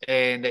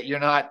and that you're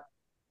not,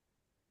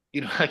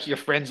 like your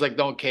friends like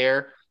don't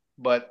care.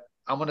 But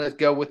I'm gonna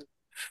go with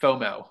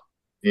FOMO.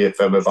 Yeah,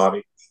 FOMO,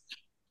 Bobby.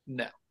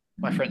 No,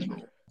 my friends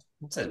will.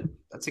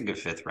 That's a good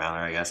fifth rounder,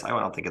 I guess. I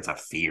don't think it's a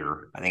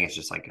fear. I think it's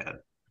just like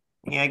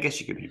I guess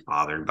you could be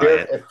bothered by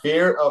it. A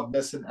fear of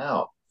missing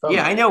out.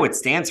 Yeah, I know it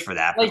stands for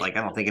that, but I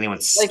don't think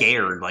anyone's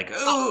scared.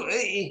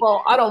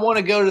 Well, I don't want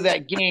to go to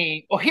that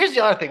game. Well, here's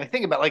the other thing. I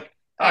think about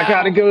I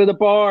got to go to the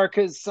bar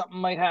because something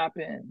might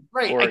happen.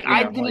 Right. Or,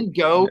 I didn't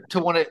go to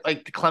one of the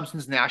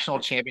Clemson's national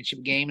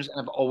championship games,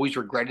 and I've always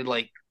regretted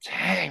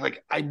dang,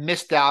 I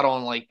missed out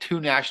on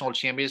 2 national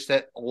championships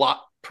that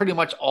pretty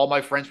much all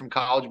my friends from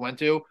college went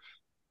to,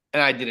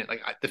 and I didn't.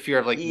 The fear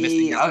of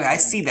missing out. Okay, I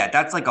see that.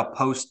 That's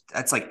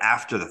that's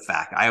after the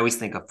fact. I always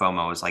think of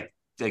FOMO as like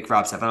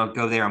Rob said, if I don't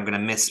go there, I'm gonna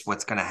miss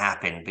what's gonna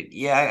happen. But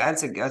yeah,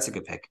 that's a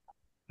good pick.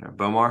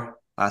 Bomar,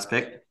 last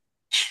pick.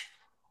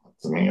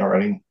 That's me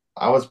already.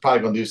 I was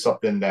probably going to do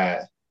something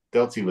that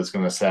Dilty was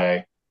going to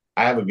say.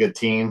 I have a good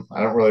team.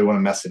 I don't really want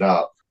to mess it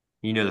up.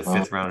 You know the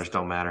fifth rounders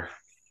don't matter.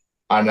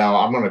 I know.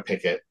 I'm going to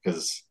pick it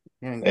because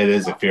it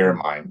is a fear of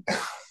mine.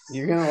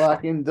 You're going to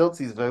lock in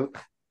Dilty's vote.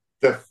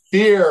 The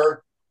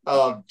fear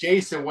of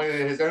Jason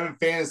winning his own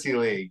fantasy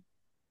league.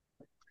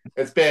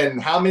 It's been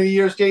how many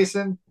years,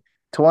 Jason?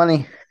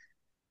 20.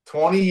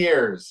 20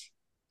 years.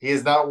 He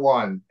has not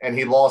won, and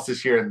he lost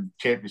this year in the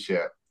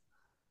championship.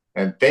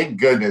 And thank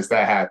goodness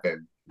that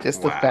happened.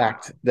 Just the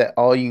fact that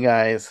all you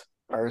guys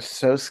are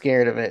so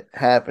scared of it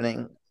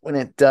happening. When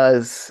it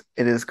does,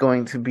 it is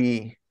going to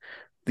be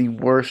the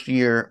worst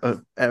year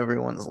of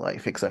everyone's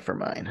life except for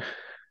mine.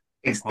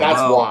 That's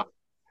why.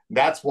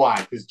 That's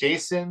why. Because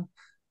Jason,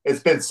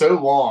 it's been so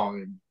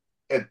long.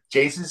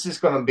 Jason's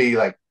just going to be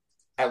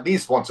at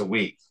least once a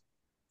week,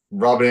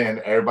 rubbing it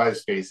in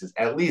everybody's faces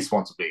at least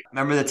once a week.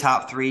 Remember the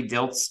top 3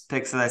 Dilts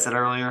picks that I said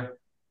earlier?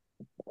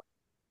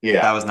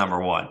 Yeah. That was number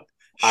 1.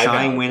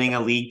 Shine winning a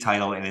league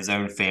title in his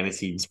own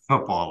fantasy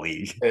football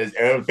league. His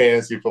own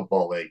fantasy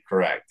football league,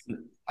 correct.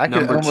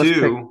 Number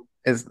 2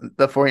 is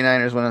the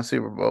 49ers win a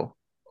Super Bowl.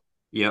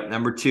 Yep,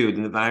 number 2,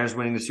 the Niners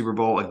winning the Super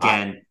Bowl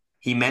again.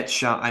 I met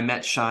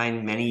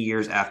Shine many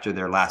years after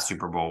their last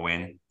Super Bowl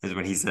win, is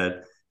what he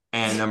said.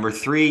 And number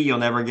 3, you'll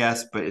never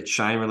guess, but it's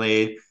Shine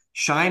related.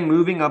 Shine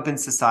moving up in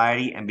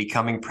society and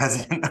becoming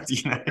president of the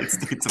United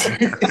States of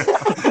America.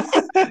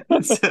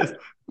 It says,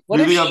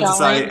 moving up in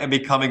society and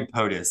becoming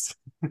POTUS.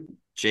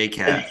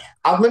 JCat.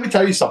 Let me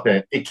tell you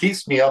something. It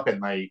keeps me up at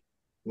night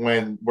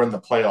when we're in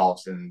the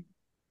playoffs and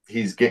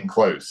he's getting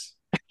close.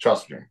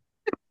 Trust me.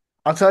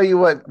 I'll tell you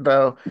what,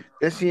 Bo.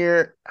 This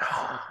year,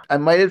 I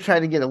might have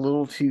tried to get a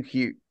little too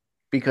cute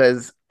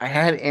because I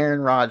had Aaron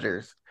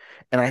Rodgers,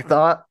 and I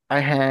thought I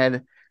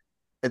had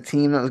a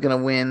team that was going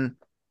to win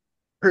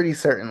pretty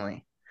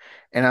certainly.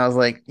 And I was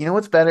like, you know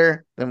what's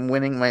better than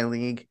winning my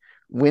league?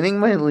 Winning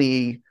my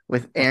league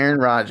with Aaron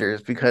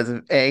Rodgers because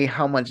of A,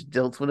 how much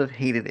Dilts would have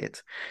hated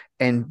it,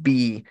 and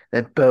B,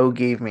 that Bo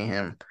gave me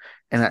him.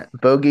 And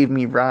Bo gave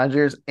me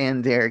Rodgers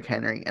and Derrick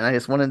Henry. And I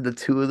just wanted the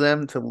 2 of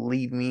them to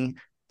lead me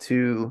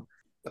to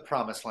the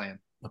promised land.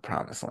 The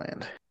promised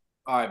land.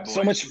 All right, boys.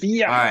 So much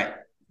fear. All right.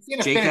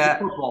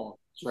 JCat,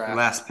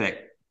 last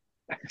pick.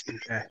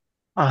 Okay.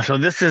 So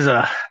this is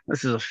a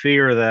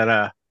fear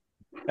that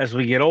as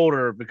we get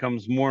older it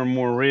becomes more and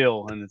more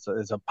real, and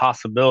it's a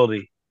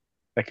possibility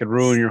that could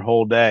ruin your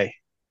whole day.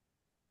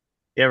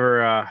 You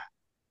ever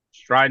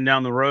striding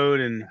down the road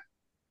and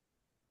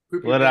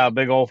let out a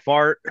big old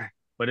fart,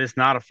 but it's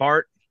not a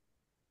fart,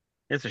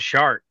 it's a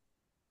shart.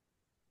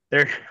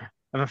 I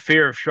have a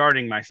fear of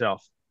sharting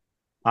myself.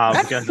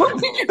 That's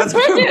pooping your pants.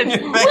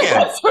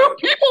 That's what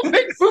people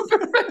make poop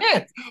your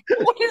pants.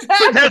 What is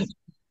happening?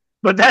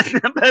 But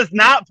that's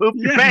not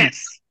pooping your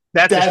pants.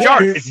 That's a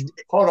shart.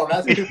 Hold on,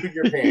 that's pooping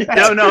your pants.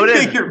 No, it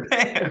isn't. Your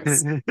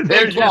pants.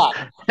 There's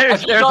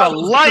a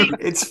light.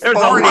 It's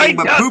farting,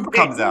 but poop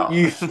comes out.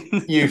 It's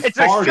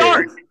farted. A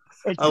shart.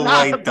 It's a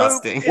light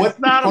dusting. Hold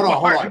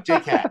on.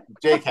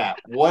 JCat.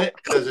 What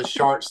does a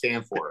shart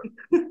stand for?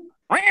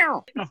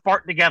 A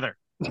fart together.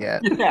 Yeah.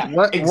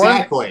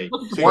 Exactly.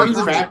 So you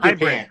crap your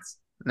pants.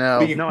 No,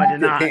 I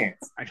did not.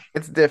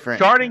 It's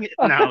different. Sharding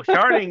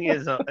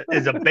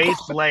is a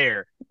base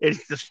layer.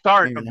 It's the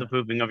start of the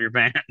pooping of your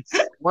pants.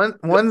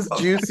 One's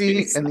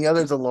juicy and the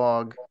other's a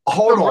log.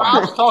 Hold on. I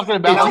was talking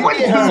about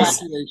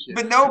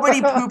but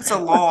nobody poops a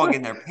log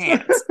in their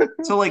pants.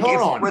 So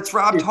what's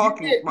Rob's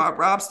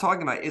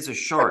talking about is a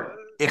shart,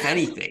 if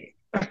anything.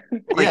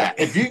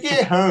 If you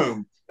get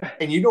home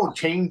and you don't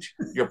change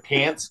your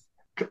pants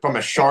from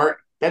a shart,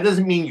 that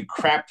doesn't mean you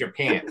crapped your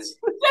pants.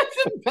 Yes,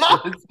 it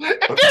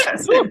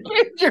does.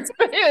 Your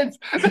pants.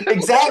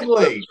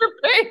 Exactly. Your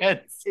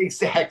pants.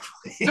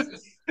 Exactly.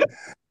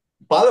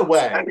 By the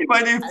way,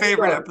 my new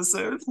favorite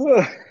episode.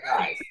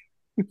 Guys.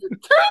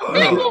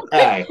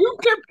 Hey, poop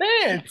their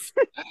pants.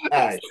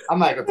 Hey, I'm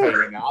not gonna tell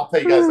you right now. I'll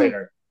tell you guys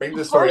later. Bring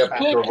the story up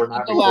after we're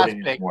not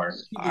recording anymore.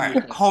 All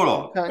right, hold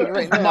on.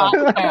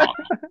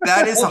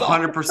 That is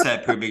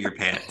 100% pooping your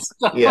pants.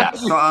 Yeah.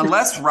 So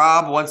unless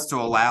Rob wants to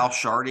allow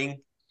sharding,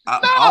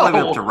 I'll leave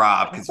it up to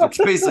Rob because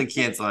we basically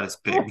cancel out his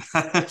pick.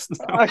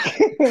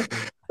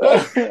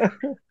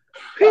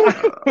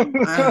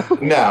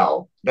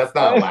 No, that's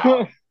not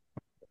allowed.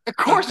 Of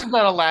course, it's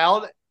not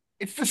allowed.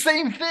 It's the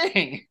same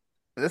thing.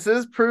 This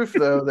is proof,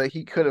 though, that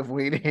he could have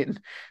waited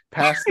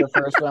past the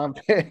first round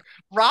pick.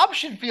 Rob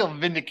should feel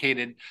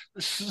vindicated,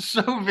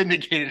 so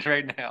vindicated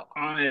right now.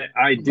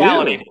 I do.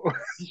 Validated.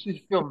 He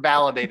should feel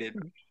validated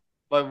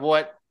by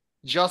what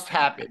just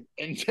happened,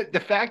 and the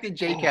fact that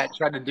JCat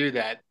tried to do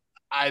that,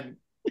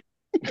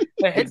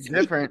 It's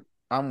different.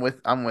 I'm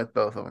with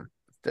both of them.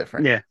 It's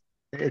different. Yeah,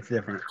 it's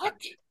different. What?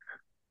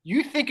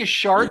 You think a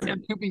shark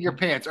and pooping your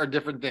pants are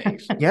different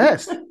things?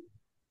 Yes.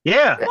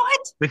 Yeah, What?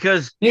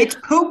 because It's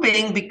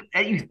pooping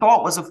that you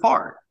thought was a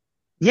fart.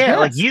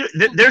 yeah, Yes.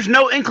 like there's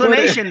no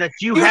inclination that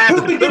you have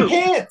to pooping your poop.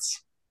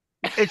 pants.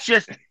 It's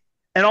just,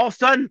 and all of a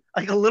sudden,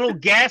 like a little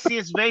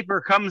gaseous vapor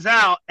comes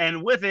out,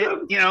 and with it,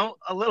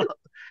 a little.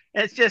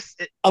 It's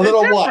just A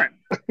little it's what?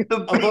 different.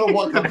 The, little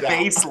what the comes out.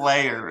 base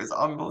layer is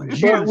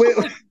unbelievable. But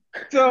wait,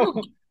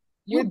 so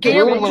You with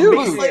gamble the with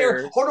base food.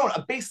 layer. Hold on,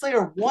 a base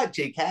layer of what,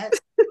 J-Cat?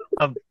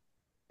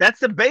 That's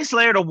the base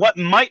layer to what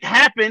might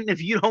happen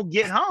if you don't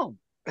get home.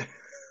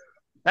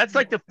 That's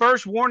like the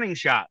first warning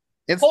shot.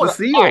 It's Hold the on.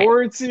 seal. All right.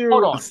 or Hold to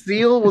on. The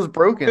seal was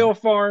broken. Hill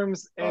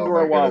Farms and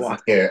or Wawa. I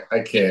Yeah,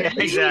 can't.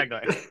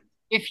 exactly.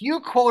 If you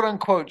quote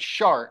unquote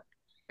shark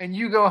and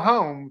you go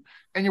home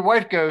and your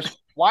wife goes,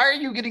 "Why are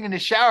you getting in the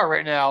shower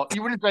right now?"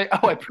 You wouldn't say,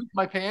 "Oh, I pooped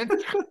my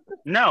pants."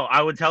 No,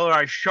 I would tell her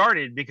I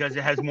sharted because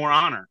it has more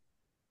honor.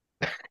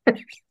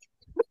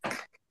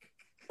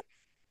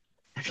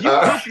 If you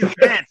poop your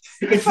pants,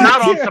 it's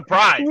not on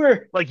surprise. We're-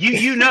 Like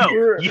you know,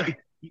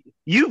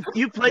 You're-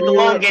 you played the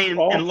long game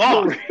and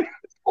lost.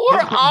 Or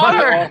But-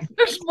 honor.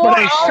 There's more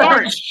a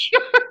honor.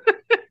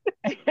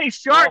 A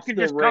shark Off can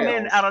the just come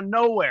in rails. out of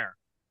nowhere.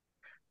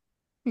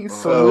 He's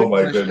Oh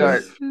my saluting the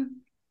shark. goodness.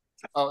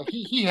 Oh,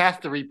 he has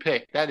to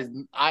repick. That is,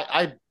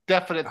 I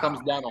definite thumbs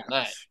down on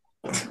that.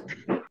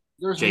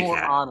 There's Jake more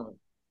hat. honor.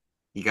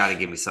 You got to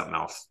give me something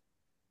else.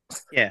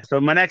 Yeah. So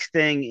my next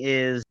thing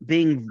is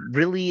being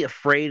really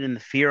afraid and the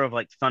fear of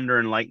like thunder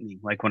and lightning,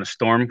 like when a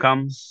storm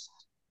comes.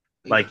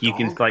 Like you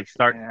can Dog? like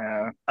start.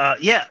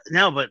 Yeah.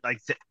 But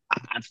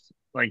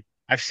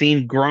I've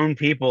seen grown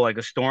people like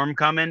a storm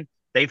coming,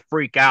 they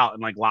freak out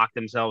and like lock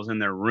themselves in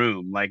their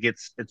room. Like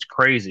it's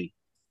crazy.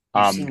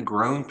 You've seen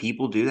grown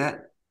people do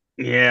that?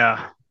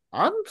 Yeah.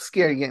 I'm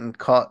scared of getting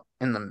caught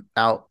in the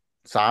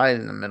outside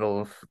in the middle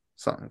of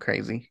something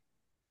crazy.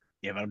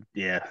 I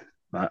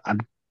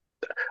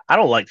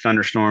don't like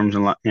thunderstorms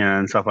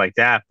and stuff like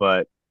that,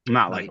 but I'm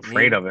not like Lightning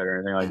afraid of it or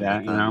anything like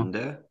that.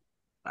 Thunder.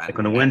 Like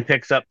when the wind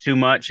picks up too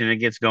much and it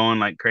gets going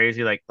like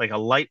crazy, like a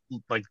light,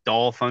 like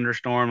dull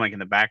thunderstorm, like in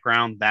the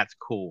background, that's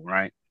cool,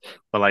 right?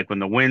 But like when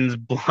the wind's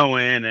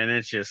blowing and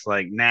it's just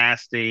like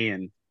nasty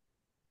and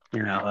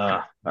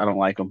I don't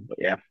like them. But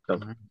yeah, so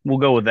we'll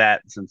go with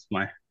that since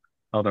my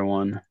other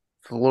one.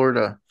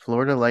 Florida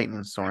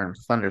lightning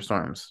storms,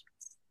 thunderstorms.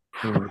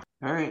 All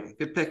right,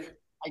 good pick.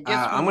 I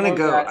guess I'm gonna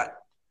go.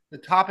 The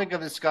topic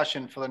of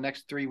discussion for the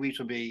next 3 weeks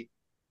will be: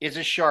 is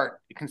a shark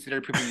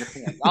considered pooping your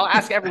pants? I'll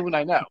ask everyone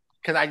I know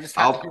because I just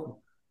have to.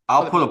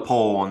 I'll put a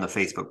poll on the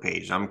Facebook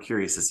page. I'm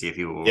curious to see if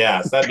you will.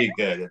 Yes, that'd be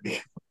good.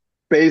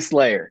 Base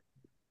layer.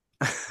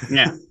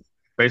 Yeah,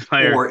 base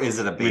layer. Or is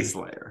it a base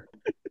layer?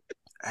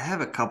 I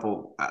have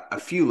a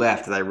few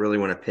left that I really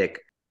want to pick.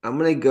 I'm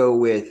gonna go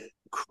with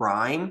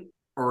crime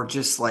or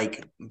just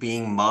like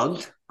being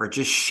mugged or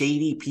just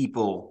shady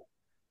people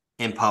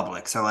in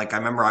public. So like I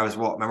remember I was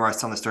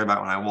telling the story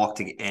about when I walked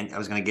in, I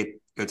was gonna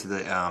go to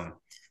the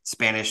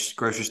Spanish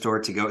grocery store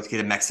to get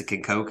a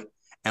Mexican Coke,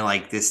 and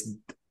like this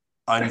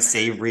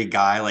unsavory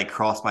guy like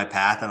crossed my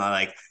path, and I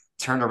like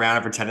turned around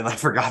and pretended I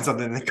forgot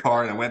something in the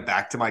car, and I went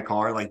back to my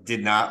car. Like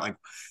did not like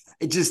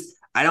it. Just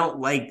I don't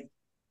like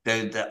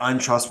the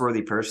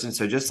untrustworthy person.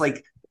 So just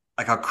like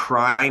a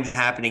crime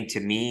happening to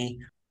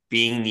me,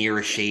 being near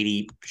a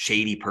shady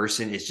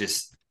person is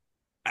just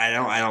I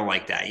don't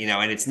like that,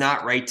 and it's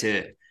not right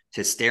to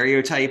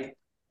stereotype.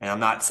 And I'm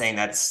not saying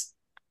that's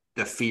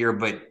the fear,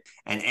 but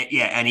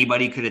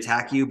anybody could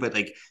attack you, but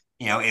like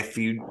if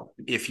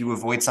you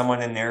avoid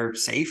someone and they're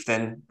safe,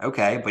 then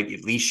okay, but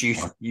at least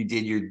you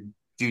did your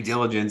due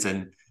diligence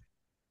and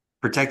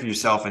protected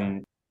yourself.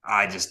 And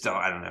I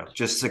don't know,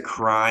 just a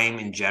crime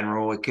in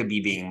general. It could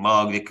be being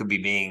mugged, it could be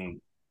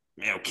being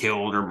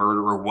killed or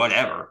murdered or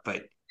whatever,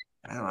 but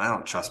I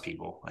don't trust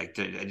people. Like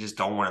I just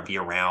don't want to be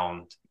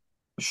around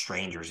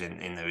strangers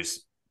in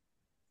those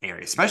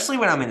areas, especially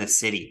when I'm in the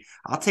city.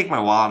 I'll take my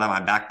wallet out of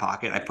my back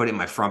pocket. I put it in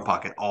my front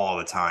pocket all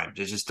the time.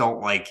 Just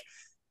don't like.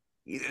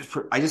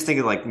 I just think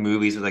of like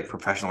movies with like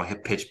professional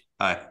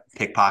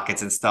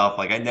pickpockets and stuff.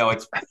 Like I know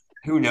it's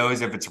who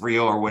knows if it's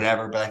real or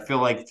whatever, but I feel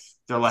like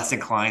they're less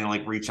inclined to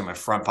like reach in my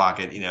front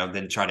pocket,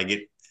 than try to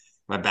get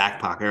my back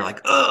pocket or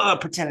like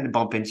pretending to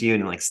bump into you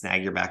and like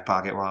snag your back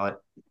pocket wallet.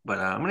 But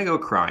I'm gonna go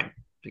crime,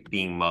 like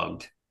being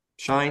mugged.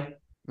 Shine.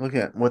 Look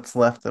at what's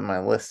left of my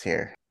list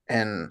here,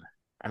 and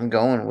I'm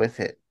going with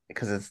it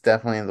because it's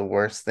definitely the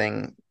worst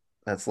thing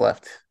that's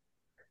left.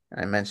 And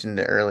I mentioned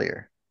it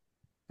earlier.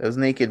 Those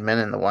naked men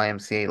in the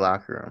YMCA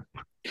locker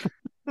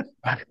room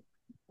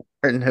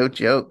are no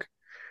joke.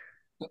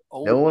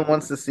 No one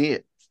wants to see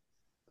it.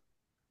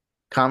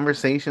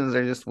 Conversations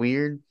are just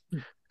weird.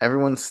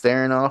 Everyone's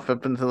staring off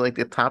up into like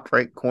the top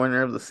right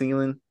corner of the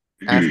ceiling,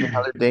 asking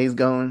how their day's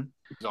going.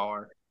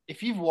 Bizarre.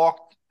 If you've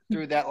walked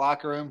through that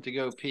locker room to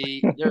go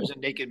pee, there's a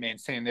naked man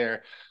standing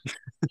there.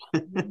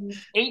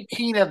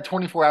 18 of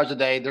 24 hours a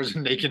day, there's a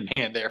naked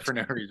man there for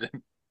no reason.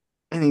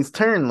 And he's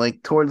turned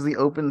like towards the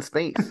open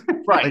space.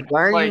 Right. Like,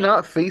 why are you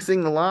not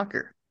facing the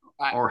locker?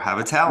 Or have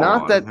a towel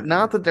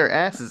Not that their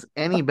ass is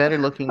any better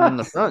looking than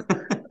the front.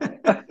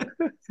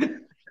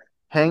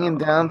 Hanging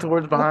down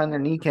towards behind their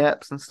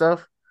kneecaps and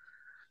stuff.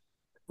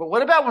 But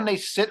what about when they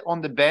sit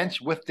on the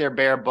bench with their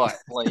bare butt?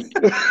 Like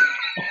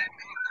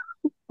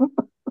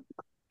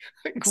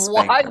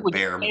why would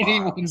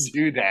anyone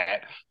do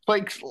that?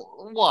 Like,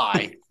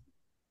 why?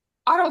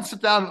 I don't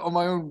sit down on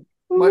my own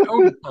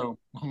home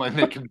on my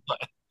naked butt.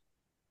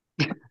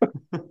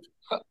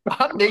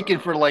 I'm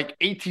naked for like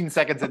 18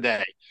 seconds a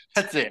day.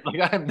 That's it.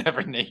 Like, I'm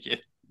never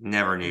naked.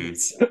 Never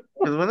nudes.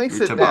 Because when they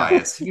sit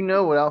Tobias. Down, you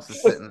know what else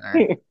is sitting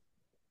there.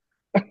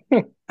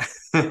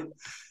 All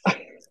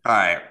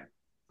right.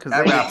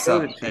 That wraps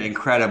up an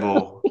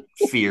incredible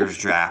fears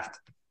draft.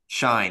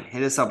 Shine,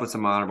 hit us up with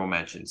some honorable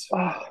mentions.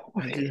 I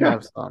do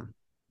have some.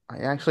 I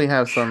actually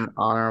have some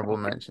honorable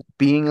mentions.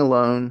 Being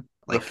alone,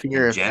 like the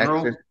fear in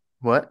general,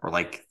 what? Or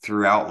like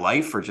throughout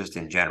life, or just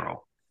in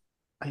general?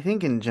 I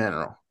think in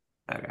general.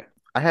 Okay.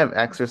 I have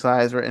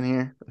exercise written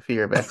here. The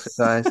fear of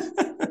exercise.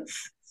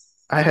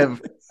 I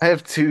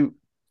have 2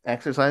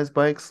 exercise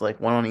bikes, like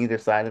one on either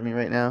side of me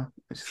right now.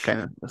 It's just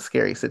kind of a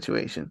scary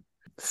situation.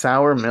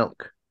 Sour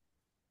milk.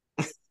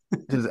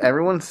 Does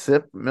everyone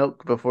sip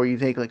milk before you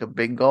take like a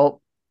big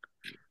gulp?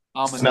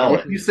 Smell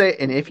it.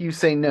 If you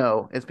say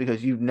no, it's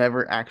because you've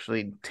never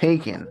actually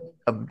taken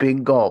a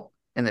big gulp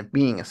and it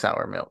being a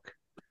sour milk.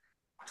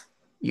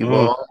 You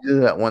will only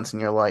do that once in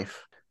your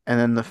life. And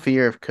then the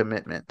fear of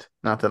commitment.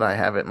 Not that I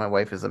have it. My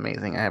wife is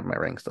amazing. I have my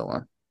ring still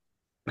on.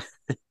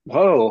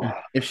 Whoa.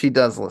 If she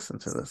does listen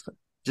to this.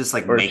 Just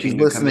like or making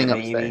a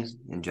commitment, you mean,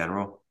 in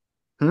general?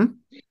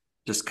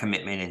 Just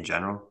commitment in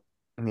general?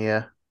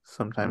 Yeah.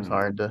 Sometimes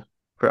hard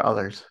for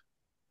others.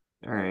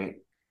 All right.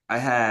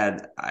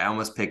 I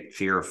almost picked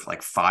fear of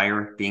like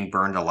fire, being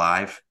burned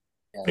alive.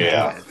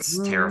 Yeah. It's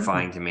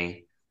terrifying to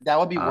me. That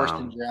would be worse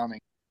than drowning.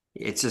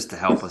 It's just the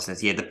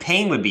helplessness. Yeah, the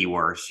pain would be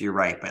worse. You're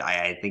right. But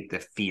I think the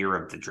fear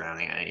of the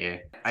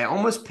drowning. I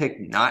almost picked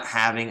not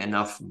having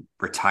enough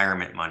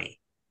retirement money.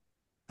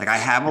 Like, I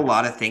have a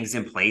lot of things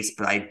in place,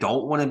 but I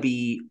don't want to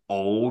be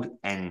old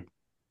and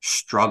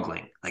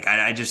struggling. Like,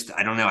 I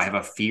don't know. I have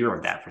a fear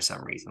of that for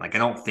some reason. Like, I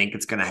don't think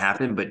it's going to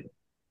happen, but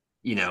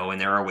and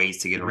there are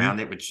ways to get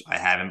around it, which I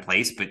have in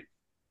place, but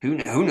who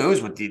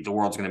knows what the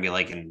world's going to be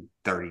like in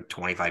 30,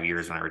 25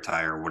 years when I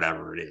retire or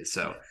whatever it is.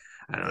 So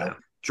I don't know.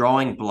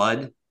 Drawing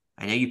blood.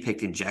 I know you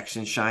picked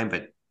injection, Shine,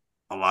 but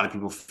a lot of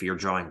people fear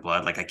drawing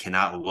blood. Like, I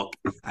cannot look.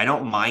 I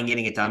don't mind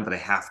getting it done, but I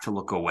have to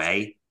look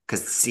away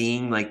because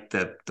seeing like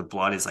the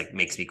blood is like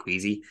makes me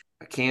queasy.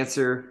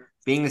 Cancer.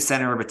 Being the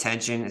center of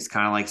attention is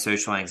kind of like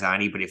social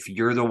anxiety, but if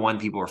you're the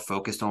one people are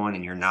focused on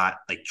and you're not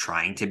like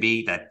trying to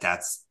be,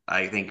 that's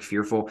I think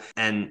fearful.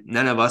 And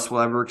none of us will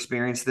ever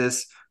experience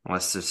this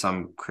unless there's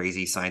some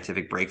crazy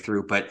scientific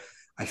breakthrough. But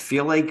I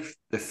feel like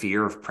the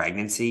fear of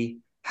pregnancy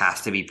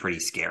has to be pretty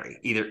scary.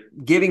 Either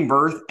giving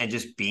birth and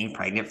just being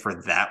pregnant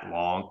for that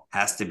long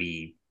has to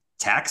be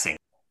taxing,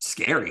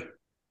 scary.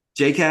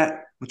 JCat,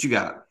 what you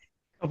got?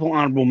 Couple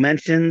honorable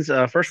mentions.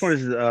 First one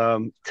is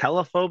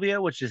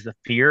telephobia, which is the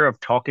fear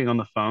of talking on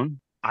the phone.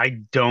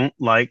 I don't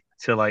like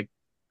to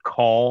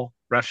call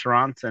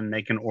restaurants and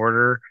make an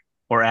order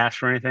or ask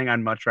for anything. I'd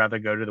much rather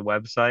go to the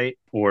website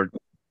or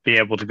be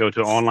able to go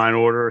to an online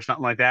order or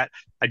something like that.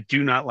 I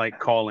do not like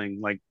calling.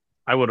 Like,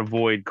 I would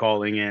avoid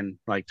calling in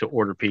to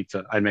order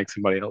pizza. I'd make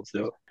somebody else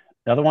do it.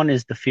 The other one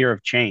is the fear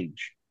of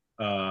change.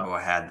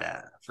 I had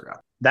that. I forgot.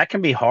 That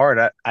can be hard.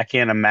 I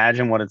can't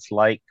imagine what it's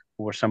like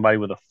for somebody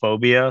with a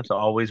phobia to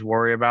always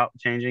worry about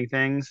changing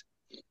things,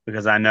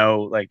 because I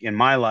know, like, in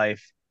my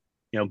life,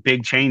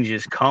 big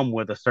changes come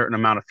with a certain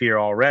amount of fear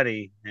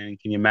already. And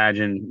can you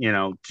imagine,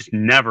 just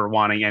never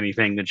wanting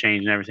anything to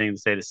change and everything to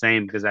stay the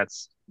same, because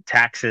that's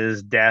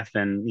taxes, death,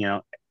 and,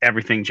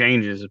 everything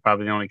changes is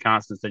probably the only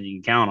constants that you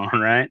can count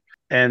on, right?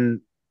 And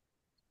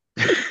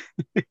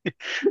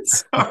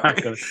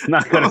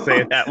not gonna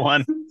say that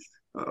one.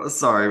 Oh,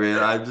 sorry,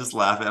 man. I'm just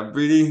laughing. I'm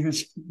reading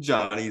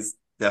Johnny's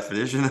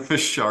definition of a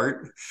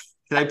shart.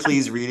 Can I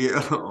please read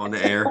it on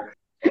the air?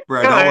 Go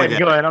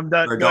ahead. I'm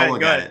done. Don't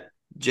look at it.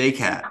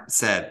 JCat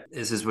said,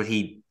 this is what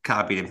he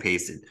copied and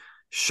pasted.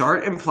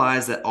 Shart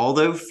implies that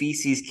although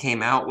feces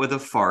came out with a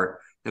fart,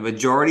 the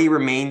majority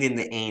remained in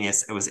the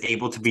anus and was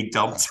able to be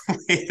dumped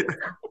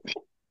later.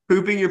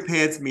 Pooping your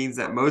pants means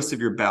that most of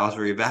your bowels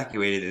were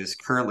evacuated and is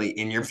currently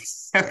in your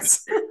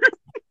pants.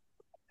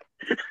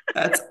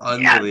 That's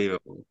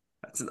unbelievable. Yeah.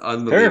 That's an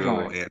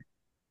unbelievable answer.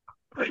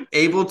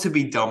 Able to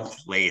be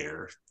dumped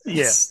later.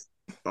 Yes.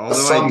 Yeah.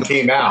 Some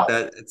came out.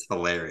 It's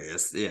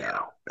hilarious. Yeah.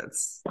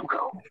 That's.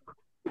 Oh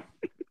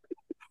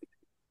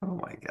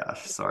my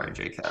gosh. Sorry,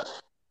 JCat.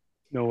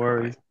 No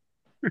worries.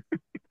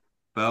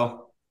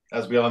 Well,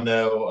 as we all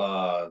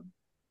know,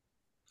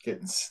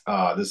 getting this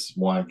is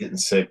one getting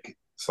sick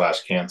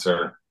 /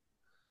 cancer.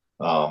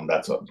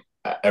 That's what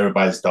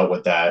everybody's dealt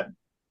with that.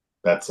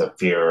 That's a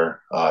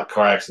fear.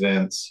 Car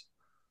accidents,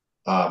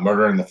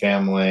 murder in the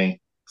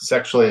family,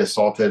 sexually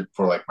assaulted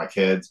for like my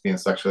kids being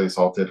sexually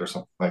assaulted or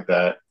something like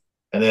that.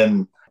 And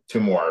then two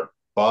more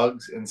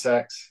bugs,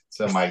 insects.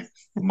 So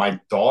my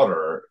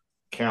daughter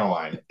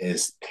Caroline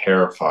is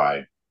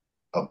terrified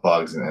of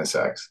bugs and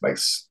insects. Like,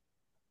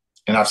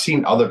 and I've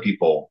seen other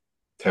people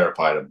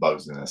terrified of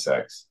bugs and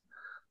insects.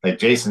 Like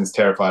Jason's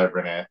terrified of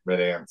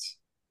red ants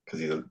because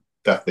he's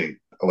definitely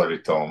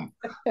allergic to them,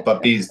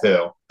 but bees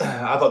too.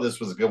 I thought this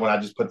was a good one. I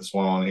just put this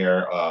one on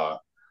here.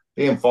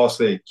 Being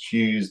falsely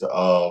accused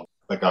of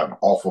like an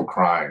awful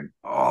crime.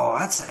 Oh,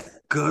 that's a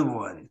good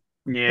one.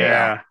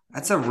 Yeah.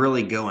 That's a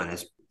really good one.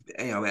 It's,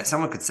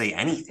 someone could say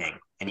anything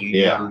and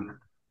you're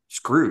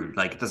screwed.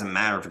 Like, it doesn't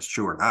matter if it's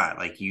true or not.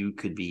 Like, you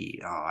could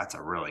be, that's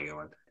a really good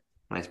one.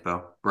 Nice,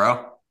 bro.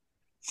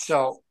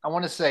 So I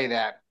want to say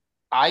that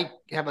I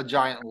have a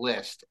giant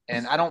list,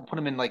 and I don't put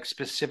them in like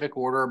specific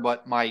order,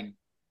 but my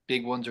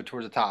big ones are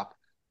towards the top.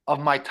 Of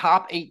my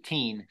top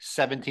 18,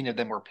 17 of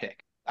them were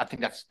picked. I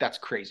think that's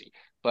crazy.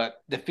 But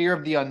the fear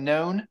of the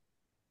unknown,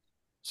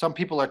 some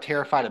people are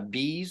terrified of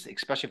bees,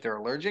 especially if they're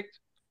allergic.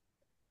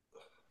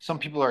 Some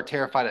people are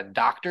terrified of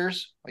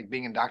doctors, like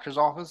being in doctor's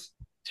office.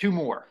 Two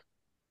more.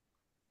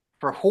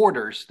 For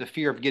hoarders, the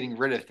fear of getting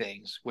rid of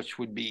things, which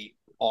would be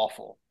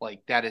awful.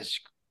 Like that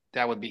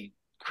would be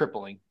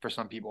crippling for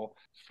some people.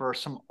 For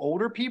some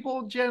older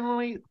people,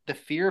 generally, the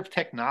fear of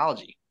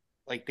technology.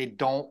 Like they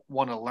don't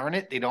want to learn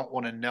it. They don't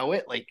want to know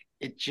it. Like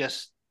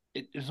it's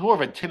more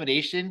of an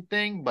intimidation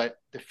thing, but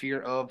the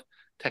fear of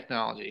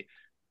technology.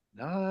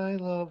 I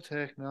love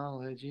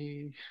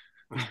technology.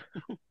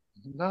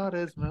 Not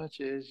as much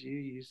as you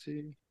used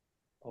to.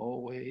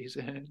 Always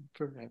and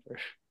forever.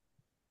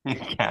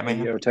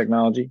 Video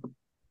technology.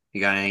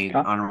 You got any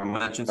honorable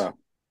mentions?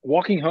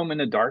 Walking home in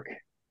the dark.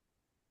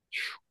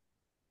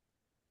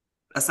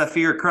 That's that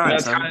fear of crime.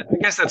 I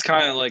guess that's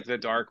kind of like the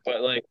dark,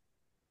 but like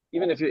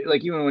even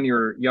when you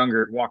were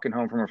younger, walking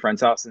home from a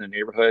friend's house in the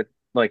neighborhood,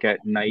 like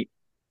at night,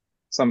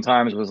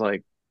 sometimes was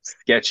like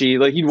sketchy.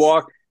 Like you'd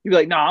be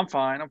like, "No, I'm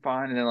fine,"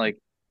 and then like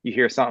you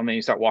hear something and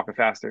you start walking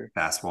faster.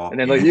 Fast walk. And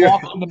then like you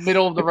walk in the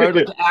middle of the road,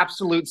 like the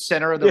absolute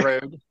center of the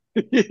road.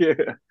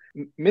 Yeah.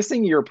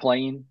 Missing your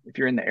plane if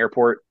you're in the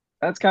airport.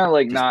 That's kind of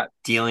like just not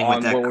dealing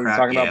with that what we were crap.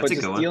 talking about, Yeah, but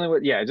just dealing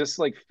with just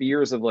like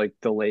fears of like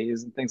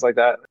delays and things like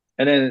that.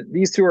 And then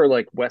these two are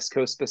like West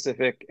Coast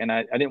specific, and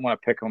I didn't want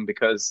to pick them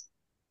because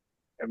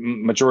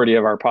majority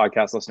of our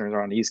podcast listeners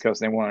are on the East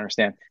Coast and they won't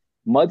understand.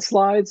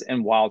 Mudslides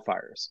and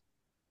wildfires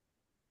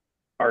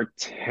are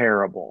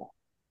terrible.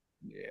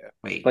 Yeah.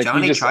 Wait, like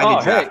Johnny tried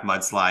to draft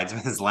mudslides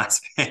with his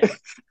last pick,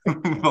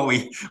 but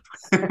we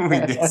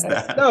missed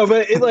that. No,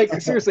 but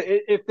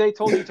seriously, if they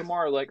told you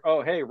tomorrow, like,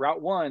 oh, hey,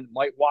 Route 1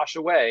 might wash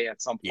away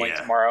at some point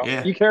tomorrow,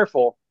 be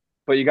careful,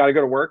 but you got to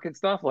go to work and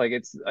stuff. Like,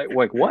 it's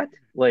like what?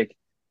 Like,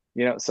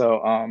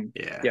 so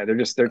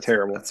they're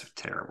terrible. That's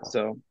terrible.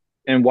 So,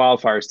 and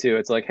wildfires too.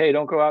 It's like, hey,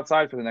 don't go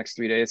outside for the next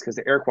 3 days because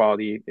the air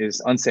quality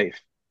is unsafe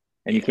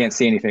and you can't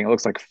see anything. It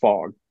looks like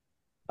fog.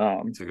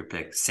 It's a good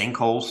pick.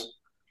 Sinkholes.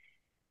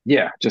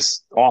 Yeah,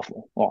 just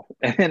awful.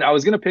 And then I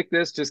was going to pick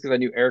this just because I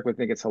knew Eric would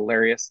think it's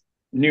hilarious.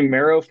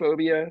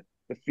 Numerophobia,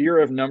 the fear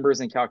of numbers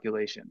and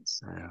calculations.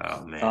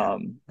 Oh,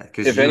 man.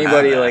 If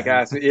anybody like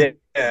asked me,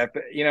 if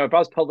I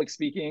was public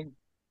speaking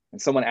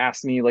and someone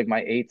asked me like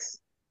my eights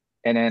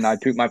and then I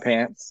poop my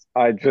pants,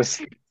 I'd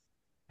just...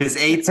 His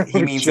eights,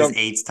 he means his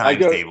eights times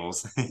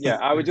tables. Yeah,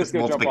 I would just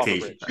go jump off the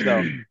bridge.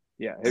 So,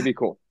 yeah, it'd be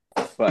cool.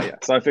 But yeah,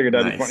 so I figured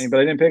that'd be funny, but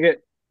I didn't pick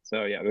it.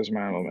 So yeah, those are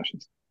my honorable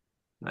mentions.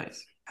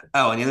 Nice.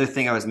 Oh, and the other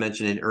thing I was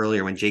mentioning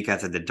earlier when Jake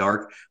said the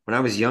dark, when I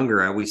was younger,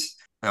 when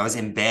I was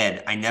in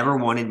bed, I never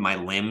wanted my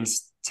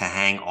limbs to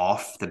hang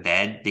off the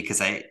bed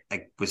because I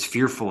was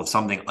fearful of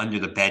something under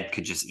the bed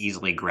could just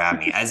easily grab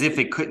me, as if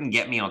it couldn't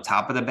get me on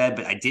top of the bed,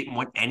 but I didn't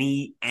want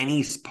any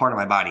part of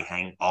my body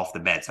hanging off the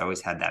bed. So I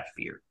always had that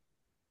fear.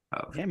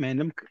 Yeah,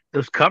 man,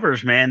 those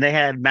covers, man, they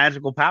had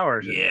magical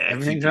powers. Yeah,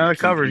 everything's on the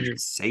covers. You're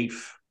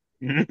safe.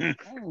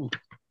 All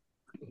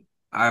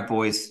right,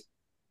 boys.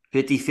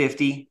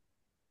 50-50.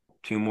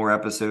 2 more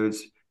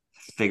episodes.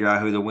 Figure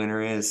out who the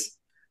winner is.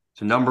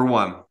 So number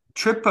 1,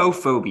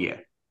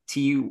 trypophobia.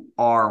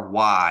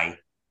 Trypo.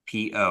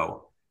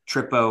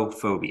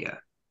 Trypophobia.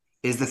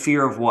 Is the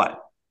fear of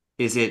what?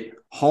 Is it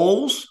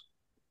holes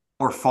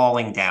or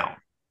falling down?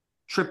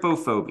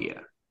 Trypophobia.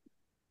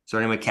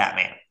 Starting with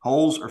Catman.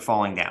 Holes or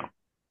falling down?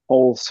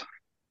 Holes.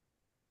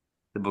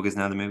 The book is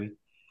now the movie?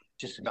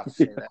 Just about to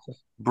say that.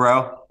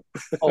 Bro?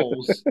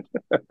 Holes.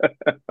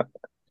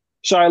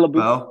 Shia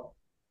LaBeouf.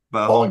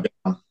 Bo? Falling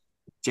down.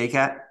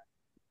 J-Cat?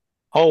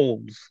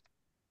 Holes.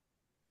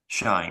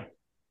 Shine.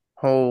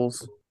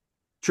 Holes.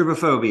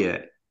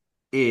 Trypophobia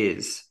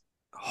is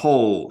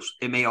holes.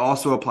 It may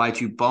also apply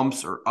to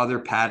bumps or other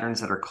patterns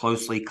that are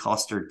closely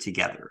clustered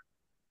together.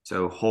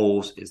 So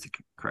holes is the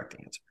correct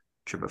answer.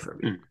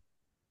 Trypophobia.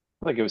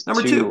 Like it was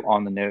number 2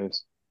 on the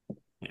nose.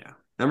 Yeah.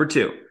 Number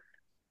 2,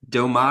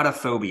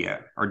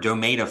 domatophobia or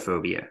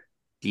domatophobia.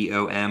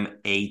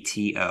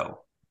 DOMATO.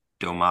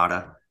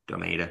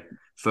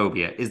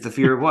 Domatophobia is the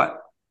fear of what?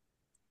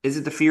 Is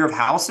it the fear of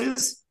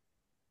houses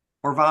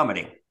or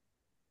vomiting?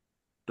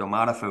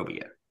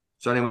 Domatophobia.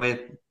 Starting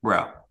with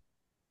Bro.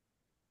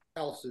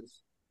 Houses.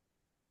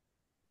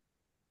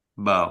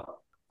 Bo.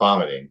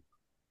 Vomiting.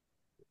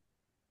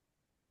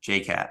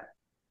 J-Cat.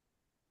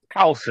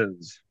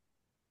 Houses.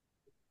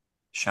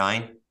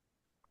 Shine.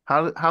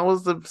 How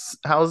is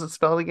it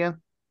spelled again?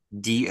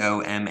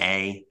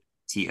 DOMATO.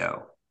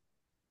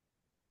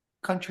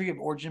 Country of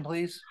origin,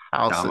 please.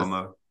 Houses.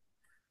 Domamo.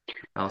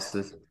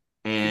 Houses.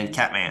 And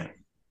Catman.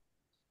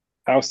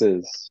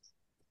 Houses.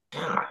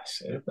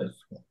 Gosh,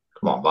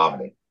 come on,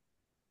 vomiting.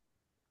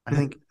 I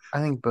think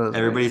both.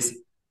 Everybody's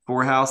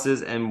 4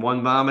 houses and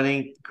 1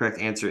 vomiting. The correct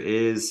answer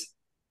is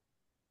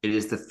it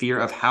is the fear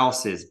of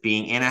houses,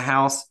 being in a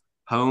house,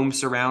 home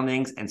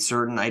surroundings, and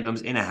certain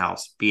items in a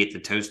house, be it the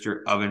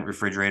toaster, oven,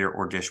 refrigerator,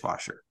 or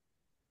dishwasher.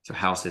 So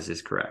houses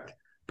is correct.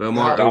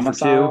 Bomar 0 for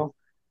 2. Domicile.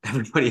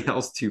 Everybody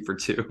else 2 for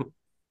 2.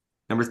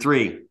 Number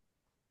 3,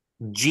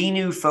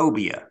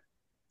 genophobia.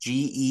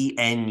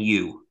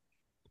 GENU.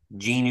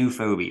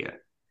 Genophobia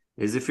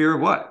is the fear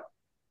of what?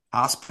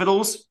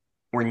 Hospitals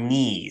or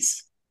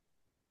knees?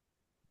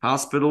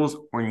 Hospitals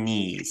or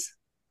knees?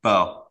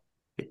 Bo.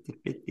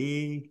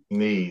 50-50.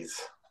 Knees.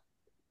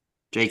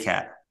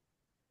 J-Cat.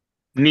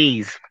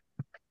 Knees.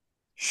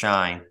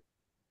 Shine.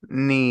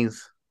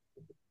 Knees.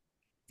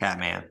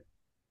 Catman.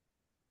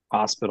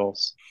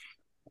 Hospitals.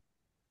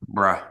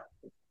 Bruh.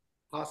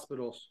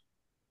 Hospitals.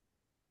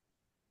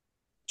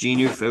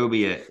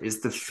 Genophobia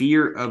is the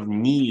fear of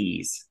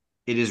knees.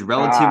 It is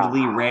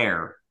relatively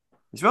rare.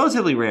 It's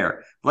relatively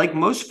rare. Like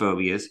most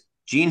phobias,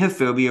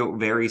 genophobia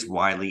varies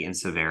widely in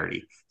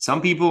severity.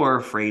 Some people are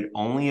afraid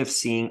only of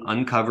seeing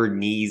uncovered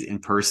knees in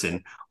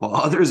person, while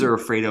others are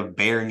afraid of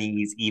bare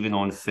knees even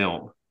on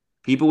film.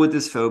 People with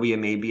this phobia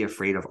may be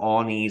afraid of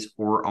all knees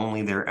or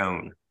only their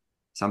own.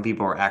 Some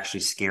people are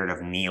actually scared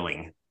of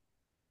kneeling.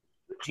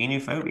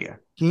 Genophobia.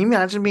 Can you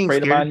imagine being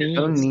Afraid of scared my of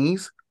your own knees.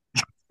 knees?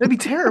 That'd be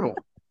terrible.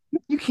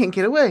 You can't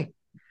get away.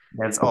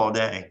 That's all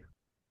day.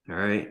 All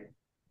right.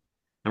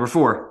 Number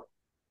 4,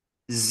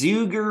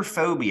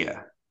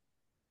 zoogerphobia.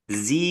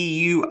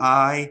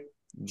 ZUIGER.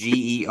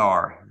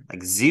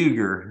 Like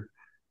zooger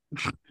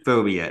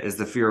phobia is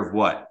the fear of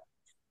what?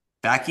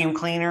 Vacuum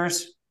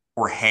cleaners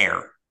or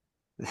hair?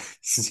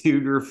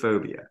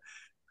 Zoogerphobia.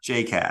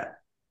 J-Cat.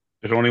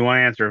 There's only one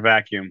answer: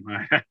 vacuum.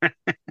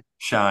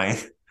 Shine.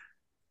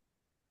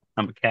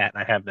 I'm a cat.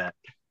 I have that.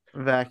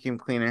 Vacuum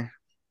cleaner.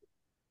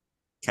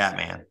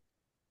 Catman.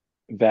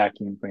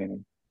 Vacuum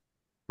cleaning.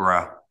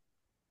 Bruh.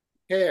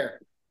 Hair.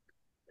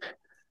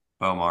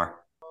 Bomar.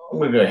 I'm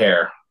gonna go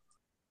hair.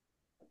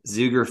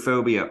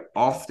 Zoogerphobia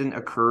often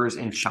occurs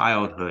in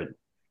childhood.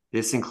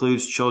 This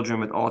includes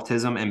children with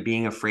autism and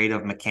being afraid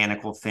of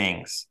mechanical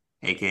things,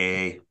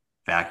 aka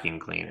vacuum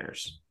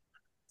cleaners.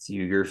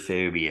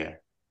 Zoogerphobia.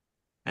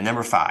 And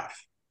number 5,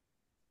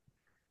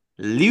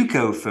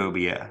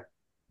 leukophobia.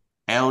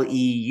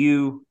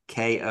 LEUKO.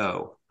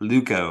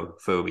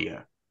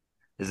 Leukophobia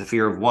is the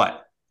fear of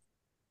what?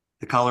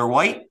 The color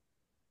white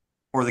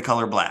or the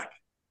color black?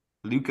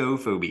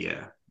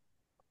 Leukophobia.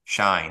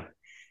 Shine.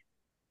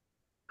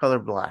 Color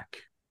black.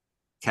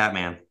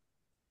 Catman.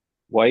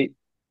 White.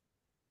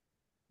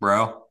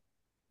 Bro.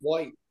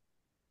 White.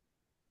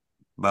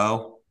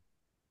 Bo.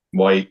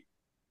 White.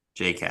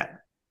 J-Cat.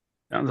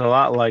 Sounds a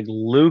lot like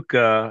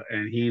Luca,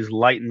 and he's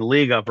lighting the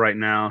league up right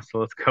now. So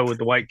let's go with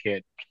the white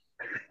kid.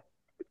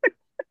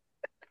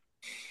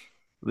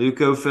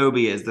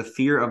 Leukophobia is the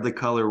fear of the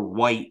color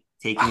white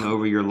taking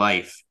over your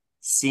life.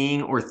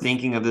 Seeing or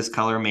thinking of this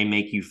color may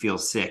make you feel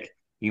sick.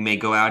 You may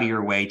go out of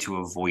your way to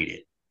avoid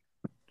it.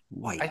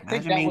 White. I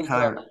think Imagine that being was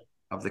color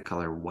of the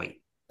color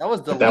white. That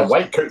was the That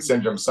white coat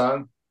syndrome,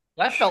 son.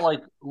 That felt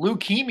like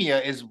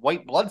leukemia is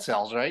white blood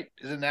cells, right?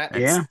 Isn't that?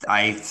 Yeah.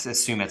 I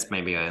assume that's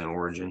maybe an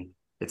origin.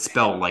 It's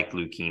spelled like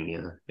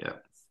leukemia. Yeah. All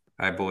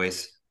right,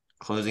 boys.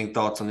 Closing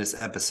thoughts on this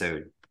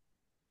episode.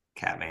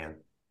 Catman.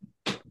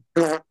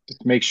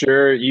 Just make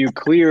sure you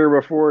clear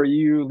before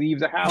you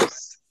leave the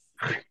house.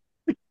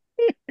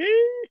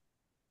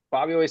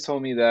 Bobby always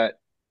told me that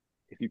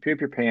if you poop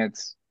your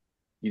pants,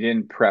 you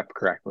didn't prep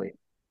correctly.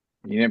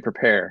 You didn't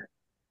prepare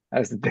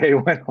as the day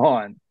went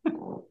on. If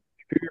you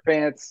poop your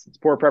pants, it's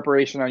poor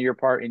preparation on your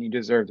part, and you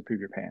deserve to poop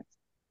your pants.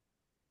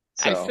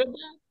 I So, said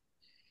that.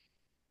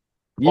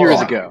 years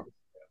Oh. ago.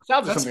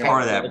 Sounds like That's something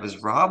part of I that was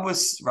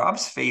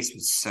Rob's face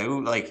was so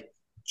like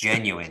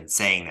genuine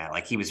saying that.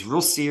 Like he was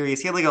real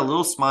serious. He had like a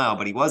little smile,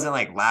 but he wasn't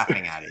like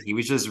laughing at it. He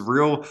was just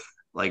real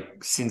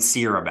like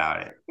sincere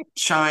about it.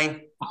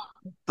 Shine.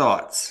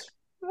 Thoughts.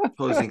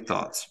 Closing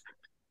thoughts.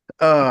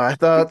 I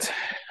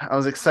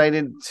was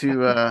excited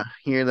to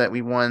hear that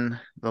we won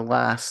the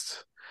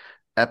last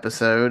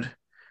episode.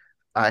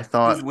 I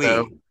thought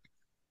Who's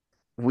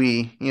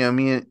we?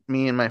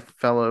 me and my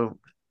fellow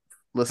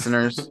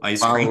listeners,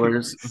 Ice cream.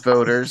 followers,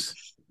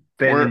 voters,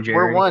 Ben and we're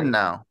Jerry. one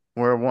now.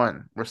 We're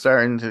one. We're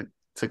starting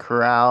to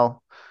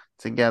corral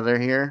together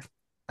here.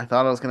 I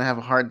thought I was gonna have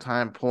a hard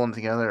time pulling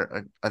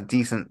together a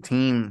decent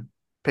team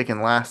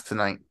picking last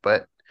tonight,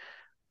 but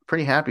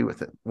pretty happy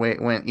with it. Way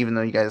it went, even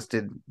though you guys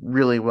did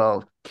really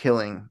well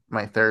killing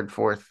my third,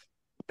 fourth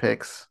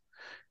picks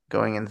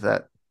going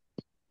into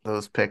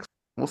those picks.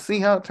 We'll see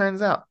how it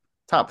turns out.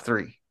 Top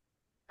 3.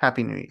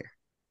 Happy New Year.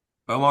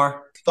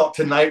 Omar? Thought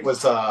tonight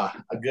was a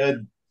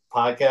good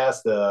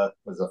podcast.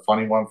 Was a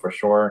funny one for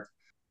sure.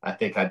 I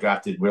think I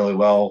drafted really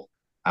well.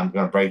 I'm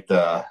going to break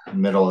the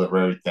middle of the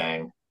road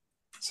thing,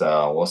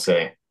 so we'll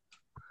see.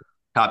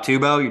 Top 2,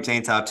 Bo? You're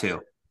saying top 2?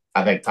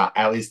 I think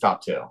at least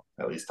top 2.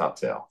 At least top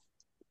 2.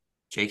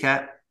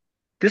 JCat?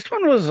 This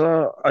one was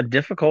a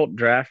difficult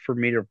draft for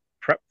me to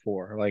prep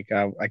for. Like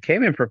I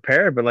came in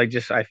prepared, but like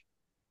I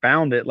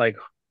found it like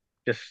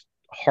just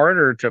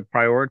harder to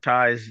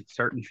prioritize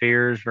certain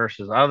fears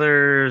versus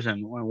others,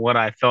 and what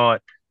I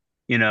thought,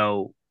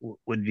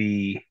 would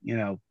be,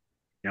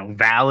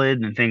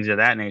 valid and things of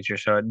that nature.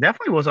 So it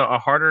definitely was a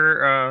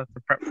harder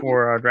to prep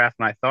for draft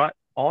than I thought.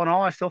 All in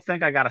all, I still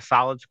think I got a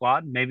solid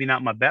squad. Maybe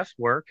not my best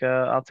work.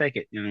 I'll take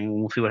it.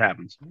 We'll see what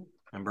happens.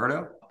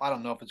 Umberto? I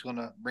don't know if it's going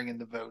to bring in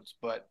the votes,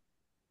 but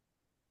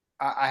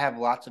I have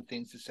lots of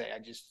things to say. I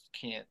just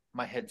can't.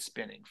 My head's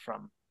spinning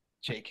from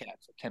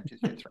JCat's attempted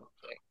hit throw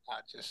pick.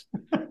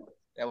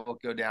 That will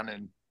go down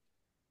in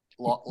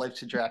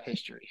Life's a Draft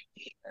history.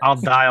 I'll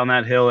die on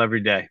that hill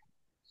every day.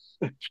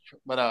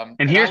 But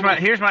and here's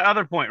my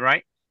other point,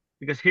 right?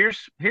 Because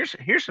here's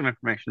some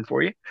information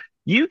for you.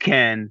 You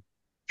can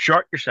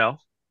shart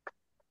yourself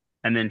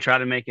and then try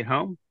to make it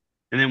home.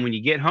 And then when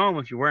you get home,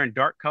 if you're wearing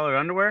dark colored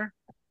underwear,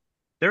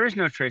 there is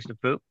no trace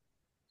of poop.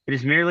 It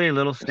is merely a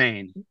little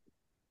stain.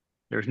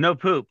 There's no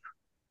poop.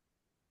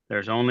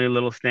 There's only a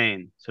little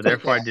stain. So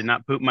therefore, I did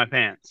not poop my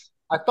pants.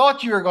 I thought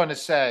what you were going to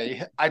say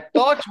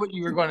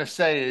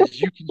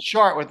is you can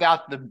shart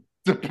without the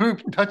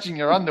poop touching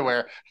your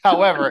underwear.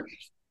 However,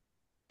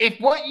 if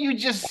what you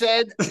just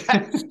said,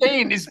 that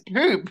stain is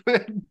poop,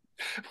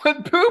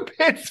 when poop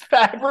hits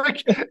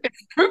fabric,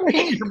 it's poop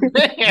in your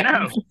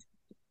pants. No,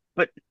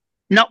 but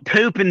not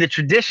poop in the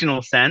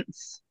traditional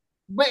sense.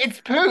 But it's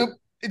poop.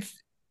 It's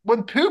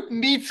when poop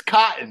meets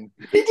cotton.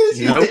 He just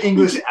used the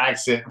English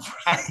accent.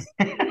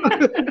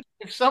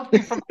 If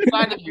something from the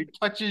side of you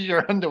touches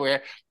your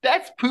underwear,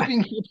 that's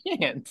pooping your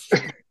pants.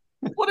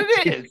 What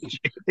it is.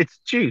 It's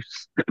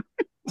juice.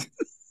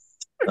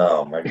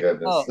 Oh my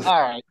goodness. Oh,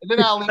 all right. And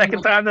then I'll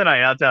Second time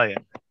tonight, I'll tell you.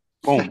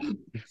 Boom.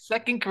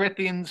 2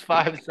 Corinthians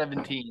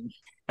 5:17.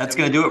 That's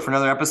going to do it for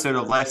another episode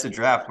of Life's a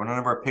Draft, where none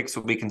of our picks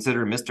will be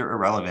considered Mr.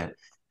 Irrelevant.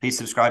 Please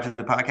subscribe to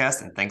the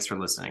podcast, and thanks for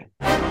listening.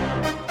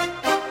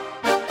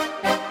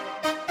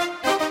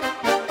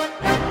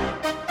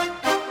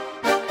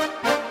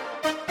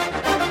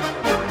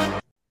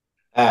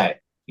 Hey,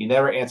 you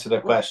never answered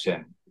the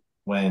question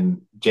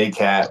when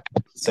JCat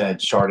said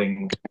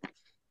sharding.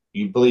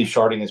 You believe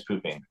sharding is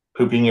pooping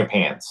your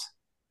pants.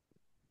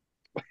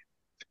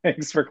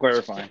 Thanks for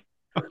clarifying.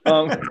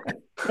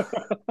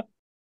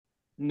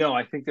 No,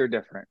 I think they're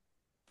different.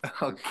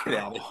 Oh, get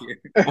out of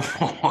here.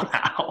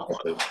 Wow.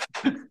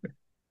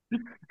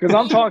 Because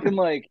I'm talking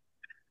like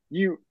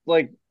you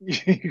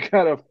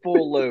got a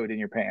full load in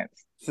your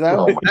pants.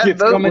 So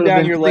It's coming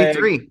down your leg.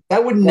 3-3.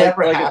 That would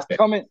never like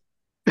happen.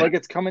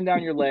 It's coming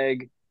down your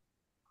leg.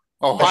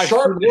 Oh, A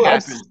shard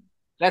would.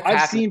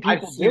 I've seen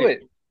people do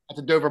it at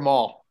the Dover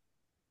Mall.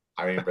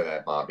 I remember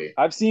that, Bobby.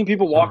 I've seen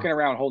people walking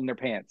around holding their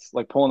pants,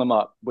 like pulling them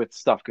up with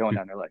stuff going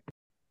down their leg.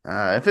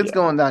 If it's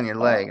going down your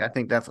leg, I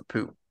think that's a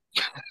poop.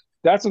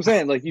 That's what I'm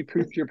saying. Like you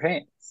pooped your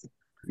pants.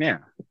 Yeah.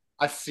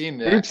 I've seen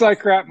that. Oops, I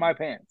crap my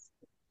pants.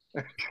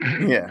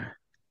 Yeah.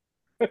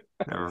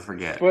 Never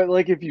forget. But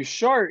like if you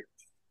shart,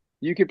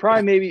 you could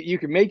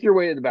make your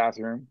way to the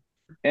bathroom,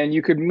 and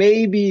you could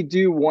maybe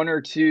do one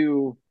or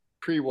two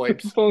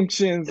pre-wipes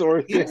functions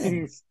or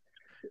things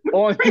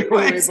on your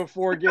way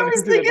before getting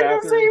to the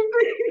bathroom.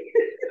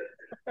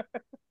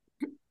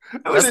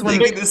 I was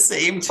thinking the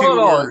same two Hold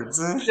on. words.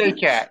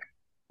 JCat,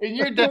 in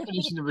your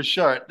definition of a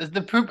shart, does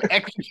the poop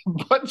exit your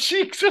butt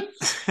cheeks?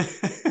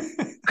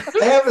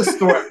 I have a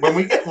story. When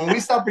we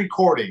stop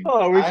recording,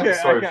 I have a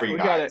story for you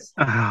guys.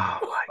 Oh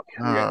my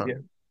God.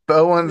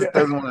 Bo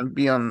doesn't want to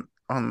be on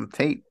the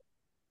tape.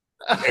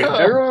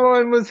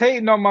 Everyone was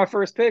hating on my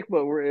first pick,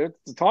 but we're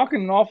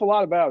talking an awful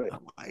lot about it. Oh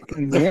my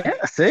God.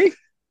 Yeah, see?